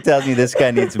 Something tells me this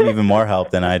guy needs even more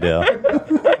help than I do.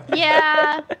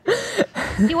 Yeah.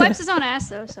 He wipes his own ass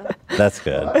though, so. That's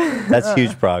good. That's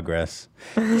huge progress.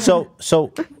 So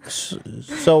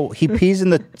he pees in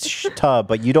the tub,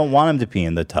 but you don't want him to pee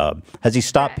in the tub. Has he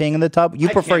stopped peeing in the tub? You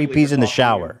prefer he pees in the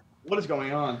shower. What is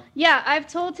going on? Yeah, I've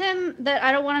told him that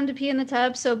I don't want him to pee in the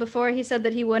tub, so before he said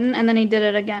that he wouldn't, and then he did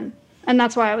it again. And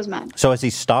that's why I was mad. So has he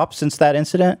stopped since that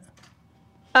incident?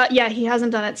 Yeah, he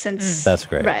hasn't done it since. That's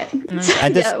great. Right.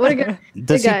 And Yeah, what a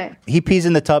good guy. he pees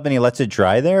in the tub and he lets it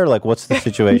dry there? Like, what's the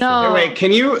situation? No. Wait,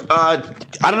 can you? I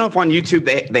don't know if on YouTube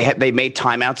they made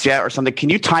timeouts yet or something. Can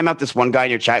you time out this one guy in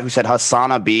your chat who said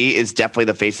Hassana B is definitely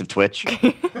the face of Twitch?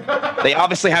 They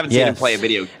obviously haven't seen him play a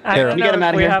video. Can you get him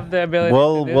out of here? have the ability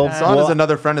Well, to do well, that. Hassan is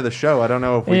another friend of the show. I don't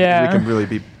know if we can really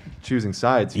be choosing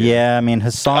sides here. Yeah, I mean,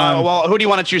 Hassan. Well, who do you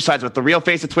want to choose sides with? The real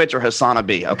face of Twitch or Hassana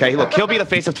B? Okay, look, he'll be the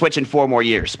face of Twitch in 4 more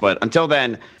years, but until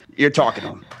then, you're talking to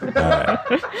him.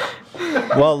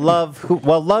 Well,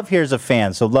 Love here's a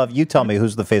fan. So, Love, you tell me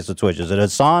who's the face of Twitch. Is it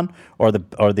Hassan or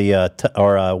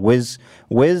Wiz?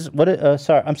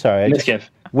 Sorry, I'm sorry. Miskiff.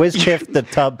 Wizkiff the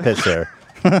tub pisser.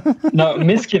 No,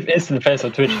 Miskiff is the face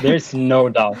of Twitch. There's no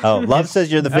doubt. Oh, Love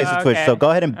says you're the face of Twitch. So go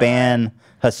ahead and ban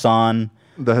Hassan.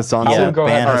 The Hassan Yeah, simp.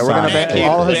 ban All right, we're Hassan. gonna ban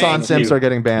all Hassan simps are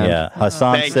getting banned. Yeah,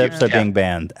 Hassan simps are being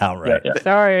banned outright.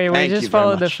 Sorry, we just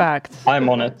followed the facts. I'm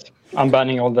on it. I'm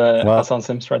banning all the Hassan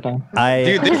Sims right now.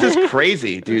 Dude, this is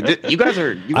crazy, dude. You guys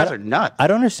are nuts. I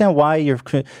don't understand why you're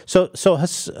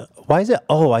why is it?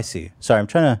 Oh, I see. Sorry, I'm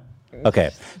trying to.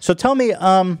 Okay, so tell me.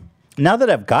 Now that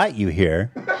I've got you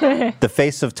here, the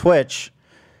face of Twitch,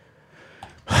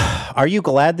 are you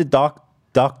glad the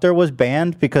doctor was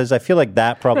banned? Because I feel like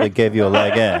that probably gave you a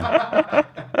leg in.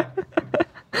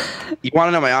 You want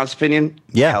to know my honest opinion?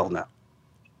 Yeah. Hell no.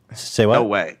 Say what? No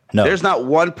way. No. There's not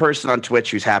one person on Twitch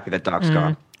who's happy that Doc's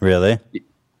gone. Really?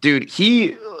 Dude,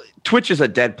 Twitch is a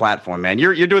dead platform, man.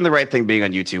 You're doing the right thing being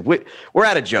on YouTube. We're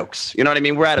out of jokes. You know what I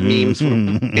mean? We're out of memes.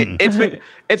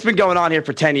 It's been going on here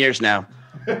for 10 years now.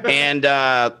 And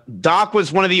Doc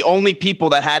was one of the only people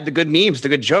that had the good memes, the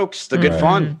good jokes, the good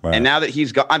fun. Right. And now that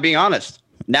he's gone, I'm being honest.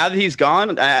 Now that he's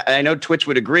gone, I know Twitch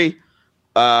would agree.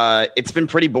 It's been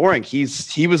pretty boring. He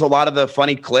was a lot of the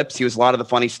funny clips. He was a lot of the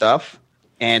funny stuff.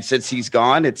 And since he's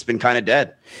gone, it's been kind of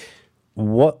dead.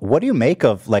 What do you make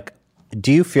of, like,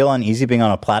 do you feel uneasy being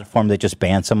on a platform that just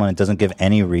bans someone and doesn't give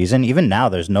any reason? Even now,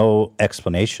 there's no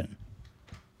explanation.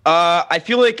 I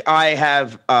feel like I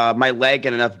have my leg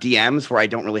in enough DMs where I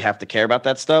don't really have to care about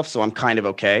that stuff. So I'm kind of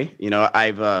okay. You know,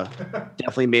 I've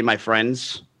definitely made my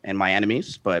friends and my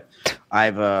enemies, but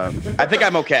I think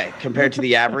I'm okay compared to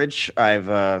the average. I've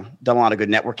done a lot of good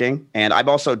networking, and I'm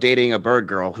also dating a bird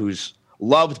girl who's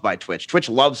loved by Twitch. Twitch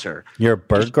loves her. You're a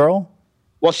bird girl?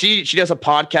 Well, she does a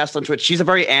podcast on Twitch. She's a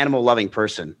very animal loving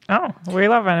person. Oh, we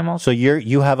love animals. So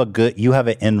you have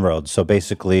an inroad. So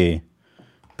basically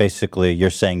you're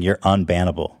saying you're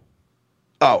unbannable.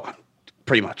 Oh,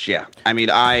 pretty much, yeah. I mean,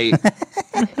 I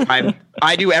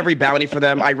do every bounty for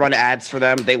them. I run ads for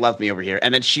them. They love me over here.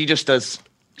 And then she just does.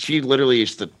 She literally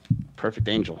is the perfect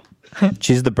angel.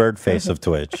 She's the bird face of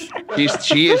Twitch.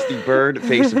 She is the bird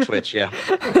face of Twitch. Yeah,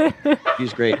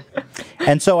 she's great.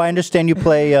 And so I understand you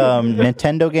play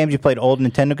Nintendo games. You played old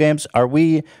Nintendo games. Are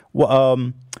we?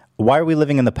 Why are we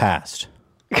living in the past?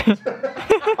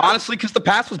 Honestly, because the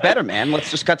past was better, man.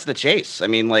 Let's just cut to the chase. I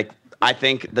mean, like, I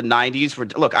think the 90s were.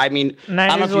 Look, I mean,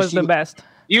 90s was the best.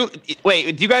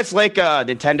 Wait, do you guys like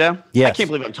Nintendo? Yes. I can't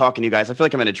believe I'm talking to you guys. I feel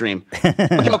like I'm in a dream. Look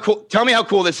how cool. Tell me how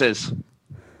cool this is.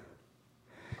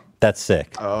 That's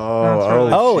sick.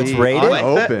 Oh, it's rated.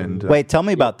 Unopened. Wait, tell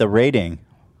me about the rating.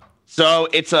 So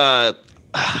it's a.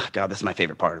 God, this is my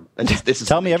favorite part. This is.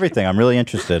 Tell me everything. I'm really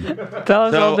interested. Tell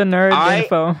us all the nerd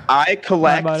info. I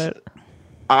collect. About it.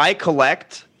 I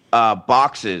collect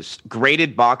boxes,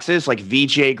 graded boxes, like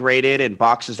VJ graded and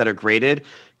boxes that are graded,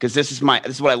 because this is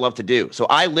what I love to do. So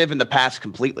I live in the past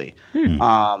completely.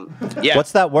 Yeah.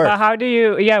 What's that worth? How do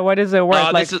you? Yeah, what is it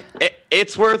worth?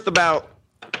 It's worth about.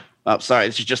 Oh, sorry.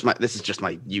 This is just my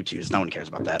YouTube. No one cares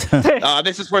about that.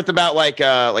 This is worth about like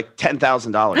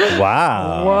 $10,000.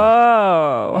 Wow.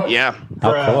 Whoa. Yeah.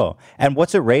 How cool. And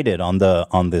what's it rated on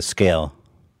the scale?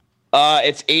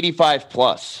 It's 85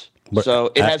 plus.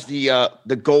 So it has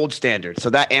the gold standard. So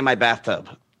that and my bathtub,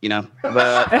 you know.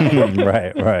 But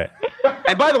right.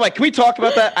 And by the way, can we talk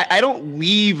about that? I don't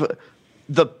leave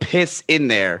the piss in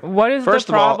there. What is First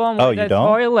the of all- problem Oh, with you the don't?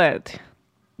 toilet?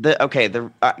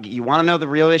 You want to know the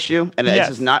real issue? And Yes.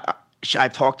 this is not.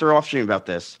 I've talked to her off stream about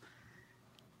this.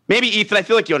 Maybe Ethan, I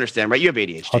feel like you understand, right? You have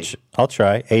ADHD. I'll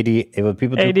try.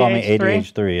 People do call me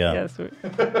ADH3. Yeah. Yes.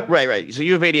 Right. So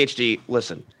you have ADHD.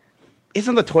 Listen,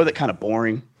 isn't the toilet kind of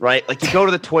boring, right? Like you go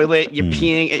to the toilet, you're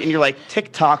peeing, and you're like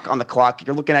tick-tock on the clock.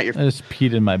 You're looking at your. I just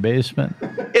peed in my basement.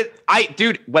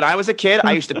 Dude, when I was a kid,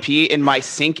 I used to pee in my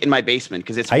sink in my basement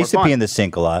because it's. I used to more pee fun. in the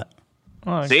sink a lot.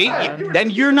 Oh, See,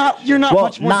 then you're not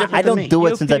much more different I than don't me. do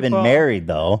it since I've been married,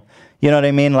 though. You know what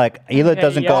I mean? Like, Hila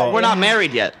doesn't go. We're not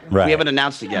married yet. Right. We haven't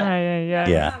announced it yet.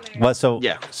 Yeah. Well, so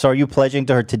are you pledging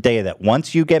to her today that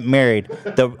once you get married,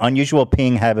 the unusual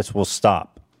peeing habits will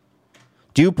stop?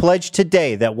 Do you pledge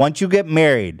today that once you get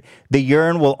married, the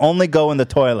urine will only go in the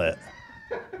toilet?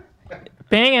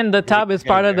 Being in the tub is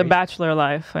part of the bachelor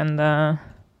life, and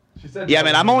Yeah,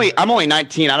 man. I'm only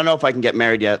 19. I don't know if I can get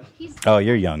married yet. Oh,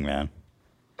 you're young, man.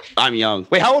 I'm young.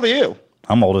 Wait, how old are you?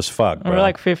 I'm old as fuck, bro. we're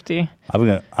like 50.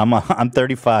 I'm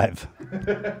 35.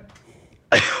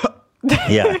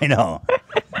 Yeah, I know.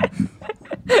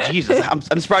 Jesus, I'm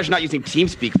surprised you're not using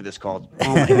TeamSpeak for this call.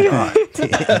 Oh my god,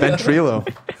 Ventrilo.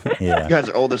 Yeah, you guys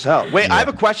are old as hell. Wait, I have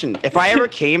a question. If I ever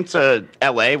came to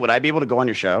LA, would I be able to go on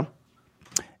your show?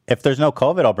 If there's no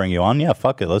COVID, I'll bring you on. Yeah,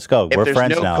 fuck it. Let's go. If We're there's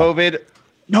friends no now. COVID,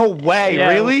 no way, Yeah.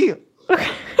 really?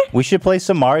 We should play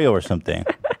some Mario or something.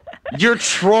 You're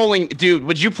trolling, dude.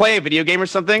 Would you play a video game or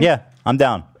something? Yeah, I'm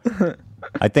down.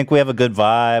 I think we have a good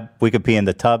vibe. We could pee in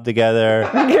the tub together.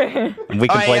 We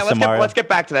can play some Mario. Let's get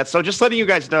back to that. So just letting you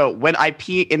guys know, when I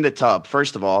pee in the tub,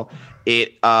 first of all,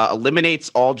 it eliminates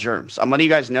all germs. I'm letting you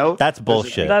guys know. That's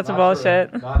bullshit. That's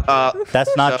bullshit.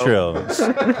 That's not true.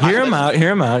 Hear him out.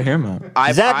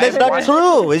 Zach, that's not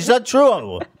true. It's not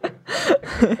true.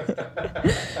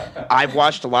 I've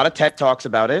watched a lot of TED Talks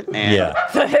about it, and Yeah.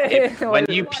 when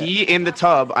you pee in the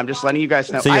tub, I'm just letting you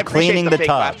guys know. So I you're appreciate cleaning the fake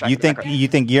laugh tub. track You in the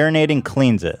think urinating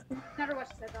cleans it?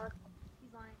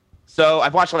 So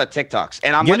I've watched a lot of TikToks,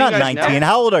 and I'm You're not letting you guys 19. know.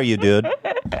 How old are you, dude?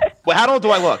 Well, how old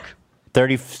do I look?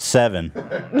 37.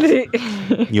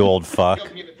 You old fuck.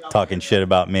 Talking shit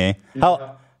about me.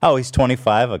 Oh, he's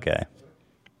 25. Okay.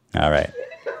 All right.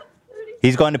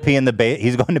 He's going to pee in the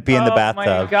He's going to pee in the Oh my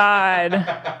bathtub.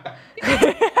 god.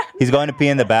 He's going to pee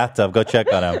in the bathtub. Go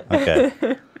check on him. Okay.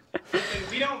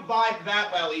 We don't vibe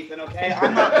that well, Ethan. Okay,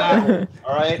 I'm not that old.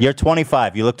 All right. You're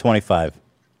 25. You look 25.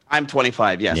 I'm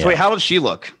 25. Yeah. Yeah. So wait, how does she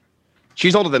look?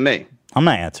 She's older than me. I'm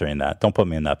not answering that. Don't put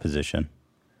me in that position.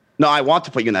 No, I want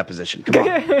to put you in that position. Come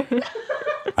on.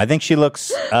 I think she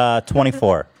looks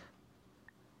 24.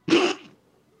 24.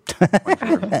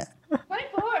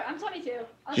 I'm 22.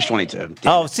 She's 22.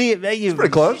 Oh, see, you pretty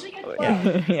close.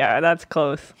 Yeah, that's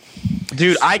close.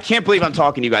 Dude, I can't believe I'm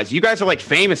talking to you guys. You guys are like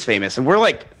famous, and we're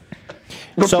like.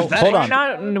 So hold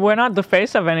on. We're not the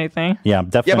face of anything. Yeah, I'm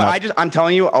definitely. Yeah, but I'm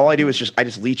telling you, all I do is I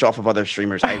just leech off of other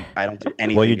streamers. I don't do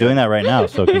anything. Well, you're doing that right now,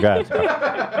 so congrats.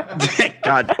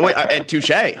 God, wait,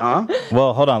 touche, huh?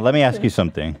 Well, hold on. Let me ask you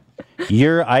something.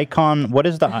 Your icon. What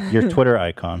is your Twitter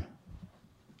icon?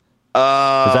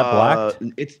 Is that blacked?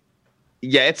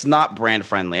 Yeah, it's not brand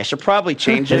friendly. I should probably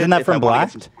change it. Isn't that if I from wanna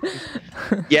get Blacked?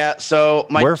 some- Yeah, so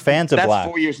We're fans of that's Blacked.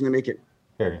 4 years in the making.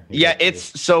 Yeah,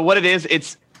 it's so what it is.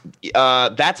 It's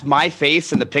that's my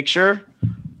face in the picture.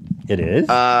 It is.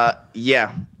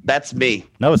 Yeah, that's me.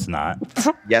 No, it's not.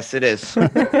 Yes, it is.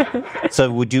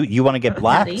 So would you want to get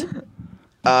Blacked?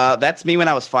 That's me when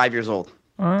I was 5 years old.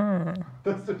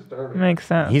 Makes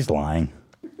sense. He's lying.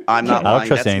 I'm not I don't lying.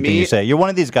 trust That's anything me. you say. You're one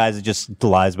of these guys that just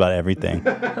lies about everything.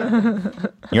 You're You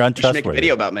should untrustworthy. make a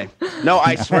video about me. No,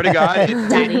 I swear to God,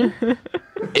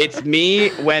 it's me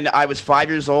when I was 5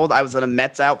 years old. I was in a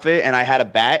Mets outfit and I had a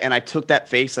bat and I took that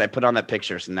face and I put on that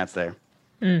picture, and that's there.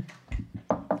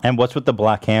 And what's with the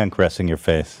black hand caressing your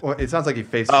face? Well, it sounds like he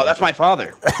faced. Oh, that's my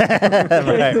father.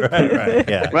 right.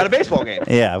 Yeah. We're at a baseball game.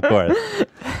 Yeah, of course.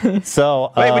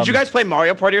 So, Wait, would you guys play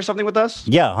Mario Party or something with us?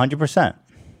 Yeah, 100%.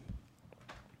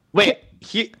 Wait,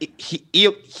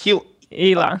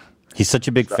 Eli. He's such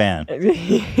a big fan.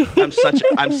 I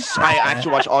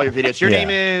actually watch all your videos. Your Yeah. name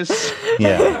is.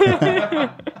 Yeah.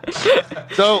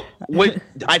 So,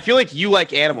 I feel like you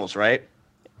like animals, right?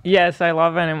 Yes, I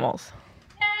love animals.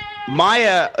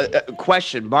 Maya,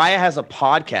 question. Maya has a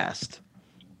podcast.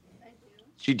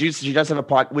 She does have a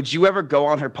pod. Would you ever go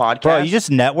on her podcast? Bro, you just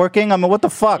networking? I mean, what the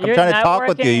fuck? You're I'm trying to talk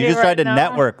with you. networking You just right tried to now?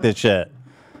 network this shit.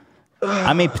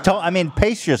 I mean,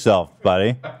 pace yourself,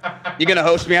 buddy. You gonna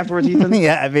host me afterwards, Ethan?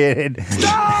 Yeah, I mean,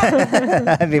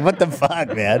 I mean, what the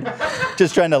fuck, man?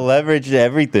 Just trying to leverage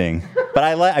everything. But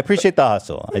I appreciate the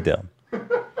hustle. I do.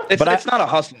 It's not a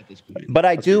hustle at this point. But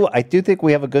I do think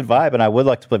we have a good vibe, and I would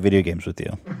like to play video games with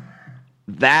you.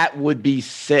 That would be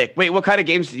sick. Wait, what kind of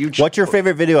games do you? What's your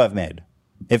favorite video I've made?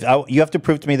 You have to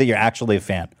prove to me that you're actually a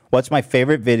fan. What's my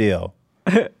favorite video?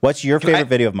 What's your favorite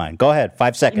video of mine? Go ahead,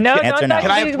 5 seconds. No, Answer don't now.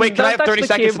 Can I have 30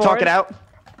 seconds to talk it out?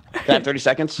 Can I have 30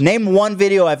 seconds? Name one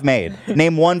video I've made.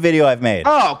 Name one video I've made.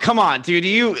 Oh, come on, dude.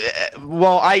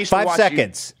 I used to 5 watch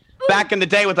seconds. You back in the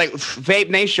day with like Vape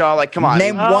Nation. Like, come on.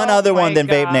 Name one other one than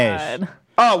Vape Nation.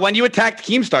 Oh, when you attacked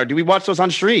Keemstar, do we watch those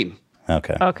on stream?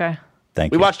 Okay. Okay.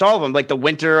 Thank We watched all of them, like the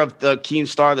winter of the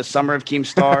Keemstar, the summer of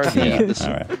Keemstar,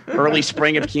 the early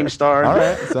spring of Keemstar. All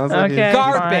right, sounds like Okay, he's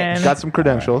fine. got some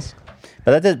credentials.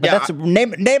 But that's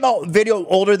name a video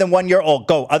older than 1 year old.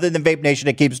 Go. Other than Vape Nation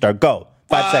and Keemstar. Go.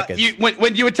 5 seconds.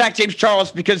 When you attacked James Charles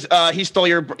because he stole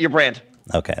your brand.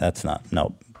 Okay, that's not.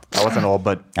 Nope. I wasn't old,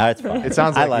 but that's fine. It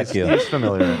sounds like I like he's, you. he's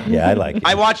familiar. Yeah, I like you.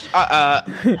 I watched. I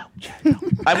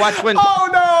watched when. Oh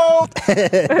no!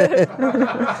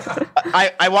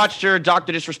 I watched your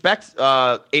Dr. Disrespect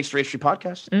H3H3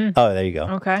 podcast. Oh, there you go.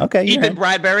 Okay. Okay. you Ethan heard.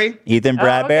 Bradbury. Ethan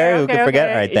Bradbury. Who could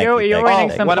forget? All right. Thank you. You're Thank winning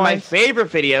you. some One of my points. favorite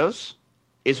videos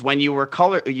is when you were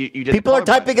color. You did. People the are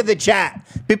color typing in the chat.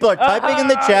 People are typing in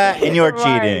the chat, and you are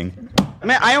right. cheating.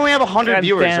 Man, I only have 100 God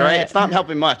viewers. damn All right, it. it's not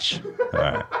helping much. All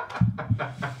right.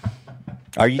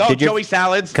 Are you? Oh, did your, Joey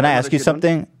Salads. Can I ask you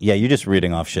something? Yeah, you're just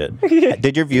reading off shit.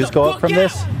 Did your views go up from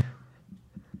this?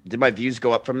 Did my views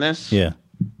go up from this? Yeah.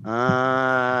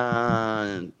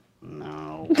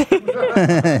 No.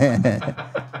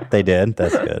 They did.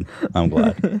 That's good. I'm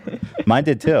glad. Mine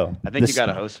did too. I think you got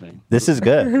to host me. This is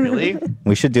good. Really?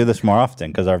 We should do this more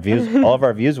often because all of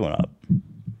our views went up.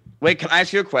 Wait, can I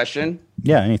ask you a question?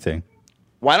 Yeah, anything.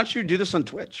 Why don't you do this on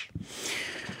Twitch?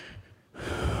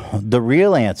 The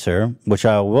real answer, which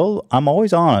I'm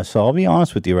always honest, so I'll be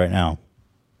honest with you right now,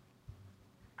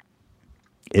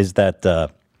 is that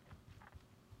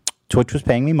Twitch was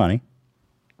paying me money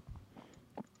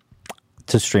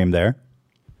to stream there,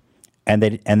 and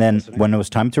then when it was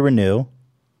time to renew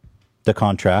the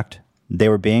contract, they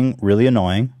were being really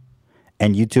annoying,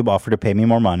 and YouTube offered to pay me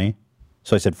more money,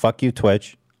 so I said, "Fuck you,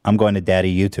 Twitch. I'm going to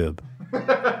Daddy YouTube,"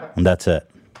 and that's it.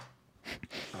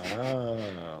 Oh.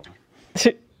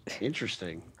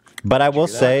 Interesting. But I will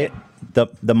say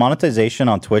the monetization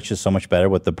on Twitch is so much better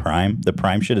with the Prime. The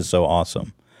Prime shit is so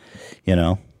awesome. You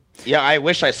know? Yeah, I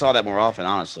wish I saw that more often,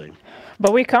 honestly.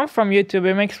 But we come from YouTube.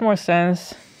 It makes more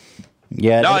sense.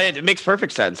 Yeah. No, it makes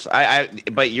perfect sense.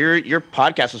 But your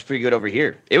podcast was pretty good over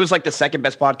here. It was like the second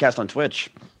best podcast on Twitch.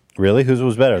 Really? Whose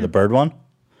was better? The Bird one?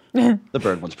 The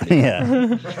Bird one's pretty good.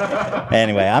 Yeah.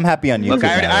 Anyway, I'm happy on YouTube. Look,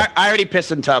 now. I already pissed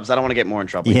in tubs. I don't want to get more in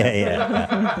trouble.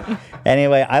 Yeah.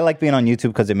 Anyway, I like being on YouTube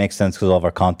because it makes sense because all of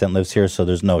our content lives here, so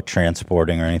there's no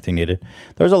transporting or anything needed.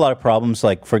 There's a lot of problems.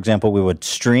 Like, for example, we would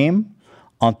stream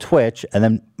on Twitch, and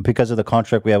then because of the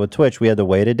contract we had with Twitch, we had to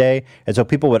wait a day, and so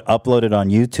people would upload it on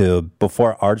YouTube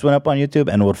before ours went up on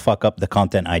YouTube, and it would fuck up the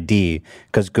content ID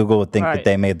because Google would think that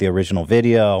they made the original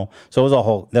video. So it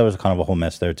was there was kind of a whole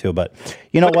mess there too. But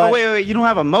you know what? Wait, you don't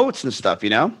have emotes and stuff,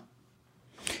 you know?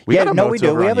 We do. We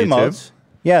have emotes.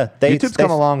 Yeah, YouTube's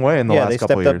come a long way in the last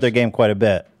couple they stepped years. up their game quite a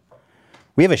bit.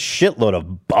 We have a shitload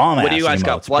of bomb ass What do you guys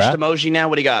got? emotes, Flushed bruh. emoji now?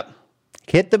 What do you got?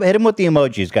 Hit him with the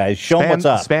emojis, guys. Show him what's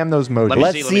up. Spam those emojis.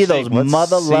 Let's see those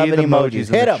mother-loving the emojis.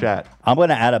 in Hit the them. chat. I'm going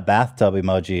to add a bathtub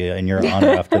emoji in your honor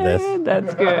after this.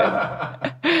 That's good.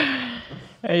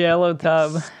 A yellow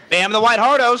tub. Spam the white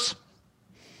hardos.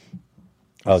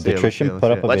 Oh, did Trisha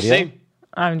put up a Let's video? see.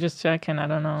 I'm just checking. I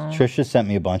don't know. Trisha sent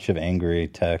me a bunch of angry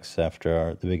texts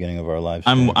after the beginning of our live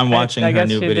I'm stream. watching I her guess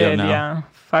new she video did, now. Yeah.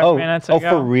 5 minutes ago. Oh,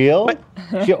 for real?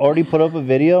 She already put up a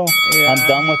video? Yeah. I'm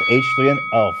done with H3.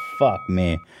 Oh, fuck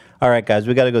me. All right, guys,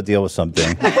 we got to go deal with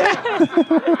something.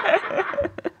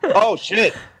 Oh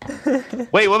shit!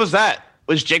 Wait, what was that?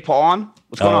 Was Jake Paul on?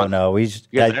 What's going Oh, on? no.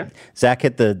 Zach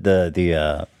hit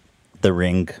the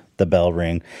ring, the bell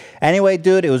ring. Anyway,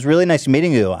 dude, it was really nice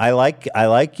meeting you. I like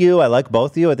you. I like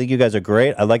both of you. I think you guys are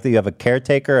great. I like that you have a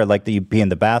caretaker. I like that you be in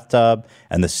the bathtub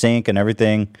and the sink and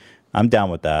everything. I'm down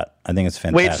with that. I think it's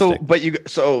fantastic. Wait,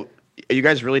 so are you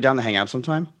guys really down to hang out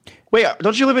sometime? Wait,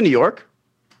 don't you live in New York?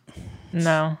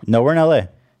 No. No, we're in LA.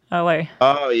 LA.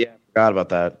 Oh yeah, I forgot about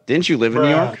that. Didn't you live in New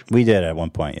York? We did at one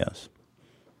point, yes.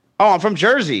 Oh, I'm from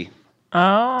Jersey.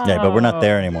 Oh. Yeah, but we're not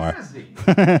there anymore.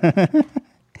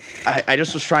 I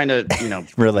just was trying to,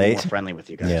 relate, be more friendly with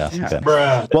you guys. Yeah.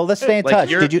 Okay. Well, let's stay in touch.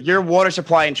 Your water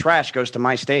supply and trash goes to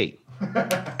my state.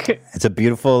 It's a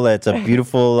beautiful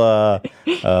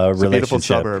relationship.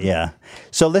 suburb. Yeah.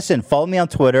 So listen, follow me on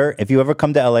Twitter. If you ever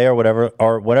come to LA or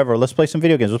whatever, let's play some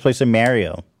video games. Let's play some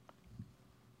Mario.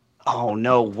 Oh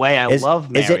no way! I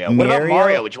love is it Mario. What about Mario?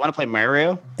 Mario? Would you want to play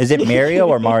Mario? Is it Mario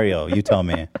or Mario? You tell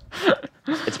me.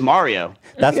 It's Mario.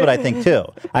 That's what I think too.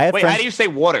 I have Wait, friends, how do you say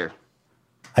water?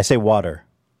 I say water.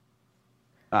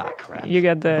 Ah, crap. You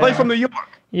got the. I'm from New York.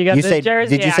 You got You the say?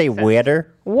 Jersey Did you say accent.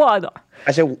 water? Water.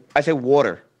 I say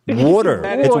water. Water.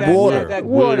 It's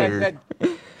water.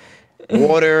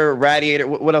 Water, radiator.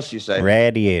 What else do you say?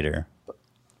 Radiator.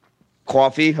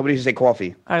 Coffee. How do you say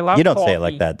coffee? I love. You don't say it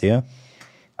like that, do you?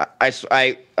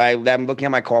 I'm looking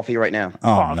at my coffee right now.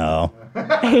 Oh no.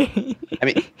 I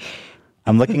mean,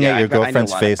 I'm looking Yeah, at your I know a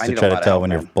girlfriend's lot- face I to need a try to lot of tell help,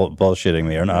 when you're bullshitting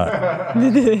me or not.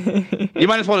 you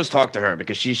might as well just talk to her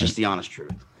because she's just the honest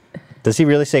truth. Does he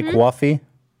really say coffee?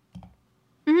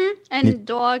 And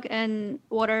dog and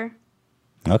water.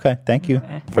 Okay, thank you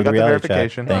for got the reality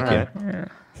verification. check. Thank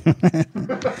All you.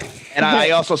 And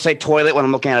I also say toilet when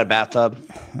I'm looking at a bathtub.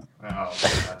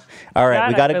 All right,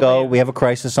 we That got I to go. believe. We have a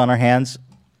crisis on our hands.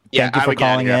 Yeah, Thank you I for would get out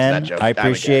of calling here after in. that joke. I I would get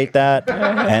appreciate that,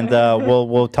 and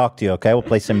we'll talk to you. Okay, we'll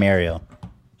play some Mario.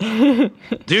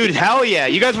 Dude, hell yeah.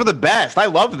 You guys were the best. I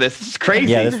love this. This is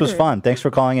crazy. Yeah, this was fun. Thanks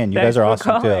for calling in. You Thanks guys are for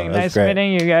awesome too. calling. That was Nice great.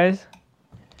 meeting you guys.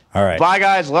 All right. Bye,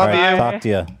 guys. Love All right, you. Talk to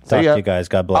you. Talk to you guys.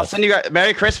 God I'll bless. send you guys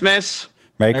Merry Christmas.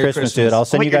 Merry Christmas, dude. I'll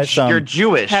send Wait, you guys some. You're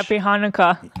Jewish. Happy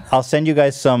Hanukkah. I'll send you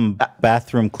guys some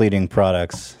bathroom cleaning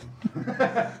products.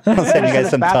 I'll send you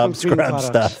guys some Bathroom tub cleaning scrub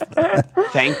stuff.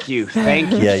 Thank you.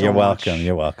 Thank you. Yeah, so you're much. welcome.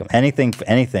 You're welcome. Anything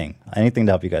to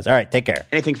help you guys. All right, take care.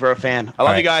 Anything for a fan. I All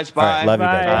love right. you guys. All right, Bye. love you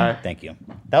Bye. guys. Thank you.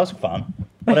 That was fun.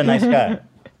 What a nice guy.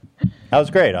 That was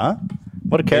great, huh?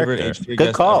 What a Favorite character. H3 Good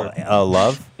guest call. ever.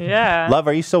 Love. Yeah. Love,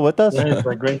 are you still with us? Yeah, it's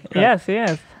a great. Yes,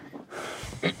 yes.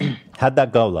 How'd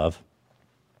that go, Love?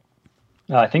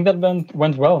 I think that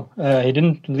went well. He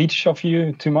didn't leech off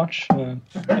you too much.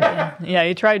 Yeah,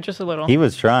 you tried just a little. He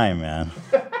was trying, man.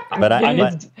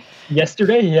 But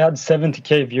Yesterday he had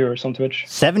 70K viewers on Twitch.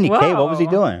 70K? What was he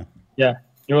doing? Yeah,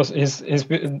 it was his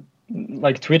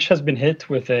like Twitch has been hit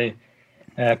with a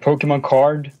Pokemon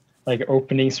card like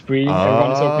opening spree.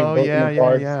 Everyone's opening Pokemon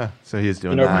cards. yeah. So he's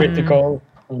doing You know, that. critical,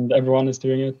 and everyone is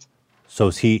doing it. So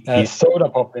is he Soda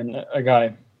Poppin, a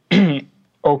guy,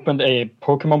 opened a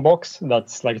Pokemon box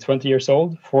that's like 20 years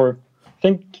old for I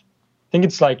think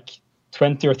it's like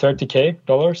 $20 or $30K.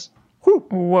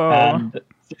 Whoa. And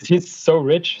he's so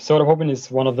rich. Soda Poppin is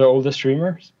one of the oldest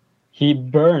streamers. He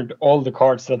burned all the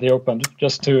cards that he opened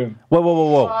just to.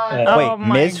 Whoa. Oh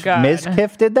my Wait, God. Ms.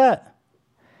 Kiff did that?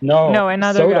 No,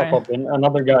 another Soda guy. Poppin,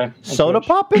 another guy. on Soda Twitch.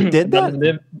 Poppin did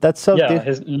that? That's so Yeah, di-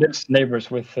 his lives neighbors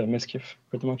with Miskiff,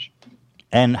 pretty much.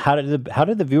 And how did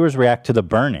the viewers react to the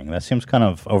burning? That seems kind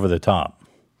of over the top.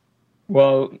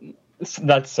 Well,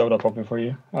 that's Soda Poppin for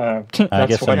you. I That's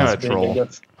guess why I'm he's not a big, troll. I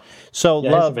guess. So Yeah,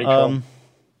 he's a Love, big troll.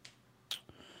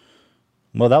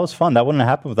 well, that was fun. That wouldn't have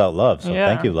happened without Love. So Yeah.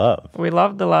 thank you, Love. We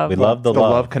love the love. We love the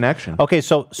love connection. Okay,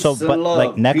 so Peace and but love.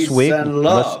 like next Peace week, and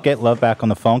love. let's get Love back on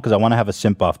the phone because I want to have a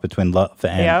simp off between Love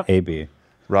and Yep. AB.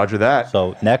 Roger that.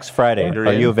 So next Friday, You're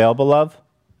are in. you available, Love?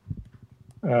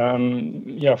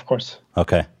 Yeah, of course.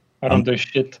 Okay. I don't do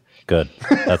shit. Good.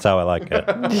 That's how I like it.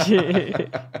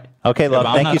 Okay, Love.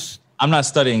 but Thank I'm you. not, I'm not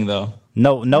studying though.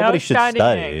 No, nobody No should studying.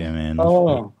 study. I mean,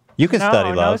 Oh, You can study,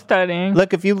 No love. studying.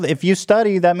 Look, if you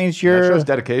study, that means you're. That shows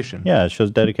dedication. Yeah, it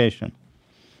shows dedication.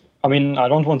 I mean, I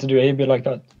don't want to do AB like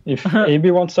that. If AB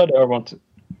wants to study, I want to.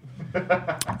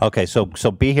 Okay, so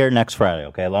be here next Friday,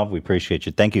 okay, love? We appreciate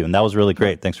you. Thank you, and that was really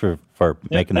great. Thanks for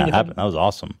making that happen. That was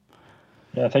awesome.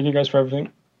 Yeah, thank you guys for everything.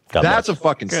 God That's bless. a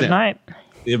fucking Good sin. night.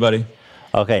 See you, buddy.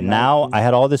 Okay, now I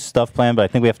had all this stuff planned, but I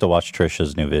think we have to watch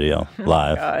Trisha's new video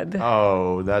live. God.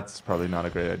 Oh, that's probably not a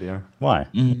great idea. Why?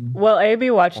 Well,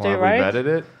 AB watched it, Have we right? vetted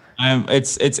it?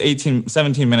 It's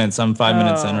 17 minutes. I'm 5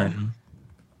 minutes in right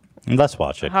now. Let's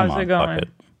watch it. How's Come on, it going? fuck it.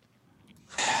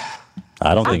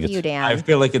 I don't think it's. I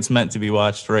feel like it's meant to be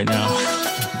watched right now.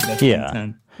 That's Yeah.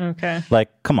 intent. Okay. Like,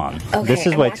 come on. Okay, This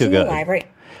is I'm way too watching you good. live right-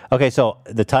 Okay, so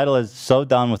the title is So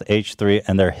Done with H3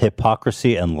 and Their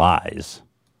Hypocrisy and Lies.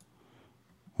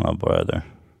 Oh, brother.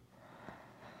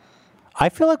 I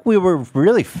feel like we were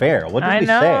really fair. What did I we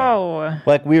know. say?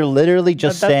 Like, we were literally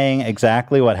just But that- saying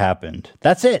exactly what happened.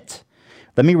 That's it.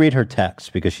 Let me read her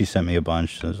text because she sent me a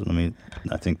bunch. So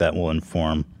I think that will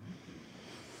inform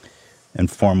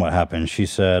what happened. She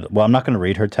said, well, I'm not going to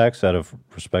read her text out of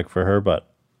respect for her,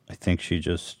 but I think she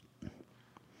just.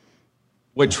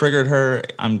 What triggered her?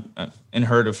 In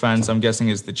her defense, I'm guessing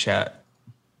is the chat.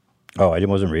 Oh, I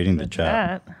wasn't reading the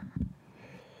chat. That.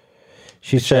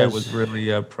 She The chat says. was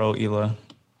really pro Ela.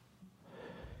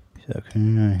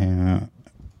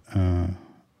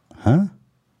 Huh?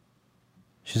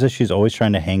 She says she's always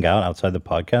trying to hang out outside the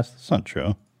podcast. That's not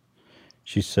true.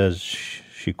 She says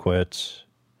she quits.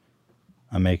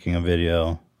 I'm making a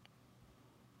video.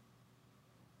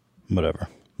 Whatever.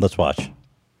 Let's watch.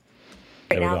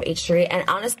 Right now of H3, and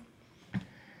honestly,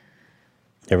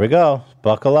 Here we go.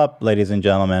 Buckle up, ladies and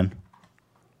gentlemen.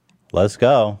 Let's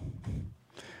go.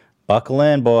 Buckle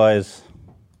in, boys.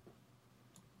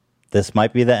 This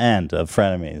might be the end of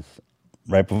Frenemies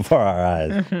right before our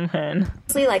eyes.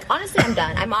 honestly, I'm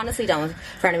done. I'm honestly done with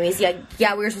Frenemies.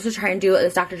 Yeah, we were supposed to try and do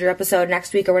this Dr. Drew episode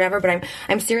next week or whatever, but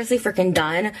I'm seriously freaking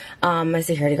done. My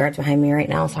security guard's behind me right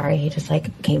now. Sorry, he just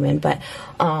came in, but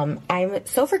I'm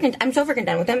so freaking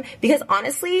done with him because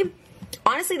honestly,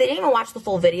 they didn't even watch the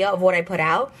full video of what I put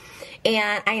out.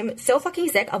 And I am so fucking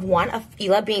sick of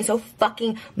Ela being so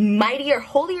fucking mightier,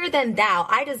 holier than thou.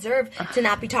 I deserve to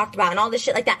not be talked about and all this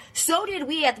shit like that. So did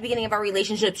we at the beginning of our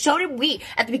relationship. So did we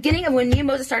at the beginning of when me and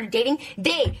Moses started dating.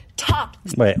 They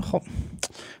talked. Wait,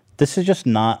 this is just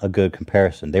not a good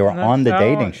comparison. They were on the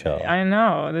dating show. I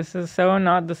know. This is so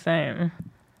not the same.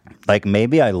 Like,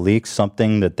 maybe I leaked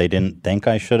something that they didn't think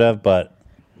I should have, but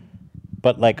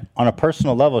like on a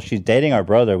personal level, she's dating our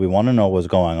brother. We want to know what's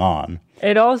going on.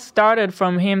 It all started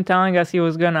from him telling us he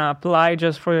was gonna apply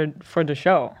just for the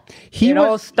show. It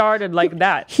all started like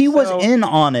that. He was in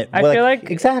on it. I Like, feel like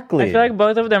exactly. I feel like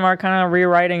both of them are kind of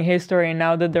rewriting history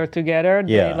now that they're together.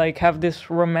 Yeah. They have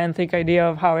this romantic idea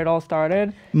of how it all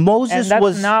started. Moses and that's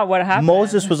was not what happened.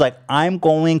 Moses was like, I'm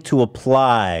going to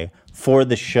apply for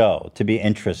the show to be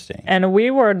interesting. And we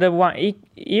were the one.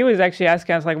 He was actually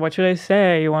asking us what should I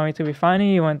say? You want me to be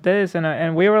funny? You want this?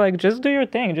 And we were like, just do your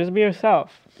thing. Just be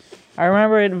yourself. I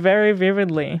remember it very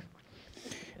vividly.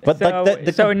 But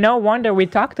so no wonder we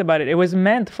talked about it. It was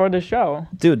meant for the show.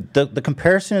 Dude, the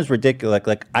comparison is ridiculous.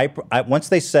 Like I once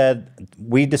they said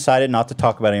we decided not to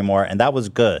talk about it anymore, and that was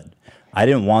good. I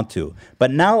didn't want to.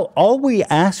 But now all we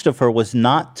asked of her was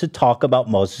not to talk about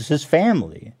Moses'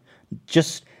 family.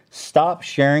 Just stop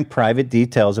sharing private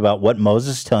details about what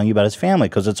Moses is telling you about his family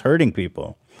because it's hurting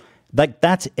people. Like,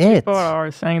 that's it. People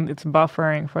are saying it's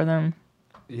buffering for them.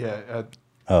 Yeah,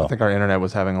 I think our internet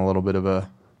was having a little bit of a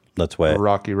Let's wait.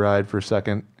 rocky ride for a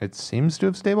second. It seems to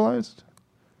have stabilized.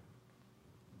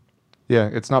 Yeah,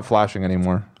 it's not flashing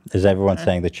anymore. Is everyone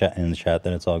saying in the chat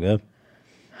that it's all good?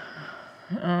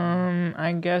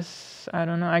 I guess I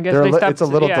don't know. I guess It's a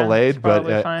little delayed, it's but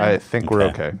probably fine. I think we're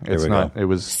okay. Here It's we not. go. It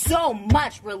was. So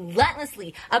much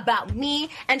relentlessly about me,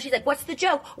 and she's like, "What's the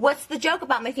joke? What's the joke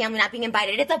about my family not being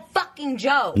invited? It's a fucking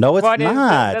joke." No, it's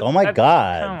not. Oh my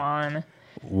God. Come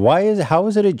on. How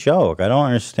is it a joke? I don't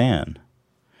understand.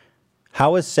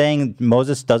 How is saying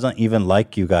Moses doesn't even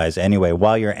like you guys anyway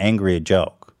while you're angry a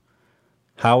joke?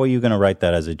 How are you going to write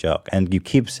that as a joke? And you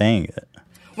keep saying it.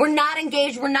 We're not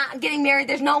engaged. We're not getting married.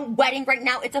 There's no wedding right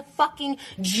now. It's a fucking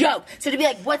joke. So to be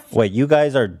like, what's... Wait, you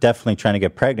guys are definitely trying to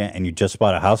get pregnant and you just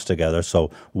bought a house together.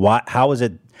 So how is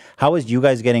you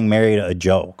guys getting married a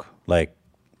joke? Like,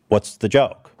 what's the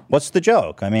joke? What's the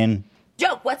joke? I mean...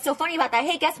 Joke. What's so funny about that?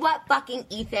 Hey, guess what? Fucking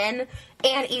Ethan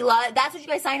and Ela. That's what you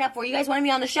guys signed up for. You guys wanted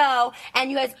me on the show, and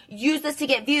you guys used this to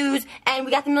get views, and we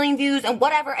got the 1 million views, and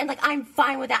whatever. And I'm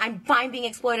fine with that. I'm fine being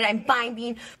exploited. I'm fine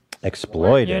being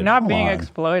exploited. You're not Come being on.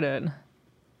 exploited.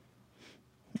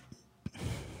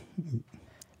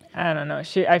 I don't know.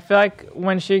 I feel like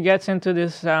when she gets into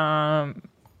this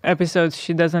episodes,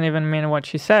 she doesn't even mean what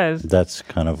she says. That's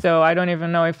kind of. So I don't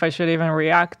even know if I should even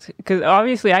react, because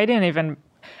obviously I didn't even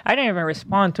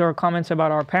respond to her comments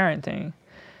about our parenting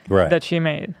that she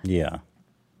made. Yeah.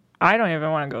 I don't even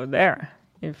want to go there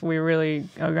if we really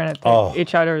are going to take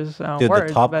each other's Dude, words.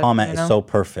 the top but, comment you is know? so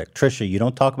perfect. Trisha, you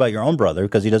don't talk about your own brother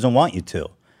because he doesn't want you to.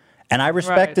 And I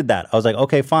respected that. I was like,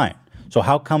 okay, fine. So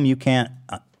how come you can't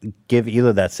give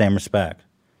Hila that same respect?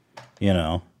 You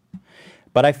know?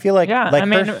 But I feel like... Yeah, like I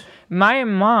mean, my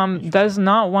mom does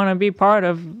not want to be part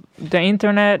of the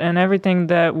internet and everything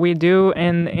that we do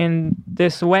in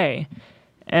this way.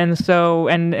 And so,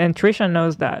 and Trisha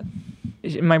knows that.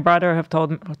 My brother have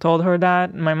told her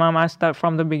that. My mom asked that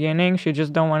from the beginning. She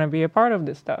just don't want to be a part of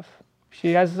this stuff.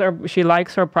 She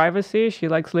likes her privacy. She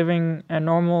likes living a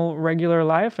normal, regular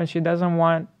life, and she doesn't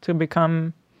want to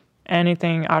become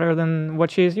anything other than what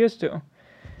she's used to.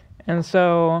 And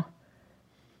so,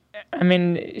 I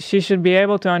mean, she should be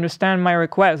able to understand my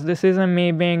request. This isn't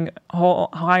me being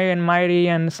high and mighty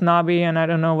and snobby and I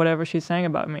don't know, whatever she's saying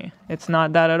about me. It's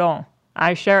not that at all.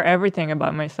 I share everything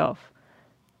about myself.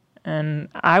 And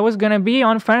I was going to be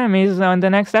on Frenemies on the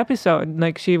next episode.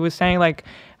 Like, she was saying, like,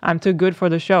 I'm too good for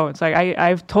the show. It's like,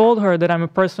 I've told her that I'm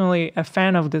personally a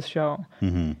fan of this show.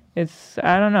 Mm-hmm. It's,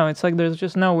 I don't know. It's like there's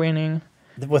just no winning.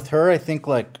 With her, I think,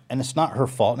 like, and it's not her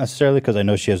fault necessarily because I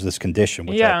know she has this condition,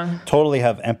 which I totally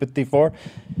have empathy for.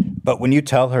 But when you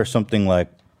tell her something like,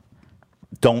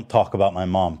 don't talk about my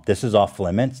mom, this is off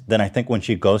limits, then I think when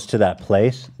she goes to that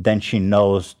place, then she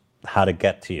knows how to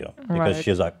get to you. Because Right.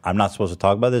 she's like, I'm not supposed to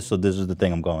talk about this, so this is the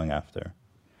thing I'm going after.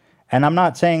 And I'm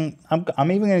not saying,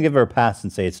 I'm even going to give her a pass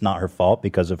and say it's not her fault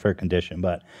because of her condition.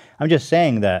 But I'm just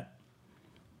saying that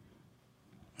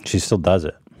she still does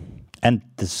it. And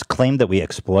this claim that we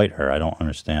exploit her, I don't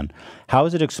understand. How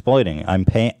is it exploiting? I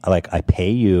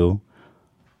pay you.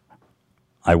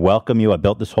 I welcome you. I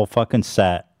built this whole fucking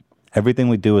set. Everything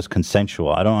we do is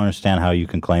consensual. I don't understand how you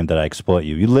can claim that I exploit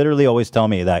you. You literally always tell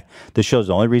me that this show's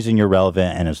the only reason you're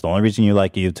relevant and it's the only reason you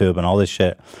like YouTube and all this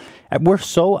shit. And we're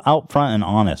so out front and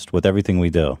honest with everything we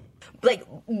do. Like,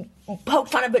 poke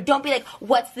fun of, but don't be like,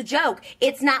 what's the joke?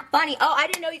 It's not funny. Oh, I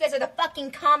didn't know you guys are the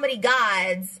fucking comedy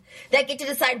gods that get to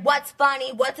decide what's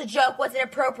funny, what's a joke, what's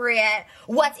inappropriate,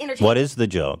 what's entertaining. What is the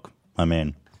joke? I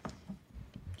mean,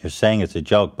 you're saying it's a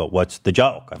joke, but what's the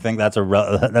joke? I think that's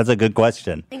a good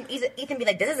question. Ethan be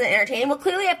like, this isn't entertaining. Well,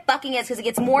 clearly it fucking is because it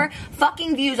gets more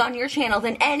fucking views on your channel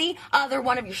than any other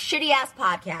one of your shitty ass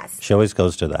podcasts. She always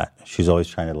goes to that. She's always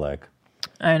trying to like.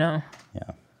 I know.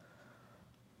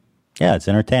 Yeah, it's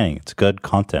entertaining. It's good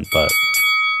content, but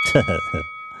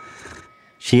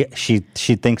she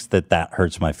thinks that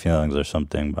hurts my feelings or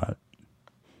something. But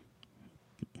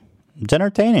it's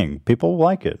entertaining. People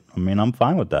like it. I mean, I'm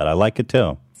fine with that. I like it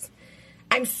too.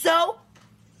 I'm so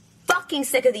fucking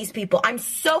sick of these people. I'm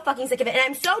so fucking sick of it, and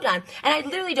I'm so done. And I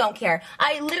literally don't care.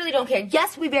 I literally don't care.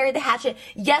 Yes, we buried the hatchet.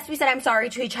 Yes, we said I'm sorry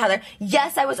to each other.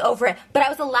 Yes, I was over it. But I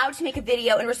was allowed to make a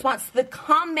video in response to the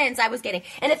comments I was getting.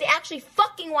 And if they actually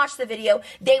fucking watched the video,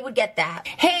 they would get that.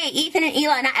 Hey, Ethan and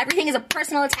Hila, not everything is a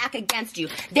personal attack against you.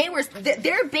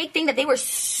 Their big thing that they were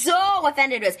so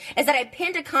offended with is that I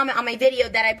pinned a comment on my video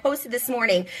that I posted this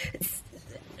morning.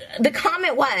 The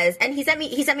comment was, and he sent me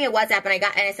a WhatsApp, and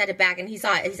I sent it back, and he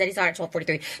saw it. He said he saw it at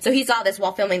 12:43. So he saw this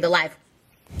while filming the live.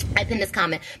 I pinned this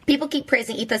comment. People keep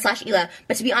praising Ethan/Hila,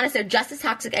 but to be honest, they're just as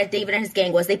toxic as David and his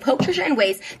gang was. They poke Trisha in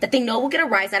ways that they know will get a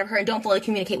rise out of her and don't fully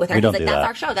communicate with her. We don't He's like, do that's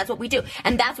that. our show. That's what we do.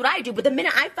 And that's what I do. But the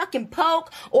minute I fucking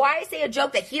poke or I say a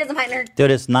joke that he doesn't find her...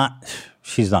 Dude, it's not.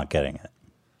 She's not getting it.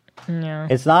 Yeah.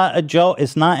 It's not a joke.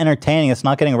 It's not entertaining. It's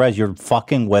not getting a rise. You're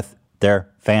fucking with their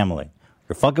family.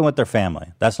 You're fucking with their family.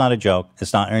 That's not a joke.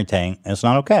 It's not entertaining. It's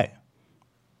not okay.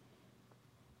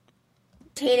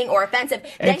 entertaining or offensive,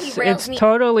 then he rails It's me.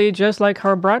 totally just like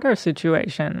her brother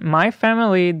situation. My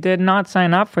family did not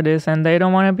sign up for this, and they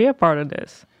don't want to be a part of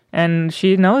this. And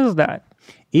she knows that.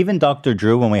 Even Dr.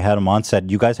 Drew, when we had him on,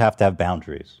 said, you guys have to have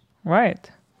boundaries. Right.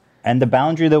 And the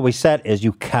boundary that we set is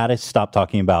you gotta stop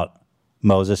talking about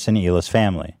Moses and Hila's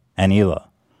family and Hila.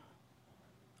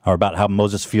 Or about how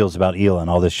Moses feels about Hila and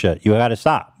all this shit. You gotta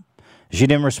stop. She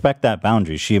didn't respect that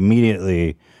boundary. She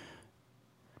immediately,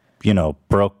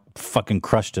 fucking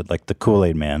crushed it like the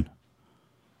Kool-Aid man.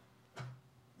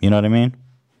 You know what I mean?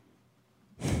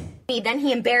 then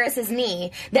he embarrasses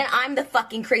me, then I'm the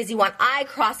fucking crazy one. I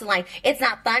cross the line. It's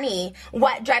not funny.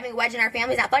 What, driving a wedge in our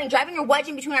family is not funny. Driving a wedge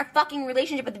in between our fucking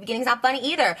relationship at the beginning is not funny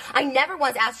either. I never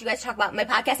once asked you guys to talk about my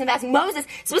podcast and asking Moses,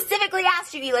 specifically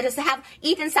asked you, Hila, just to have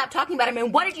Ethan stop talking about him.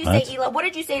 And what did you say, Hila? What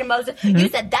did you say to Moses? You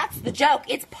said, that's the joke.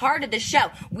 It's part of the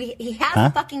show. He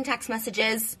has fucking text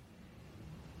messages.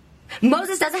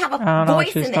 Moses doesn't have a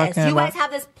voice in this. You guys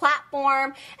have this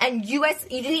platform, and you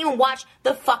didn't even watch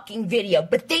the fucking video,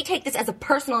 but they take this as a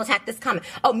personal attack. This comment,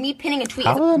 me pinning a tweet.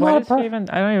 I'm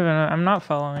not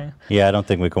following. Yeah, I don't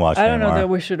think we can watch it I don't know anymore. that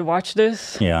we should watch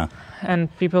this. Yeah. And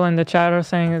people in the chat are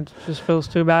saying it just feels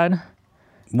too bad.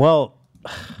 Well,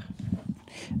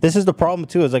 this is the problem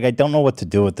too. Is like I don't know what to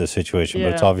do with this situation,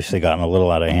 but it's Yeah. obviously gotten a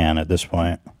little out of hand at this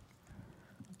point.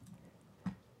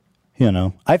 You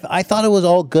know, I thought it was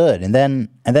all good, and then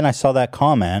I saw that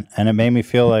comment, and it made me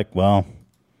feel like, well,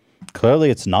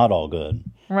 clearly it's not all good.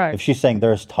 Right. If she's saying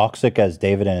they're as toxic as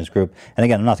David and his group, and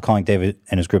again, I'm not calling David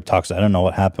and his group toxic. I don't know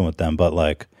what happened with them, but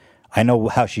like, I know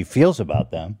how she feels about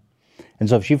them, and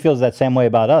so if she feels that same way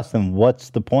about us, then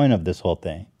what's the point of this whole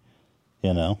thing?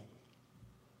 You know,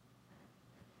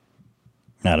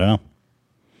 I don't know.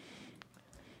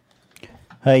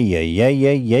 Yeah.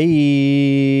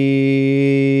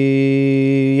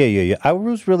 I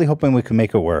was really hoping we could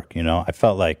make it work. You know, I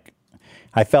felt like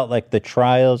the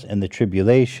trials and the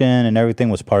tribulation and everything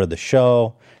was part of the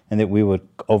show, and that we would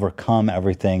overcome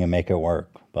everything and make it work.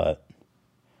 But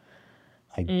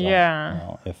I don't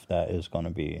know if that is going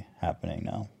to be happening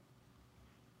now.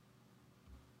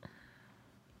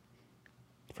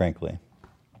 Frankly,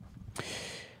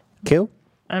 Q.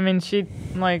 I mean,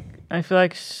 I feel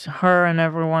like her and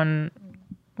everyone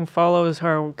who follows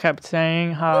her kept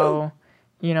saying how,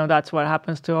 that's what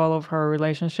happens to all of her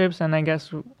relationships. And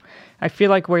I feel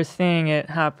like we're seeing it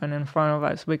happen in front of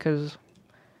us because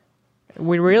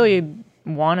we really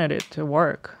wanted it to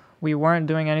work. We weren't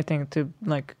doing anything to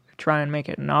try and make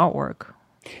it not work.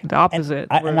 The opposite.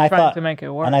 We're trying to make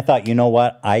it work. And I thought, you know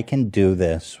what? I can do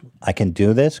this. I can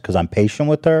do this because I'm patient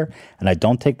with her, and I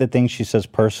don't take the things she says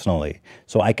personally.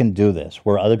 So I can do this.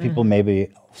 Where other people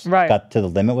maybe got to the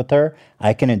limit with her,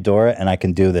 I can endure it, and I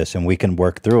can do this, and we can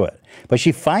work through it. But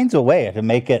she finds a way to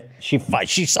make it. She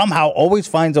somehow always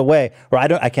finds a way. Or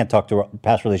I can't talk to her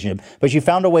past relationship, but she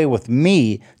found a way with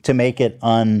me to make it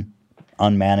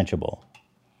unmanageable.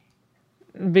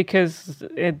 Because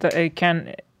it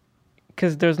can.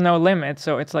 Because there's no limit,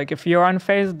 so it's like if you're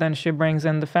unfazed, then she brings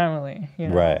in the family.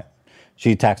 Right.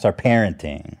 She attacks our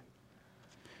parenting.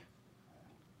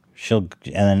 The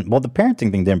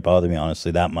parenting thing didn't bother me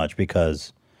honestly that much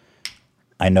because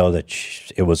I know that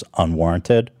it was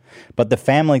unwarranted. But the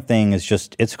family thing is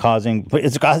just it's causing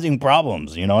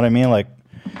problems. You know what I mean? Like,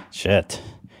 shit.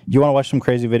 You want to watch some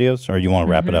crazy videos, or you want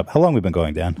to wrap it up? How long have we been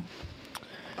going, Dan?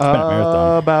 It's been a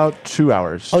marathon. About 2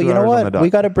 hours. Oh, 2 you know hours on the what? dot.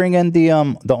 We got to bring in the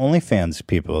OnlyFans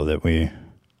people that we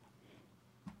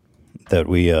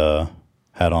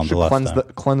had on the last time.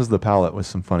 Cleanse the palate with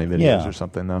some funny videos or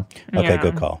something, though. Okay,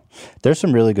 good call. There's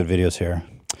some really good videos here.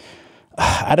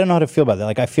 I don't know how to feel about that.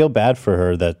 Like, I feel bad for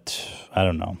her that, I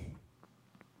don't know.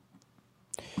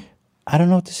 I don't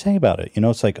know what to say about it.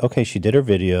 It's like, okay, she did her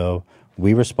video.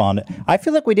 We responded. I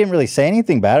feel like we didn't really say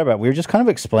anything bad about it. We were just kind of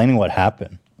explaining what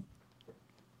happened.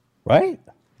 Right?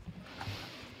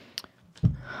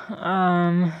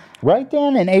 Right,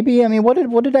 Dan? And AB, I mean, what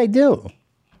did I do?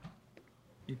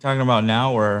 You talking about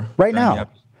now or right now?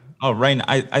 Oh, right now.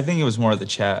 I think it was more of the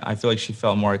chat. I feel like she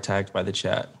felt more attacked by the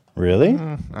chat. Really?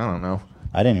 I don't know.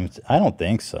 I don't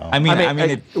think so.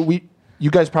 You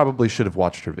guys probably should have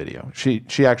watched her video.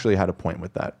 She actually had a point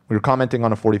with that. We were commenting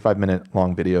on a 45-minute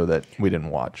long video that we didn't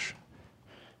watch.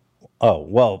 Oh,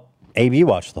 well, AB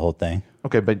watched the whole thing.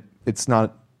 Okay, but it's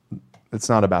not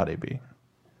about AB.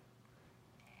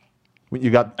 You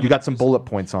got some bullet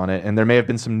points on it, and there may have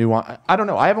been some nuance. I don't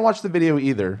know. I haven't watched the video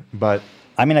either, but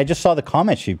I mean, I just saw the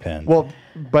comment she pinned. Well,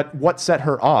 but what set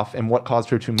her off and what caused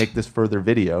her to make this further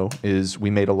video is we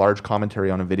made a large commentary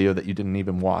on a video that you didn't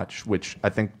even watch, which I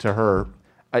think to her,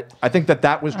 I think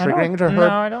that was triggering to her. No,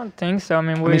 I don't think so. I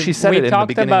mean, she said it in the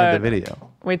beginning of the video.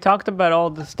 We talked about all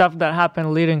the stuff that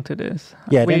happened leading to this.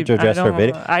 Yeah, I didn't address her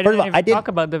video. I didn't even talk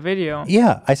about the video.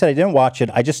 Yeah, I said I didn't watch it.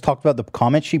 I just talked about the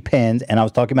comment she pinned, and I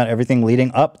was talking about everything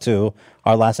leading up to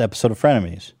our last episode of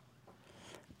Frenemies.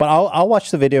 But I'll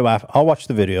watch the video. I'll watch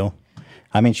the video.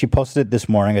 I mean, she posted it this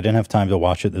morning. I didn't have time to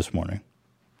watch it this morning.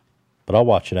 But I'll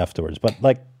watch it afterwards. But,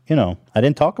 I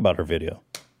didn't talk about her video.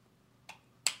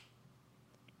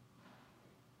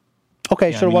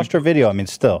 Okay, should have watched her video. I mean,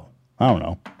 still. I don't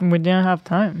know. We didn't have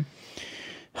time.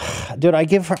 Dude, I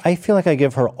feel like I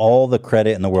give her all the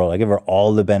credit in the world. I give her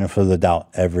all the benefit of the doubt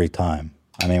every time.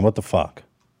 I mean, what the fuck?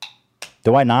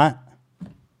 Do I not?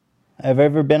 Have I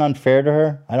ever been unfair to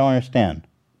her? I don't understand.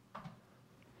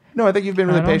 No, I think you've been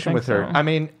I really don't patient think with her. so. I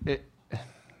mean,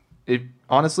 it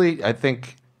honestly, I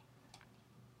think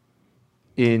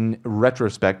in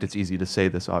retrospect, it's easy to say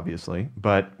this, obviously,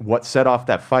 but what set off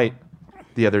that fight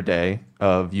the other day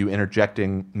of you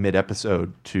interjecting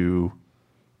mid-episode to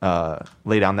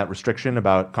lay down that restriction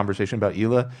about conversation about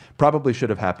Hila probably should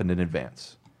have happened in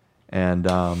advance. And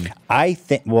I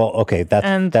think, well, okay,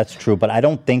 that's true, but I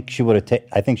don't think she would have.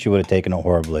 I think she would have taken it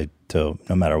horribly too,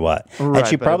 no matter what. Right, and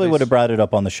she but at probably would have least- brought it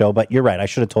up on the show. But you're right. I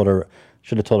should have told her.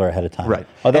 Should have told her ahead of time. Right.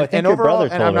 Although I And- think and your overall, brother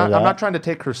told and her that. I'm not trying to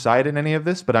take her side in any of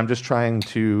this, but I'm just trying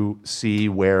to see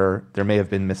where there may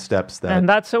have been missteps that. And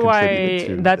that's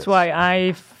contributed why to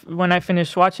why when I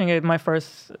finished watching it, my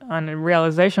first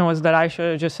realization was that I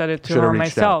should have just said it to Should have her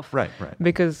reached out. myself. Right, right.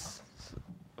 Because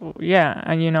yeah,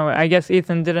 and I guess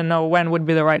Ethan didn't know when would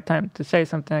be the right time to say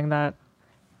something like that,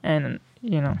 and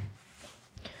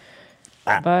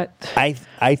but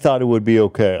I thought it would be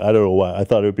okay. I don't know why. I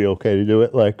thought it would be okay to do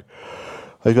it. Like,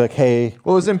 hey.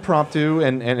 Well, it was impromptu,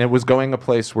 and it was going a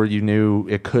place where you knew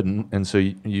it couldn't, and so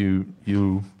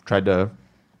you tried to,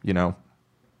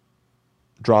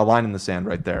 draw a line in the sand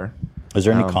right there. Is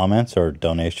there any comments or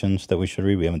donations that we should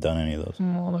read? We haven't done any of those.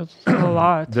 well, that's a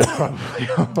lot. There's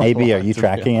probably AB, are you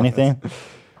tracking anything?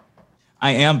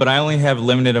 I am, but I only have a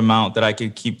limited amount that I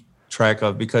could keep track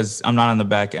of because I'm not on the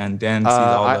back end. Dan sees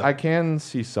all the. I can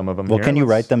see some of them. Well, here. can you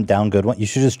write them down good ones? You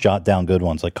should just jot down good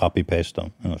ones, like copy paste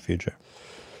them in the future.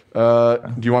 Do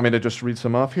you want me to just read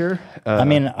some off here? I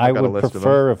mean, I I've got a would list of them.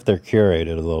 prefer if they're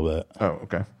curated a little bit. Oh,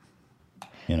 okay.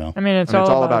 I mean, it's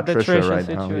all about the Trisha Trisha right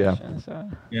now. Yeah. situation,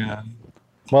 so. Yeah.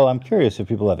 Well, I'm curious if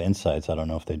people have insights. I don't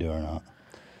know if they do or not.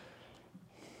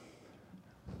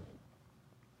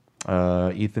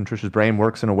 Ethan, Trisha's brain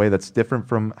works in a way that's different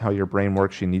from how your brain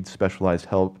works. She needs specialized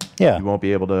help. Yeah. You won't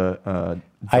be able to.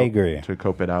 I agree. To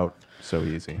cope it out so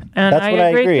easy. And That's I what I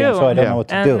agree agree, too. and so I don't know what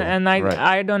to and, do. And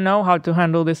I don't know how to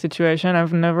handle this situation.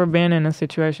 I've never been in a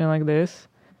situation like this,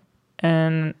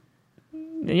 and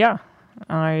yeah,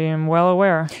 I am well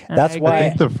aware. And That's I why- agree. I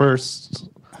think the first.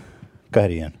 Go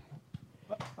ahead, Ian.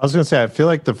 I was going to say, I feel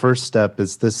like the first step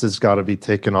is this has got to be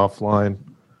taken offline.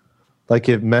 Like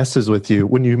it messes with you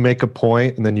when you make a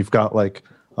point and then you've got like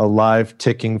a live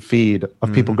ticking feed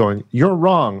of people going, you're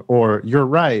wrong or you're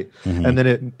right. And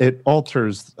then it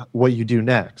alters what you do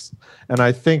next. And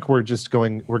I think we're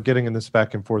getting in this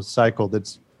back and forth cycle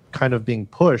that's kind of being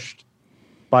pushed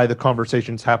by the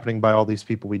conversations happening by all these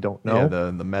people we don't know. Yeah,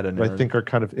 the meta I narrative. think are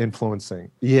kind of influencing.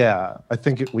 Yeah, I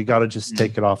think we got to just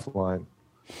take it offline.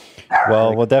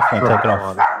 Well, we'll definitely take it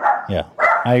on off. Yeah,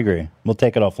 I agree. We'll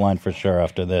take it offline for sure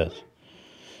after this.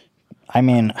 I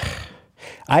mean,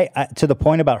 I to the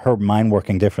point about her mind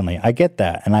working differently, I get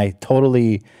that, and I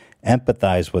totally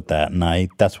empathize with that, and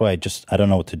that's why I don't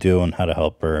know what to do and how to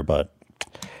help her, but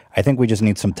I think we just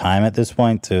need some time at this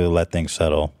point to let things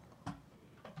settle.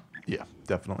 Yeah,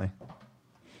 definitely.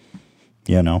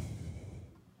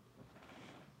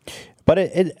 But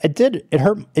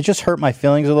it just hurt my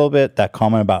feelings a little bit, that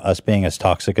comment about us being as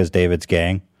toxic as David's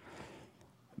gang.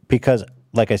 Because,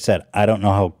 like I said, I don't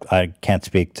know how, I can't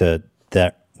speak to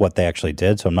what they actually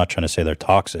did, so I'm not trying to say they're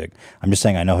toxic. I'm just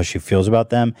saying I know how she feels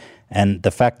about them, and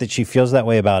the fact that she feels that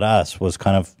way about us was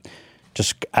kind of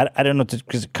just, I don't know,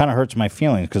 because it kind of hurts my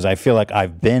feelings, because I feel like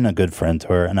I've been a good friend to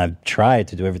her, and I've tried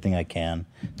to do everything I can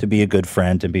to be a good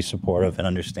friend, and be supportive and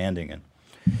understanding, and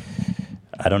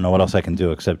I don't know what else I can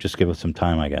do except just give it some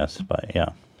time, I guess. But yeah.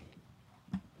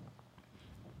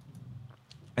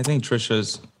 I think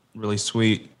Trisha's really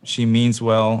sweet. She means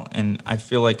well, and I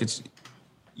feel like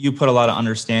you put a lot of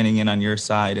understanding in on your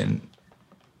side, and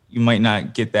you might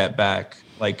not get that back.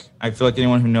 Like, I feel like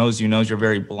anyone who knows you knows you're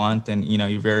very blunt, and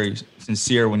you're very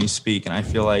sincere when you speak. And I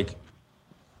feel like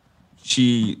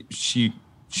she's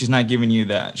not giving you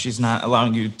that. She's not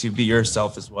allowing you to be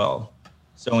yourself as well.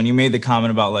 So when you made the comment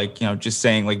about just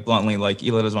saying bluntly,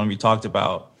 Hila doesn't want to be talked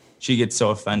about, she gets so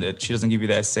offended. She doesn't give you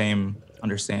that same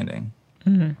understanding.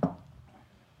 Mm-hmm.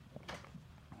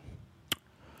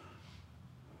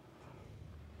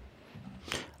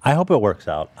 I hope it works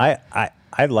out. I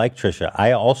like Trisha.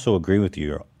 I also agree with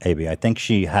you, AB. I think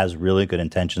she has really good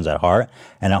intentions at heart,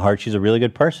 and at heart she's a really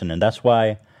good person, and that's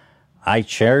why I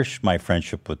cherish my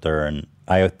friendship with her, and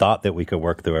I thought that we could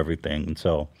work through everything. And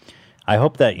so I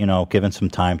hope that, given some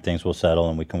time, things will settle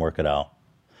and we can work it out.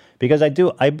 Because I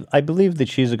believe that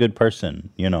she's a good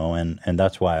person, and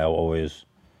that's why I always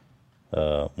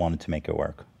wanted to make it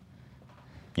work,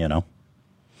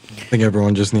 I think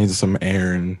everyone just needs some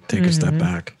air and take a step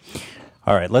back.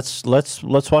 All right, let's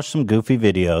watch some goofy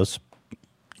videos.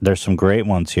 There's some great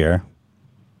ones here.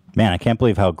 Man, I can't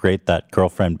believe how great that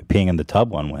girlfriend peeing in the tub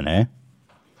one went, eh?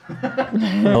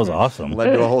 That was awesome.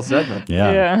 Led to a whole segment.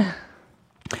 Yeah.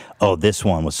 Oh, this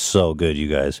one was so good, you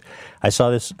guys. I saw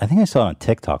this. I think I saw it on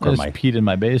TikTok. I just peed in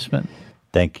my basement.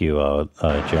 Thank you,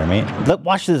 Jeremy. Look,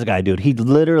 watch this guy, dude. He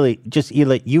literally just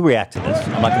you react to this.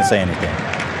 I'm not going to say anything.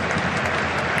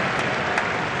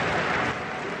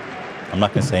 I'm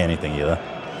not going to say anything, Hila.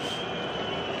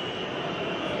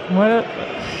 What?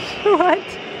 What?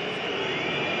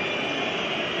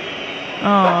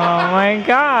 Oh my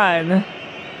God.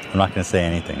 I'm not going to say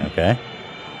anything, okay?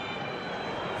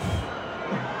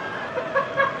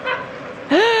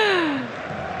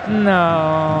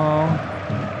 No.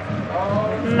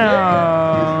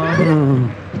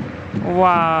 No.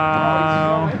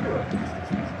 Wow.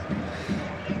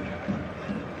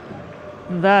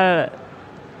 That.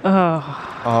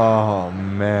 Oh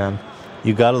man.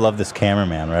 You gotta love this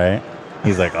cameraman, right?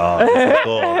 He's like, oh, this is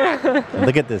cool.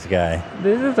 Look at this guy.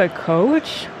 This is a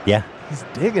coach? Yeah. He's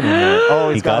digging in there. Oh,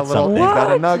 He he's got a little. something. He's got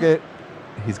a What? nugget.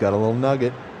 He's got a little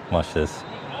nugget. Watch this.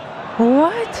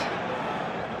 What?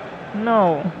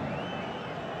 No.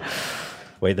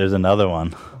 Wait, there's another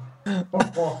one.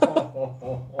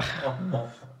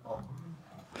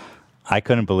 I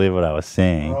couldn't believe what I was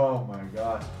seeing. Oh my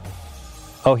god.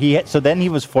 Oh, so then he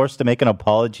was forced to make an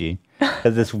apology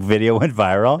because this video went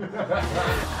viral.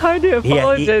 How do you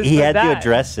apologize He for had that? to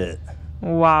address it.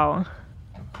 Wow.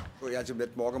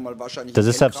 Does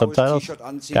this have subtitles,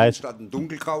 guys? I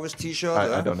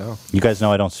don't know. You guys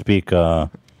know I don't speak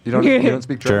You don't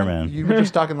speak German. You were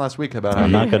just talking last week about how I'm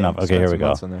you not good enough. Okay, spent here we some go.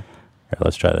 months in there. Here,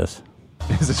 let's try this.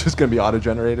 Is it just going to be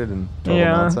auto-generated and total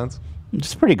Yeah. nonsense?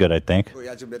 It's pretty good, I think.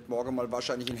 Also wird morgen mal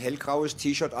wahrscheinlich ein hellgraues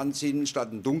T-Shirt anziehen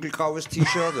statt ein dunkelgraues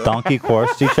T-Shirt. Donkey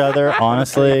coursed each other,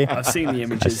 honestly. I've seen the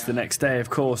images the next day, of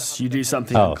course. You do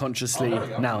something Oh. unconsciously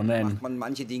now and then. Macht man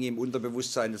manche Dinge im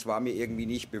Unterbewusstsein, das war mir irgendwie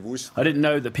nicht bewusst. I didn't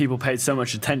know that people paid so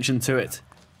much attention to it.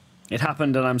 It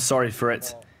happened and I'm sorry for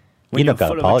it. When You you're don't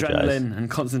gotta full of apologize. adrenaline and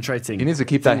concentrating, He needs to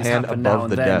keep that things hand happen above now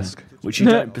and the then, desk. which you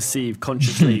don't perceive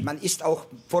consciously. Man ist auch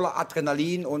voller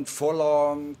Adrenalin und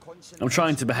voller I'm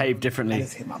trying to behave differently.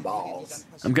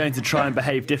 I'm going to try and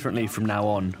behave differently from now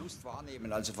on.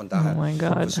 Also von daher Oh my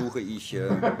God. versuche ich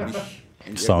mich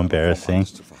in So embarrassing.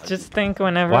 Just think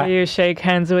whenever What? you shake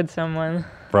hands with someone.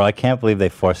 Bro, I can't believe they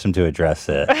forced him to address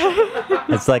it.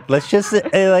 It's like, let's just,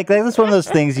 like that's one of those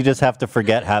things you just have to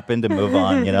forget happened and move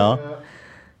on, you know?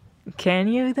 Can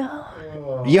you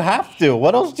though? You have to.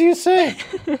 What else do you say?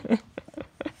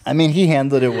 I mean, he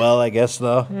handled it well, I guess,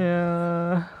 though.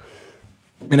 Yeah.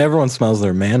 I mean, everyone smells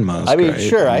their man musk. I mean, right?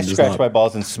 sure, I there's scratch not- my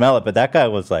balls and smell it, but that guy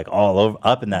was like all over,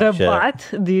 up in that The shit.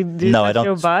 butt? Do you No, touch I don't.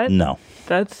 your butt? No.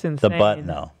 That's insane. The butt,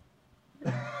 no.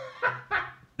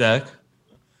 Zach?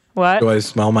 What? Do I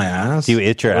smell my ass? Do you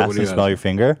itch your What ass do and you smell ask? your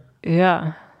finger?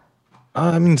 Yeah.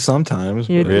 I mean, sometimes.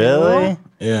 You but- do? Really?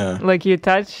 Yeah. Like you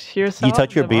touch yourself?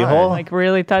 touch your The- beehole? Like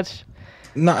really touch?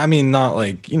 No, I mean, not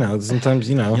like, sometimes,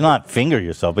 You not finger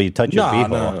yourself, but you touch your No, beehole.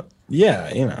 no. Yeah,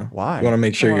 Why? You want to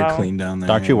make sure you're Wow. clean down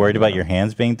there. Aren't you worried about your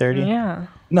hands being dirty? Yeah.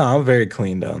 No, I'm very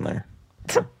clean down there.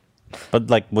 But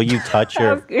like, will you touch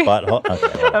your butthole?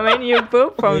 Okay. I mean, you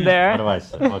poop from there. What do I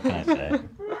say? What can I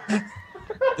say?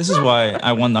 This is why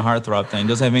I won the heartthrob thing. It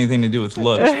doesn't have anything to do with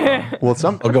looks. bro. Well,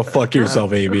 some. Oh, go fuck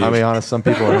yourself, AB. I'll be honest. Some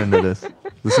people are into this.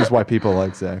 This is why people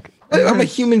like Zach. I'm a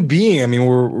human being. I mean,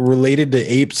 we're related to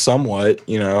apes somewhat,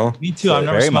 Me too. I've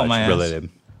never Very smelled much my ass. related.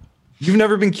 You've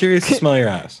never been curious to smell your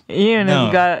ass.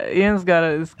 Ian's got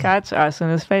his cat's ass in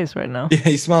his face right now. Yeah,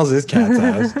 he smells his cat's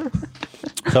ass.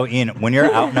 So, Ian, when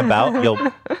you're out and about,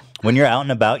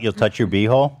 you'll touch your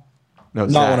beehole. No,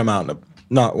 Not when I'm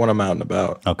out and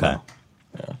about. Okay.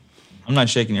 I'm not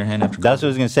shaking your hand after. That's what I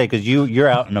was gonna say because you're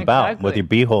out and about with your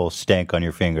beehole stank on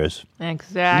your fingers.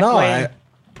 Exactly.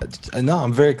 No,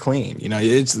 I'm very clean.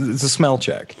 It's a smell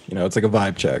check. It's like a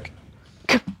vibe check.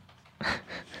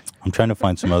 I'm trying to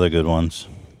find some other good ones.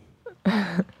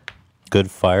 Good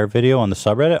fire video on the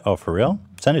subreddit. Oh, for real?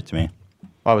 Send it to me.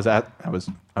 I was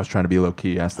trying to be low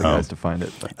key. Ask the guys to find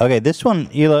it. but- Okay, this one,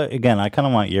 Hila. Again, I kind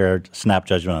of want your snap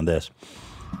judgment on this.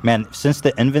 Man, since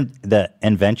the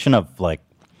invention of like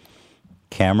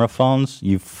camera phones,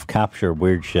 you've captured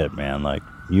weird shit, man. Like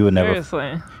you would never.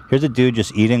 Seriously. Here's a dude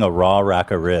just eating a raw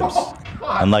rack of ribs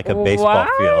on like a baseball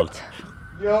What? field.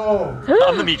 Yo.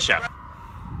 I'm the meat chef.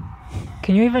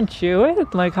 Can you even chew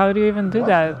it? Like, how do you even do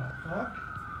that?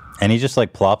 And he just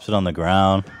like plops it on the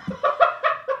ground.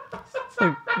 It's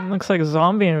like, it looks like a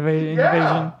zombie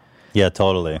invasion. Yeah,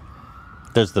 totally.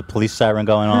 There's the police siren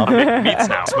going off. Meats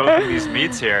now. Smoking these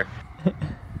meats here.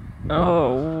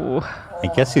 Oh. I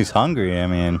guess he's hungry. I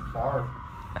mean,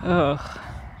 Ugh.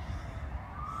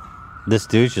 this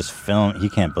dude's just filming. He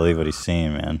can't believe what he's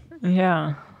seeing, man.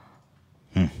 Yeah.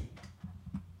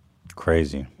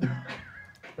 Crazy.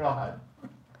 God.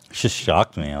 It just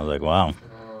shocked me. I was like, wow.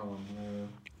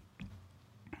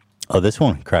 Oh, this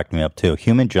one cracked me up too.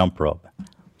 Human jump rope.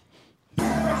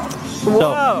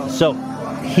 So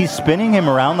he's spinning him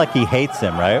around like he hates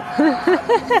him, right?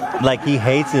 Like he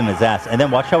hates him his ass. And then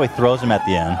watch how he throws him at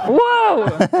the end.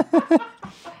 Whoa!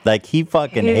 Like he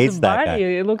fucking His hates that body, guy.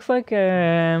 it looks like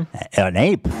a... An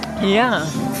ape. Yeah.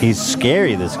 He's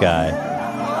scary, this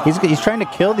guy. He's trying to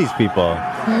kill these people.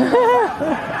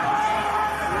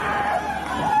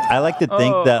 I like to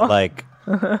think that like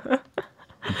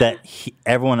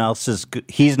everyone else is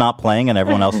he's not playing and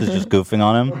everyone else is just goofing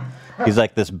on him. He's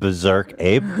like this berserk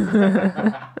ape.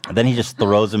 And then he just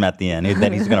throws him at the end.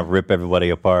 Then he's gonna rip everybody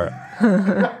apart.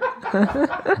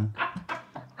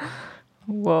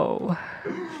 Whoa.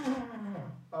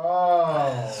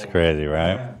 It's crazy,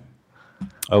 right?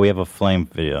 Oh, we have a flame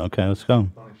video. Okay, let's go.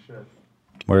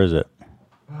 Where is it?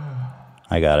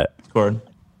 I got it. Scored.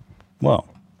 Whoa.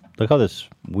 Look how this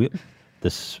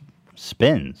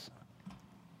spins.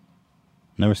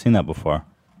 Never seen that before.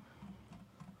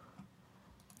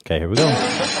 Okay, here we go.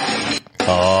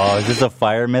 Oh, is this a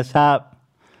fire mishap?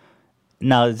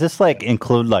 Now, does this like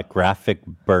include like graphic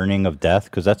burning of death?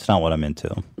 Because that's not what I'm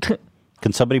into.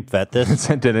 Can somebody vet this?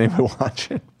 Did anyone watch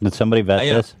it? Did somebody vet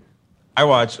this? I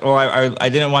watched. Oh, I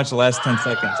didn't watch the last 10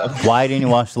 seconds. Why didn't you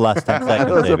watch the last 10 seconds,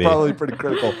 Those are baby? probably pretty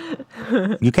critical.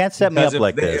 You can't set me Because up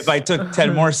like this. If I took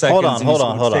 10 more seconds... Hold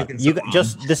on. and you said it's taking so You long.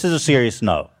 just this is a serious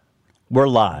note. We're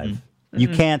live. You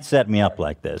can't set me up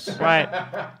like this. Right.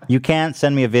 You can't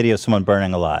send me a video of someone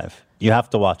burning alive. You have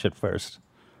to watch it first.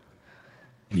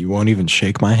 You won't even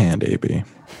shake my hand, AB.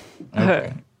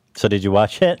 Okay. So did you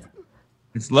watch it?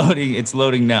 It's loading. It's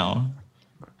loading now.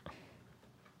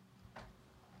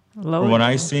 From what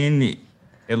I seen, it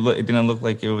didn't look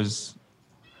like it was.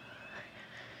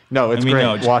 No, it's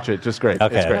great. Watch it. Just great.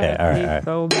 Okay, It's great. okay, all right,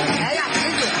 all right.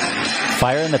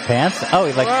 Fire in the pants? Oh,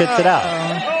 he like shits it out.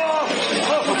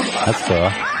 That's cool.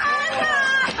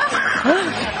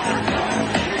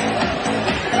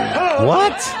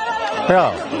 What?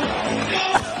 Bro.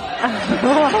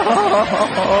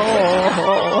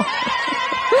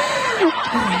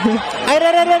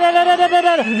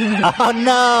 Oh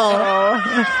no!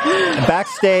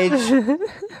 Backstage.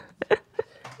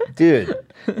 Dude,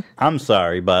 I'm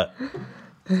sorry, but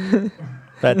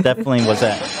that definitely was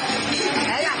that.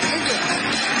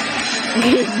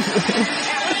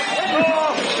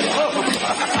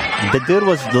 The dude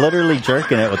was literally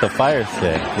jerking it with a fire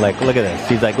stick. Like, look at this.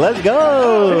 He's like, let's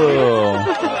go!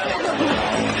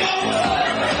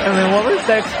 I mean, what was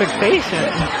the expectation?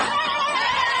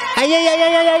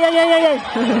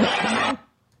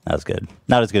 That was good.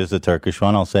 Not as good as the Turkish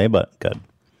one, I'll say, but good.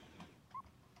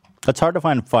 It's hard to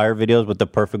find fire videos with the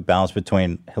perfect balance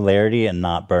between hilarity and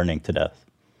not burning to death.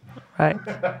 Right.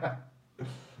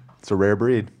 It's a rare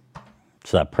breed.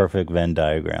 It's that perfect Venn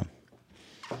diagram.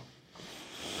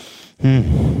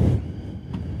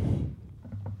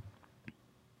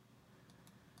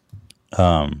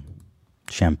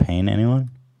 Champagne, anyone?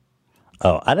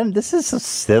 Oh, I didn't. This is so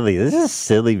silly. This is a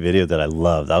silly video that I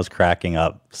loved. I was cracking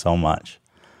up so much.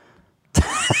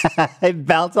 It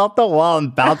bounced off the wall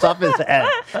and bounced off his head,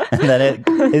 and then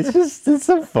it's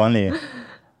so funny.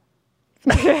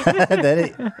 And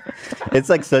then it's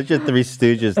like such a Three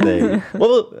Stooges thing.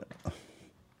 Well,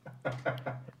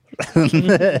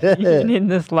 You need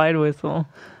the slide whistle.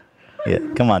 yeah,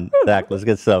 come on, Zach. Let's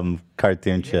get some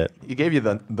cartoon shit. He gave you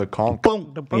the conk.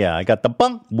 Yeah, I got the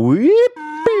bunk. Whip,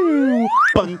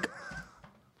 bunk.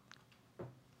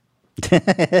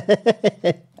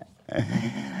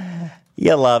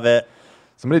 You love it.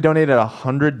 Somebody donated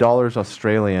 $100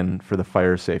 Australian for the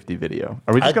fire safety video.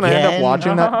 Are we just going to end up Again?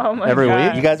 watching that every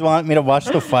week? You guys want me to watch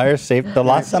the fire safe? The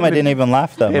last time I didn't even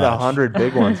laugh that Paid much. 100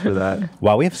 big ones for that.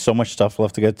 Wow, we have so much stuff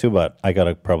left to get to, but I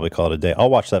gotta probably call it a day.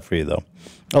 I'll watch that for you though.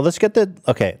 Oh, let's get the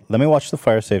let me watch the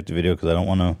fire safety video because I don't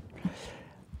want to.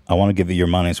 I want to give you your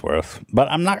money's worth, but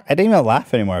I'm not. I didn't even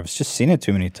laugh anymore. I've just seen it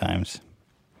too many times.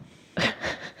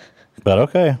 But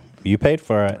okay, you paid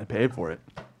for it. I paid for it.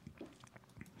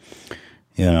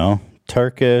 You know,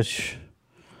 Turkish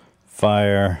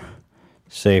fire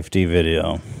safety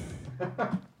video.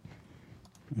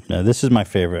 Now, this is my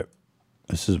favorite.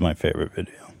 This is my favorite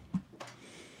video.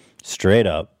 Straight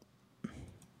up.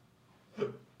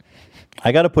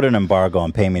 I got to put an embargo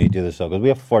on pay me to do this, though, because we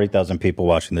have 40,000 people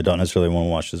watching that don't necessarily want to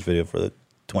watch this video for the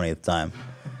 20th time.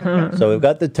 So we've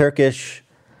got the Turkish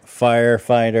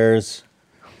firefighters.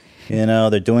 You know,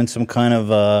 they're doing some kind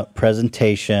of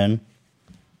presentation.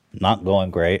 Not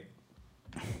going great.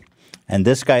 And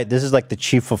this guy, this is like the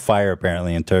chief of fire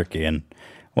apparently in Turkey. And,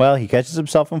 well, he catches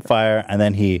himself on fire and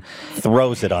then he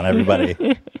throws it on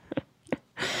everybody.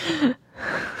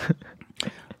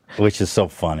 Which is so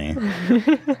funny.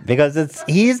 Because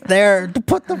he's there to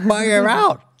put the fire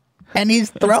out. And he's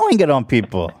throwing it on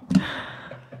people.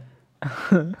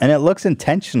 And it looks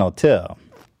intentional, too.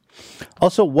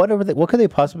 Also, what could they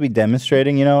possibly be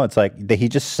demonstrating? You know, it's like he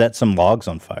just set some logs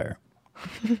on fire.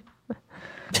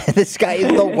 This guy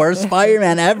is the worst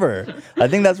fireman ever. I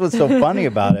think that's what's so funny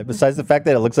about it, besides the fact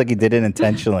that it looks like he did it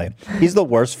intentionally. He's the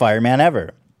worst fireman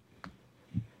ever.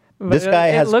 But This guy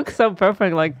it looks so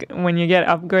perfect, like when you get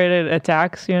upgraded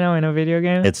attacks, you know, in a video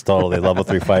game. It's totally level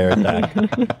 3 fire attack.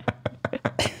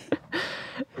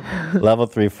 Level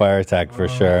 3 fire attack for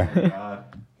sure.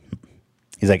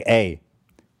 He's like, hey,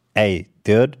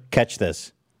 dude, catch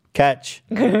this. Catch.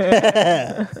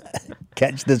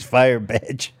 Catch this fire,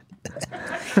 bitch.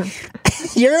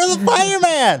 You're the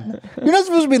fireman. You're not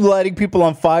supposed to be lighting people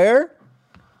on fire.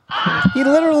 He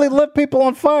literally lit people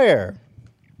on fire.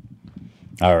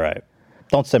 All right.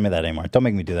 Don't send me that anymore. Don't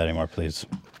make me do that anymore, please.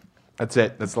 That's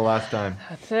it. That's the last time.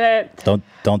 That's it.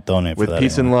 Don't donate With for that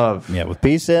peace and anymore. love. Yeah, with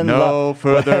peace and love. No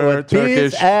further With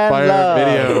Turkish peace and fire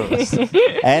love.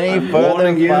 videos. Any further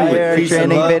warning you, with fire peace and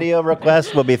training love. video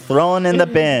requests will be thrown in the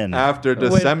bin. After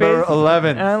December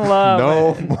 11th. And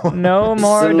love. No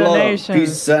more and love. donations.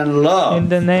 Peace and love. In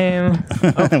the name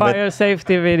of fire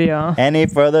safety video. Any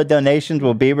further donations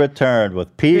will be returned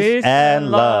with peace,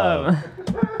 and love.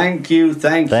 Thank you.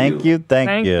 Thank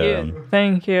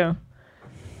you.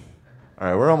 All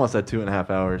right, we're almost at 2.5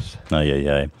 hours. Oh,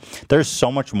 yeah. There's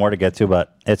so much more to get to,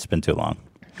 but it's been too long.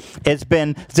 It's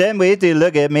been,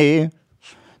 look at me.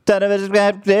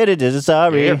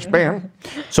 Sorry. It's been.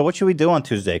 So what should we do on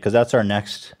Tuesday? Because that's our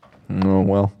next. Oh,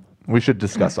 well, we should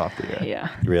discuss off the air. Yeah.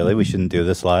 Really? We shouldn't do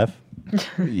this live?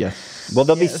 Yes. Well,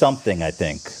 there'll be something, I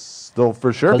think. There'll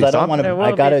for sure be I don't something. want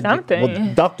to. I gotta.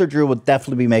 Well, Dr. Drew will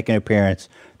definitely be making an appearance.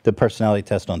 The personality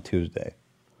test on Tuesday.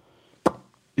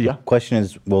 Yeah. Question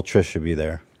is, will Trisha be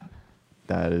there?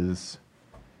 That is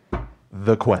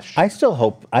the question. I still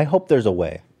hope. I hope there's a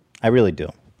way. I really do.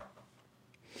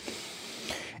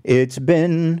 It's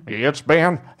been.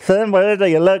 Somewhere do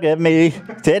you look at me?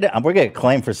 We're getting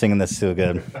claimed for singing this too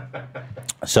good.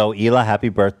 So, Ela, happy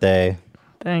birthday.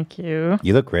 Thank you.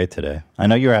 You look great today. I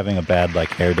know you're having a bad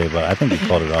hair day, but I think you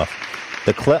pulled it off.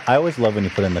 The clip. I always love when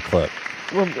you put in the clip.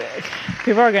 Well,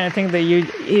 people are going to think that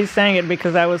he's saying it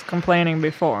because I was complaining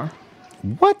before.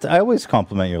 What? I always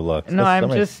compliment your look. No,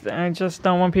 I just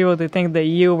don't want people to think that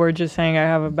you were just saying I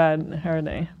have a bad hair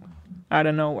day out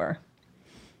of nowhere.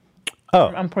 Oh.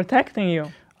 I'm protecting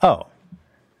you. Oh.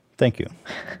 Thank you.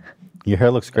 Your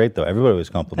hair looks great, though. Everybody always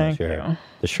compliments Thank your you. hair.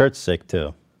 The shirt's sick,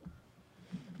 too.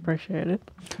 Appreciate it.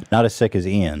 Not as sick as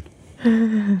Ian.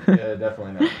 Yeah,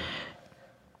 definitely not.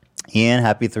 Ian,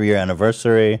 happy 3-year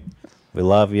anniversary. We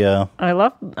love you. I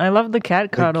love the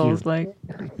cat cuddles. Like,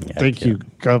 Thank you.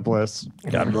 God bless.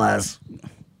 God bless.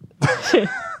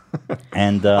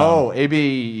 And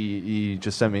AB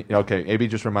just sent me. Okay, AB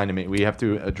just reminded me we have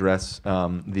to address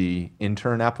the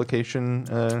intern application.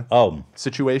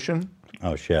 Situation.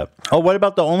 Oh shit. Oh, what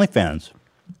about the OnlyFans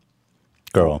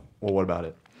girl? Well, what about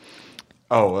it?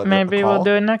 Oh, maybe we'll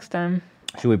do it next time.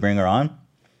 Should we bring her on?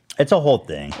 It's a whole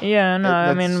thing. Yeah, no,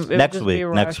 I mean, it would next just week. be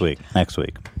Next rushed.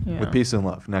 week. Yeah. With peace and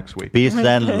love next week. Peace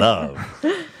and love.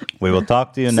 We will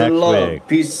talk to you next week.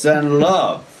 Peace and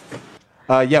love.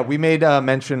 Yeah, we made a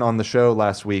mention on the show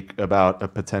last week about a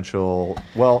potential.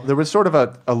 Well, there was sort of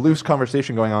a loose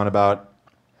conversation going on about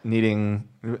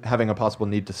having a possible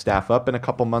need to staff up in a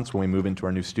couple months when we move into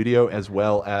our new studio, as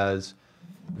well as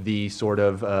the sort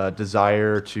of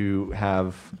desire to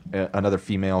have another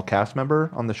female cast member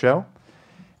on the show.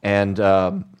 And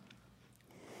I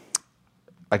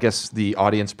guess the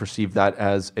audience perceived that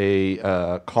as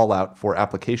a call out for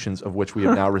applications, of which we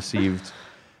have now received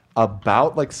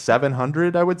about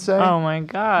 700, I would say. Oh my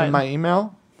God. In my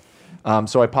email.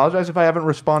 So I apologize if I haven't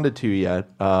responded to you yet.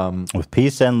 With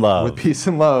peace and love. With peace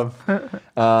and love.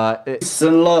 Peace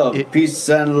and love. Peace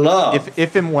and love.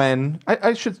 If and when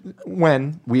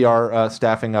when we are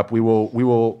staffing up, we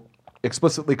will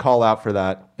explicitly call out for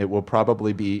that. It will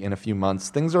probably be in a few months.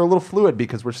 Things are a little fluid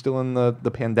because we're still in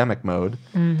the pandemic mode.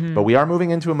 Mhm. But we are moving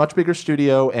into a much bigger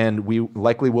studio, and we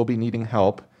likely will be needing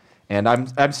help. And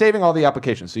I'm saving all the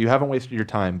applications, so you haven't wasted your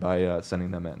time by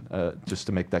sending them in, just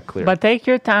to make that clear. But take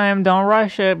your time. Don't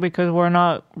rush it because we're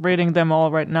not reading them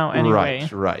all right now anyway.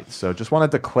 Right. So just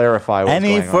wanted to clarify what's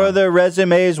Any going further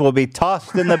resumes will be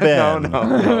tossed in the bin. No.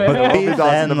 With peace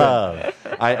and love.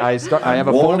 I have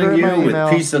a folder in my with email.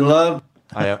 peace and love.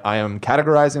 I am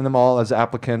categorizing them all as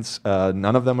applicants.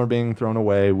 None of them are being thrown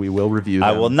away. We will review them.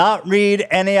 I will not read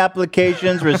any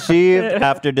applications received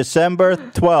after December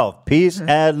 12th. Peace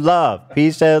and love.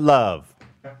 Peace and love.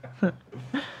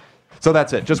 So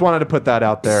that's it. Just wanted to put that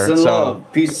out there. Peace and love.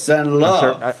 Peace and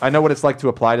love. Sure, I know what it's like to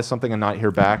apply to something and not hear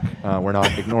back. We're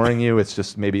not ignoring you. It's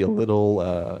just maybe a little.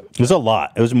 It was a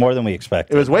lot. It was more than we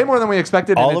expected. It was way more than we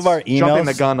expected. All and of our it's jumping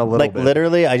emails, the gun a little like bit.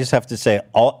 literally, I just have to say,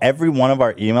 every one of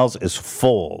our emails is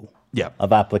full.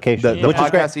 Of applications, The which is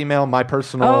great. podcast email, my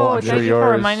personal, Oh, I'm thank sure you for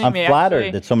yours. reminding I'm me, flattered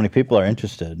actually. that so many people are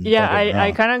interested. Yeah,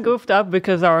 I kind of goofed up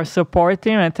because our support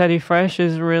team at Teddy Fresh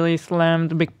is really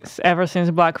slammed ever since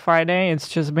Black Friday. It's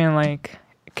just been like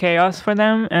chaos for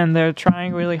them, and they're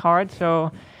trying really hard.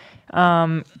 So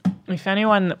if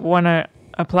anyone want to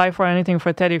apply for anything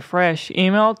for Teddy Fresh,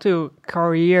 email to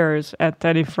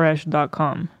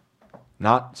careers@teddyfresh.com.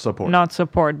 Not support. Not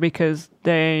support, because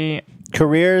they...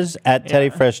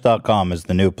 Careers@teddyfresh.com is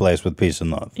the new place with peace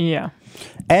and love. Yeah.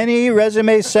 Any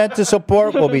resumes sent to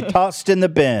support will be tossed in the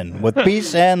bin with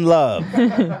peace and love.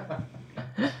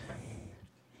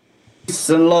 Peace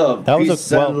and love.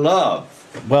 Peace and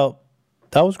love. Well,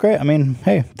 that was great. I mean,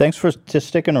 hey, thanks for just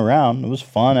sticking around. It was a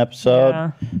fun episode.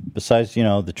 Yeah. Besides,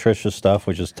 the Trisha stuff,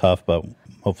 which is tough, but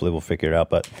hopefully we'll figure it out.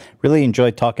 But really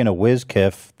enjoyed talking to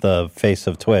WizKiff, the face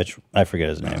of Twitch. I forget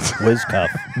his name. WizKiff.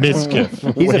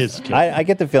 Mizkiff. He's I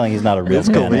get the feeling he's not a real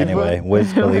man anyway.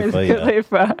 Wiz Khalifa. Yeah.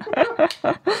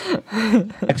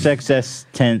 XXS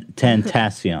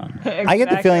Tentacion. I get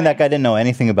the feeling that guy didn't know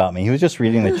anything about me. He was just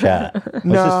reading the chat.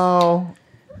 No.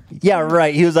 Yeah,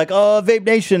 right. He was like, "Oh, Vape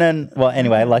Nation," and well,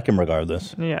 anyway, I like him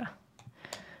regardless. Yeah.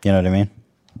 You know what I mean?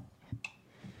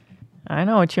 I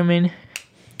know what you mean.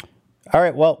 All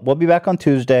right. Well, we'll be back on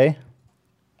Tuesday,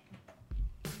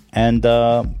 and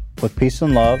with peace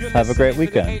and love, have a great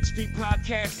weekend.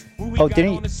 Oh,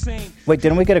 didn't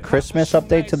we get a Christmas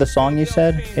update to the song you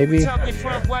said, AB? Yeah,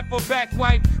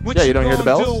 you don't hear the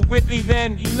bells? Oh,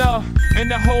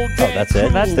 that's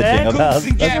it. That's the jingle bells.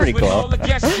 That's pretty cool.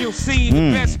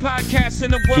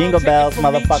 Jingle bells,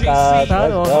 motherfuckers.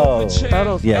 Let's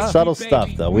go. Yeah, subtle stuff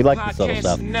though. We like the subtle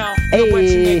stuff.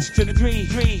 Hey.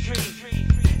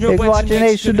 Hey, watching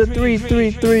Nation to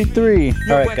 3333.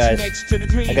 All right, guys. I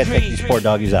gotta take these poor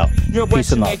doggies out.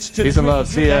 Peace and love. Peace and love.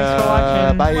 See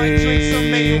ya. Bye.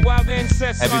 Happy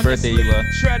birthday, Ela.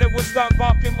 Shredder will start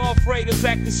barking more freighters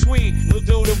acting sweet. We'll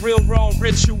do the real wrong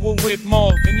ritual with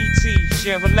Morgan E.T.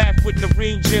 Share a laugh with the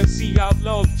real Jersey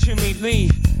outlaw Jimmy Lee.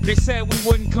 They said we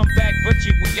wouldn't come back, but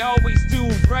we always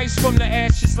do. Rise from the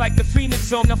ashes like the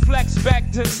phoenix on the flex back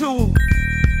to 2.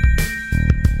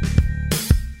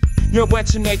 You're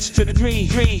watching H to the 3.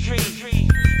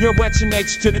 You're watching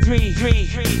H to the 3.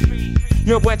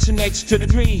 You're watching H to the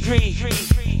 3.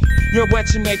 You're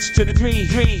watching H to the 3.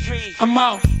 I'm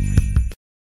out.